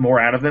would get more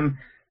out of him.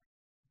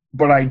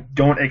 But I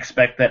don't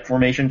expect that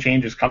formation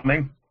change is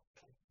coming.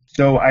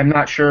 So I'm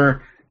not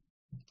sure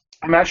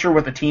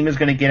what the team is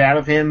going to get out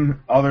of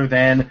him other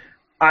than,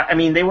 I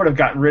mean, they would have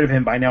gotten rid of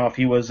him by now if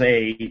he was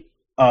a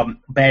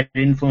bad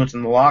influence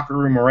in the locker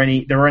room or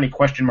there were any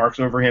question marks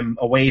over him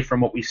away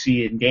from what we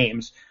see in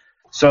games.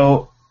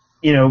 So,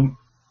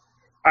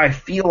 I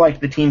feel like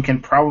the team can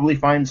probably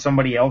find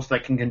somebody else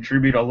that can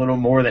contribute a little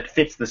more, that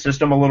fits the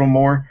system a little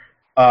more,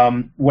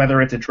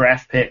 whether it's a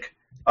draft pick,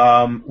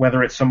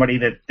 whether it's somebody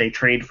that they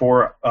trade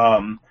for.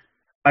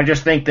 I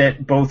just think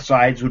that both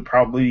sides would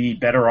probably be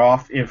better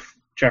off if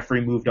Jeffrey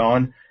moved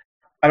on.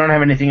 I don't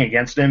have anything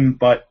against him,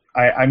 but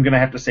I'm going to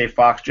have to say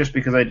Fox just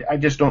because I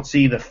just don't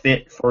see the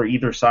fit for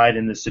either side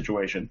in this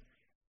situation.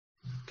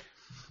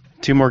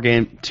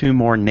 Two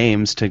more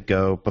names to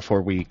go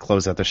before we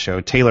close out the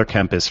show. Taylor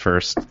Kemp is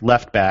first,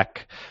 left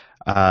back.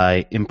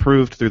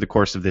 Improved through the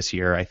course of this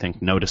year, I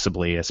think,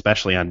 noticeably,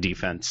 especially on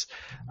defense.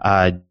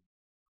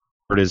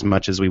 As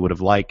much as we would have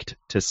liked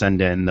to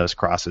send in those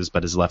crosses,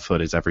 but his left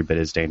foot is every bit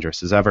as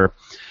dangerous as ever.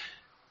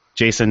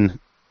 Jason,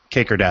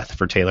 cake or death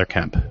for Taylor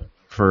Kemp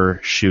for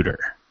shooter?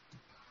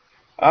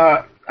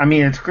 I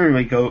mean, it's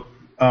clearly GOAT.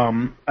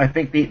 I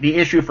think the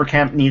issue for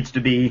Kemp needs to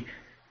be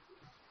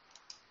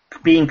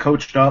being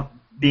coached up,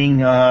 being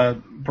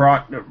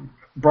brought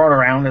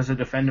around as a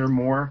defender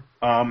more.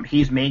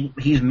 He's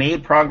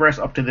made progress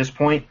up to this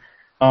point.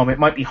 It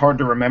might be hard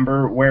to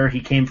remember where he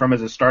came from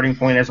as a starting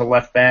point as a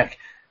left back,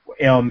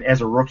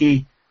 as a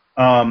rookie,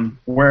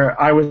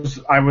 where I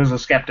was a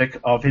skeptic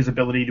of his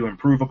ability to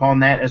improve upon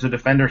that as a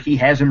defender. He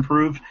has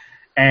improved,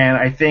 and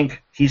I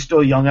think he's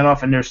still young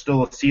enough, and there's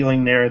still a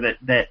ceiling there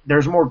that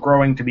there's more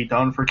growing to be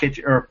done for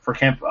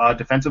Kemp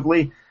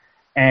defensively.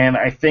 And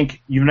I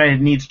think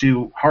United needs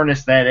to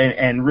harness that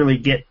and really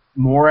get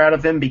more out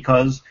of him,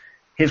 because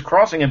his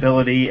crossing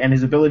ability and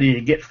his ability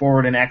to get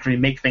forward and actually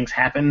make things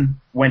happen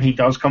when he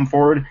does come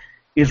forward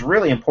is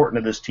really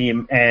important to this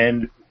team.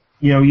 And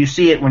you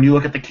see it when you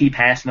look at the key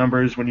pass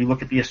numbers, when you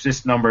look at the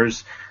assist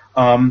numbers.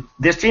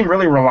 This team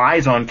really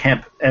relies on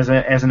Kemp as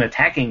an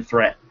attacking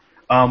threat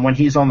when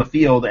he's on the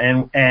field.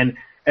 And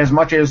as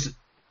much as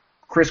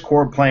Chris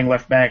Korb playing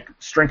left back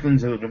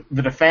strengthens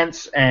the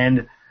defense,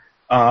 and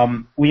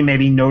we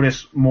maybe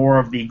notice more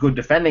of the good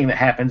defending that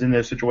happens in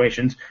those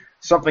situations,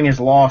 something is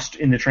lost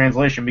in the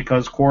translation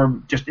because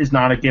Korb just is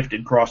not a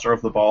gifted crosser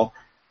of the ball.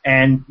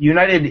 And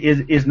United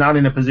is not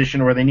in a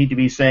position where they need to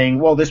be saying,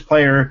 well, this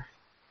player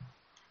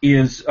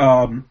is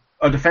a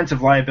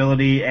defensive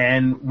liability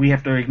and we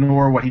have to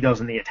ignore what he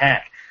does in the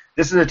attack.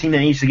 This is a team that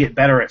needs to get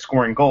better at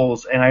scoring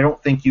goals, and I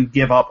don't think you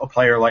give up a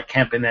player like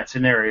Kemp in that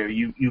scenario.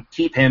 You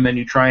keep him and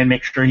you try and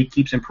make sure he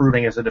keeps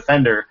improving as a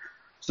defender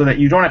so that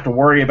you don't have to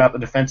worry about the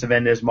defensive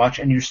end as much,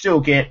 and you still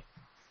get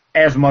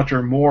as much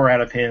or more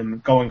out of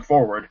him going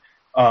forward.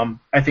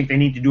 I think they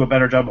need to do a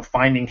better job of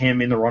finding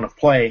him in the run of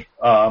play.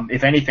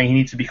 If anything, he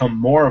needs to become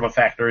more of a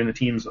factor in the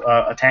team's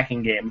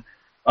attacking game.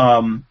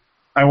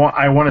 I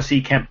want to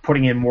see Kemp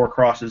putting in more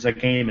crosses a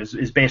game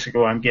is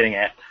basically what I'm getting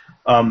at.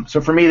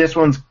 So for me, this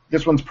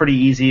one's pretty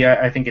easy.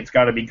 I think it's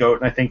got to be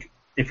GOAT, and I think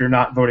if you're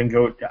not voting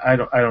GOAT, I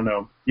don't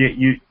know.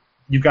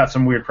 You've got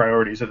some weird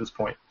priorities at this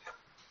point.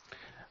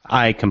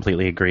 I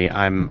completely agree.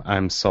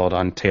 I'm sold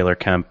on Taylor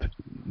Kemp.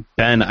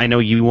 Ben, I know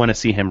you want to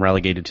see him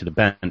relegated to the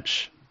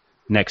bench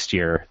next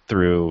year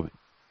through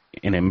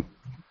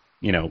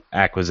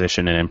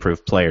acquisition and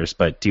improved players,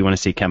 but do you want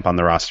to see Kemp on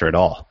the roster at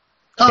all?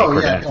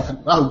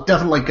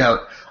 Definitely GOAT.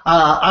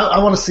 I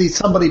want to see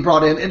somebody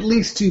brought in at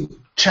least to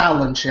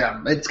challenge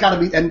him. It's got to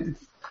be, and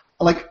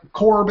like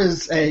Korb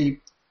is a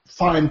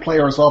fine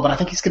player as well, but I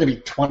think he's going to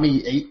be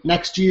 28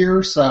 next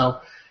year,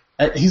 so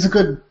he's a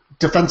good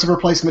defensive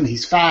replacement.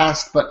 He's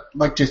fast, but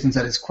like Jason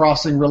said, his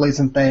crossing really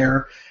isn't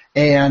there.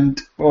 And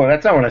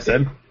that's not what I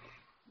said.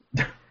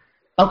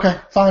 Okay,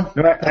 fine.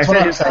 No, I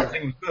said his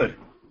crossing was good.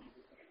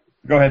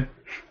 Go ahead.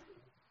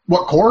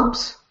 What,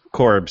 Korb's?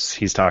 Korb's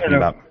he's talking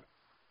about.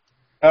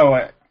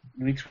 Oh,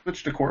 we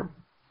switched to Korb?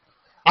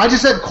 I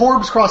just said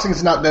Korb's crossing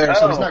is not there,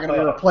 so he's not going to be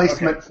a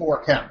replacement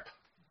for Kemp.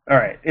 All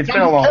right. It's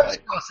been a long Kemp's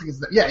crossing is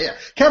there. Yeah.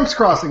 Kemp's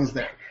crossing is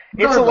there.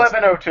 It's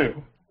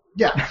 11:02.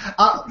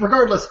 Yeah.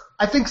 Regardless,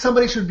 I think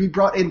somebody should be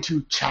brought in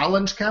to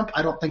challenge Kemp.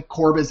 I don't think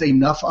Korb is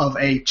enough of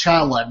a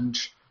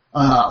challenge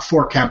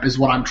for Kemp is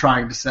what I'm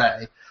trying to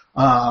say.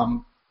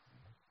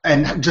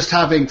 And just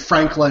having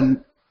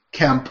Franklin,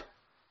 Kemp,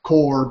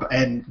 Korb,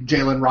 and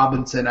Jalen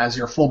Robinson as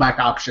your fullback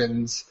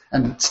options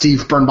and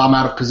Steve Birnbaum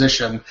out of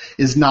position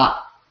is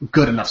not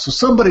good enough. So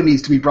somebody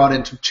needs to be brought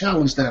in to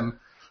challenge them,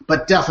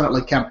 but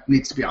definitely Kemp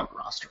needs to be on the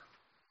roster.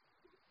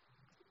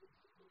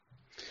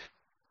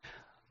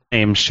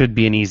 Name should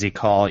be an easy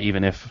call,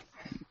 even if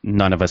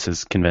none of us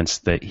is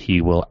convinced that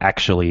he will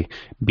actually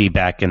be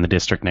back in the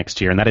district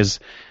next year. And that is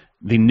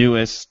the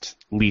newest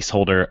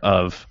leaseholder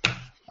of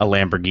a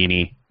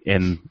Lamborghini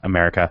in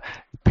America,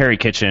 Perry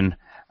Kitchen.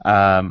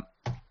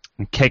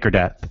 Cake or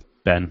death,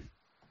 Ben?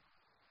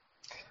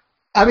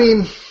 I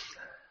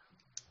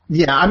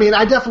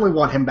definitely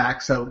want him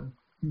back, so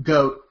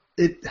GOAT.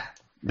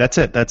 That's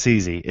it. That's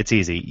easy. It's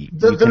easy.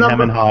 You can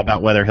hem and haw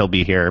about whether he'll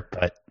be here,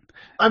 but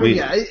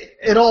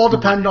it all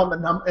depends on the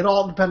number. It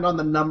all depends on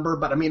the number,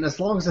 but as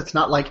long as it's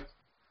not like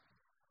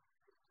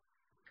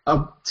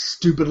a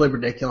stupidly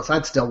ridiculous,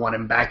 I'd still want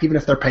him back, even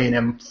if they're paying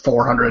him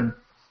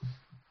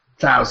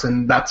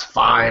 $400,000. That's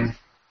fine.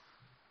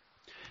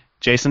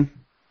 Jason,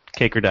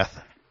 cake or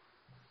death?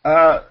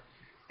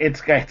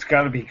 It's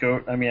got to be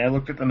GOAT. I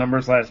looked at the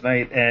numbers last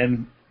night,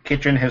 and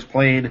Kitchen has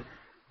played,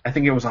 I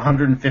think it was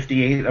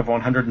 158 of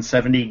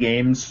 170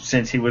 games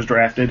since he was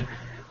drafted,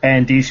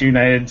 and DC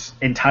United's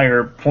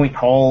entire point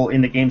haul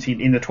in the games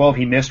in the 12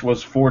 he missed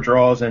was 4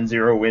 draws and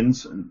 0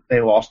 wins, and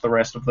they lost the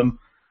rest of them.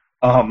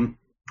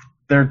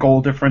 Their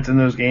goal difference in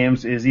those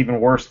games is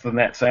even worse than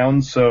that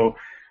sounds. So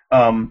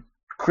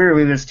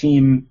clearly, this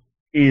team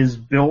is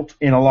built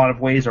in a lot of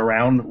ways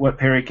around what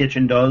Perry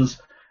Kitchen does,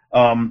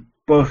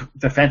 both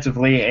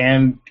defensively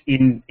and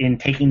in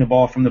taking the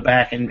ball from the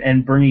back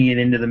and bringing it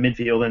into the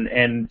midfield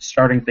and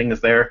starting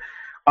things there.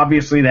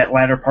 Obviously, that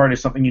latter part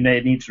is something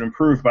United needs to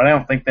improve, but I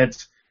don't think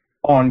that's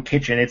on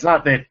Kitchen. It's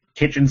not that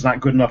Kitchen's not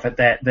good enough at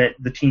that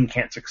the team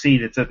can't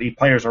succeed. It's that the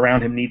players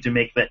around him need to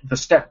make the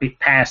step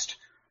past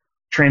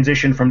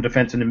transition from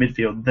defense into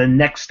midfield. The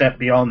next step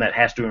beyond that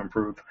has to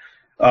improve.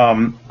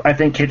 I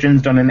think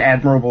Kitchen's done an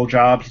admirable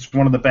job. He's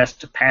one of the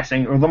best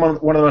passing, or one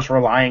of the most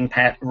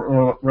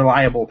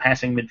reliable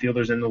passing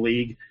midfielders in the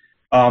league.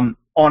 On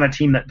a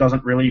team that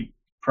doesn't really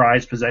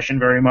prize possession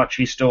very much,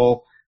 he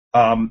still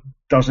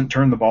doesn't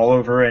turn the ball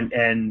over.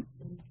 And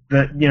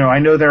I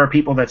know there are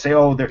people that say,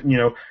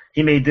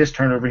 he made this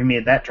turnover, he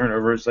made that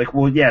turnover. It's like,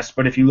 well, yes,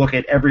 but if you look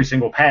at every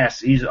single pass,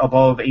 he's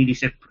above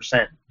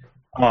 86%.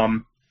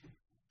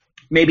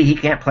 Maybe he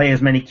can't play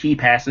as many key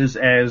passes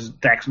as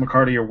Dax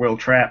McCarty or Will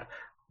Trapp,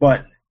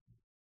 but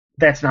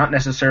that's not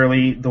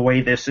necessarily the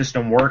way this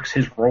system works.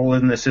 His role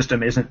in the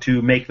system isn't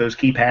to make those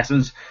key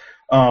passes.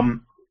 I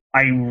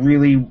would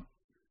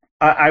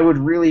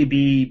really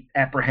be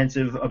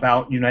apprehensive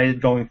about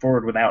United going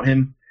forward without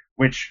him,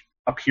 which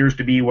appears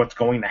to be what's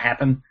going to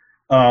happen.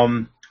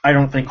 I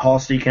don't think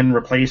Halsey can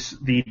replace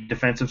the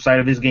defensive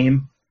side of his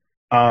game.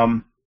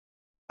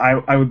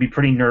 I would be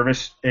pretty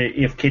nervous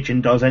if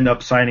Kitchen does end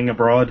up signing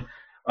abroad,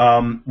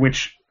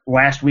 which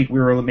last week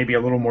we were maybe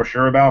a little more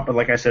sure about. But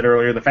like I said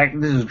earlier, the fact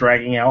that this is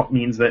dragging out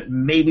means that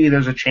maybe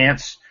there's a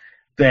chance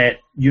that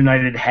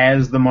United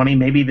has the money.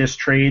 Maybe this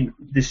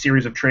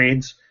series of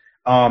trades,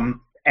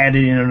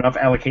 added in enough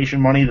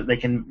allocation money that they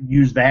can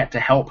use that to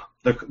help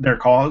their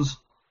cause.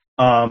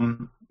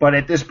 But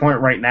at this point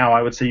right now,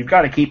 I would say you've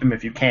got to keep him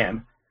if you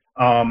can.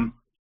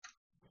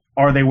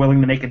 Are they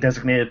willing to make a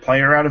designated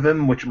player out of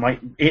him, which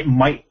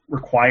might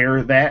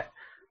require that?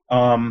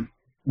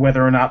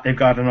 Whether or not they've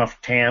got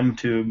enough TAM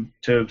to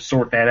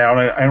sort that out.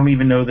 I don't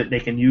even know that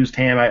they can use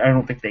TAM. I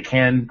don't think they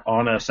can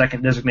on a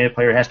second designated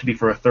player. It has to be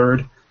for a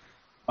third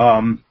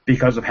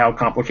because of how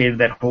complicated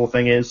that whole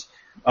thing is.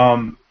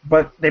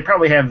 But they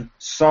probably have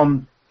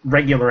some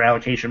regular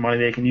allocation money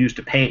they can use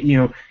to pay,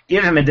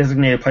 give him a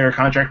designated player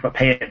contract but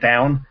pay it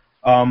down.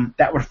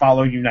 That would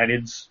follow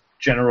United's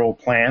general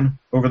plan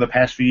over the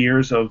past few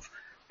years of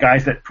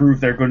guys that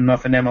prove they're good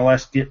enough in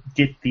MLS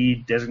get the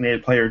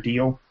designated player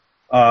deal.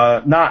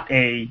 Not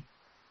a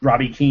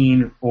Robbie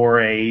Keane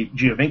or a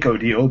Giovinco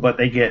deal, but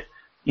they get,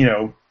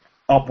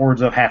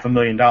 upwards of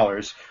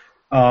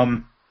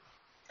 $500,000.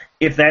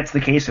 If that's the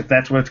case, if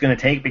that's what it's going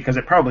to take, because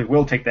it probably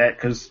will take that,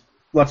 because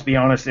let's be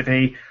honest, if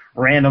a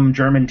random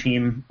German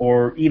team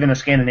or even a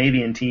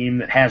Scandinavian team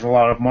that has a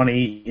lot of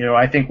money,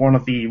 I think one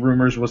of the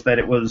rumors was that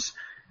it was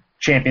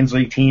Champions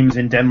League teams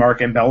in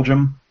Denmark and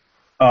Belgium.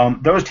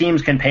 Those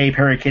teams can pay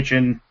Perry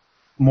Kitchen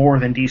more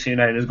than DC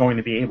United is going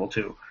to be able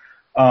to.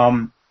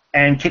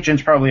 And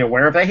Kitchen's probably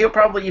aware of that. He'll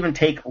probably even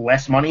take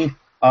less money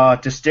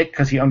to stick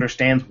because he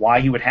understands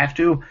why he would have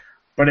to.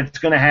 But it's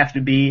going to have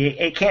to be –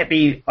 it can't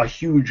be a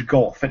huge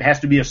gulf. It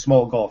has to be a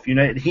small gulf.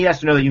 He has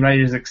to know that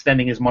United is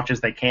extending as much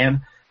as they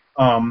can.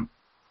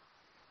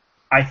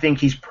 I think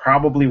he's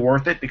probably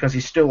worth it because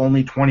he's still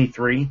only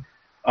 23.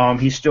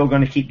 He's still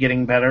going to keep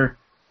getting better.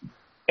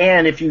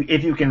 And if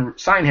you can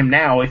sign him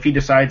now, if he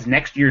decides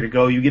next year to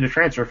go, you get a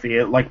transfer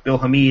fee, like Bill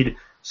Hamid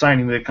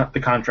signing the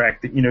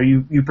contract.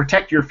 You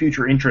protect your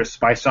future interests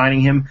by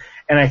signing him,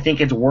 and I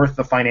think it's worth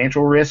the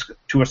financial risk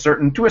to a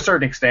certain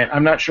extent.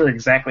 I'm not sure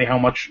exactly how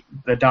much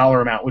the dollar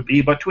amount would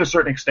be, but to a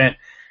certain extent,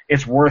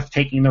 it's worth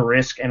taking the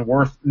risk and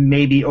worth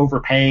maybe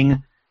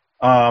overpaying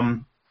a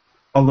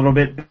little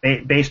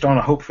bit based on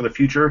a hope for the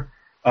future.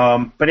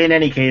 But in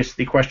any case,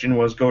 the question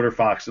was goat or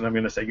fox, and I'm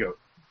going to say goat.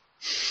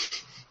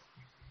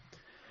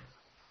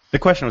 The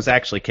question was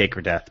actually cake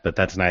or death, but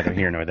that's neither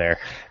here nor there.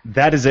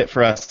 That is it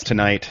for us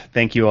tonight.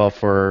 Thank you all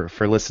for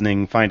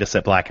listening. Find us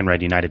at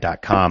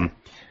blackandredunited.com.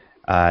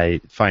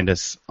 Find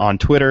us on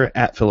Twitter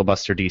at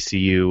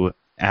filibusterdcu,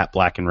 at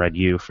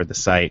blackandredu for the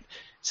site.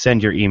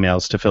 Send your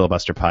emails to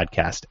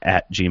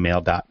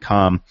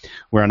filibusterpodcast@gmail.com.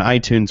 We're on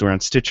iTunes, we're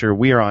on Stitcher,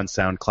 we are on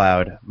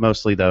SoundCloud.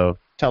 Mostly, though,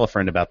 tell a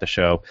friend about the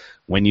show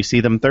when you see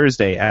them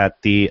Thursday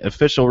at the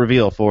official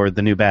reveal for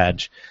the new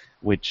badge,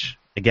 which,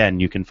 again,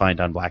 you can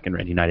find on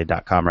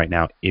blackandredunited.com right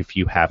now if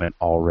you haven't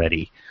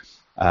already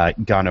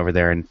gone over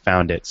there and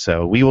found it.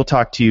 So we will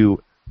talk to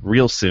you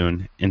real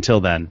soon.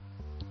 Until then,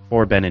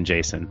 for Ben and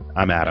Jason,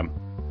 I'm Adam.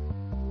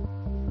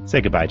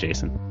 Say goodbye,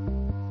 Jason.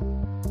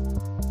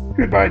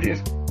 Goodbye,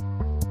 Jason.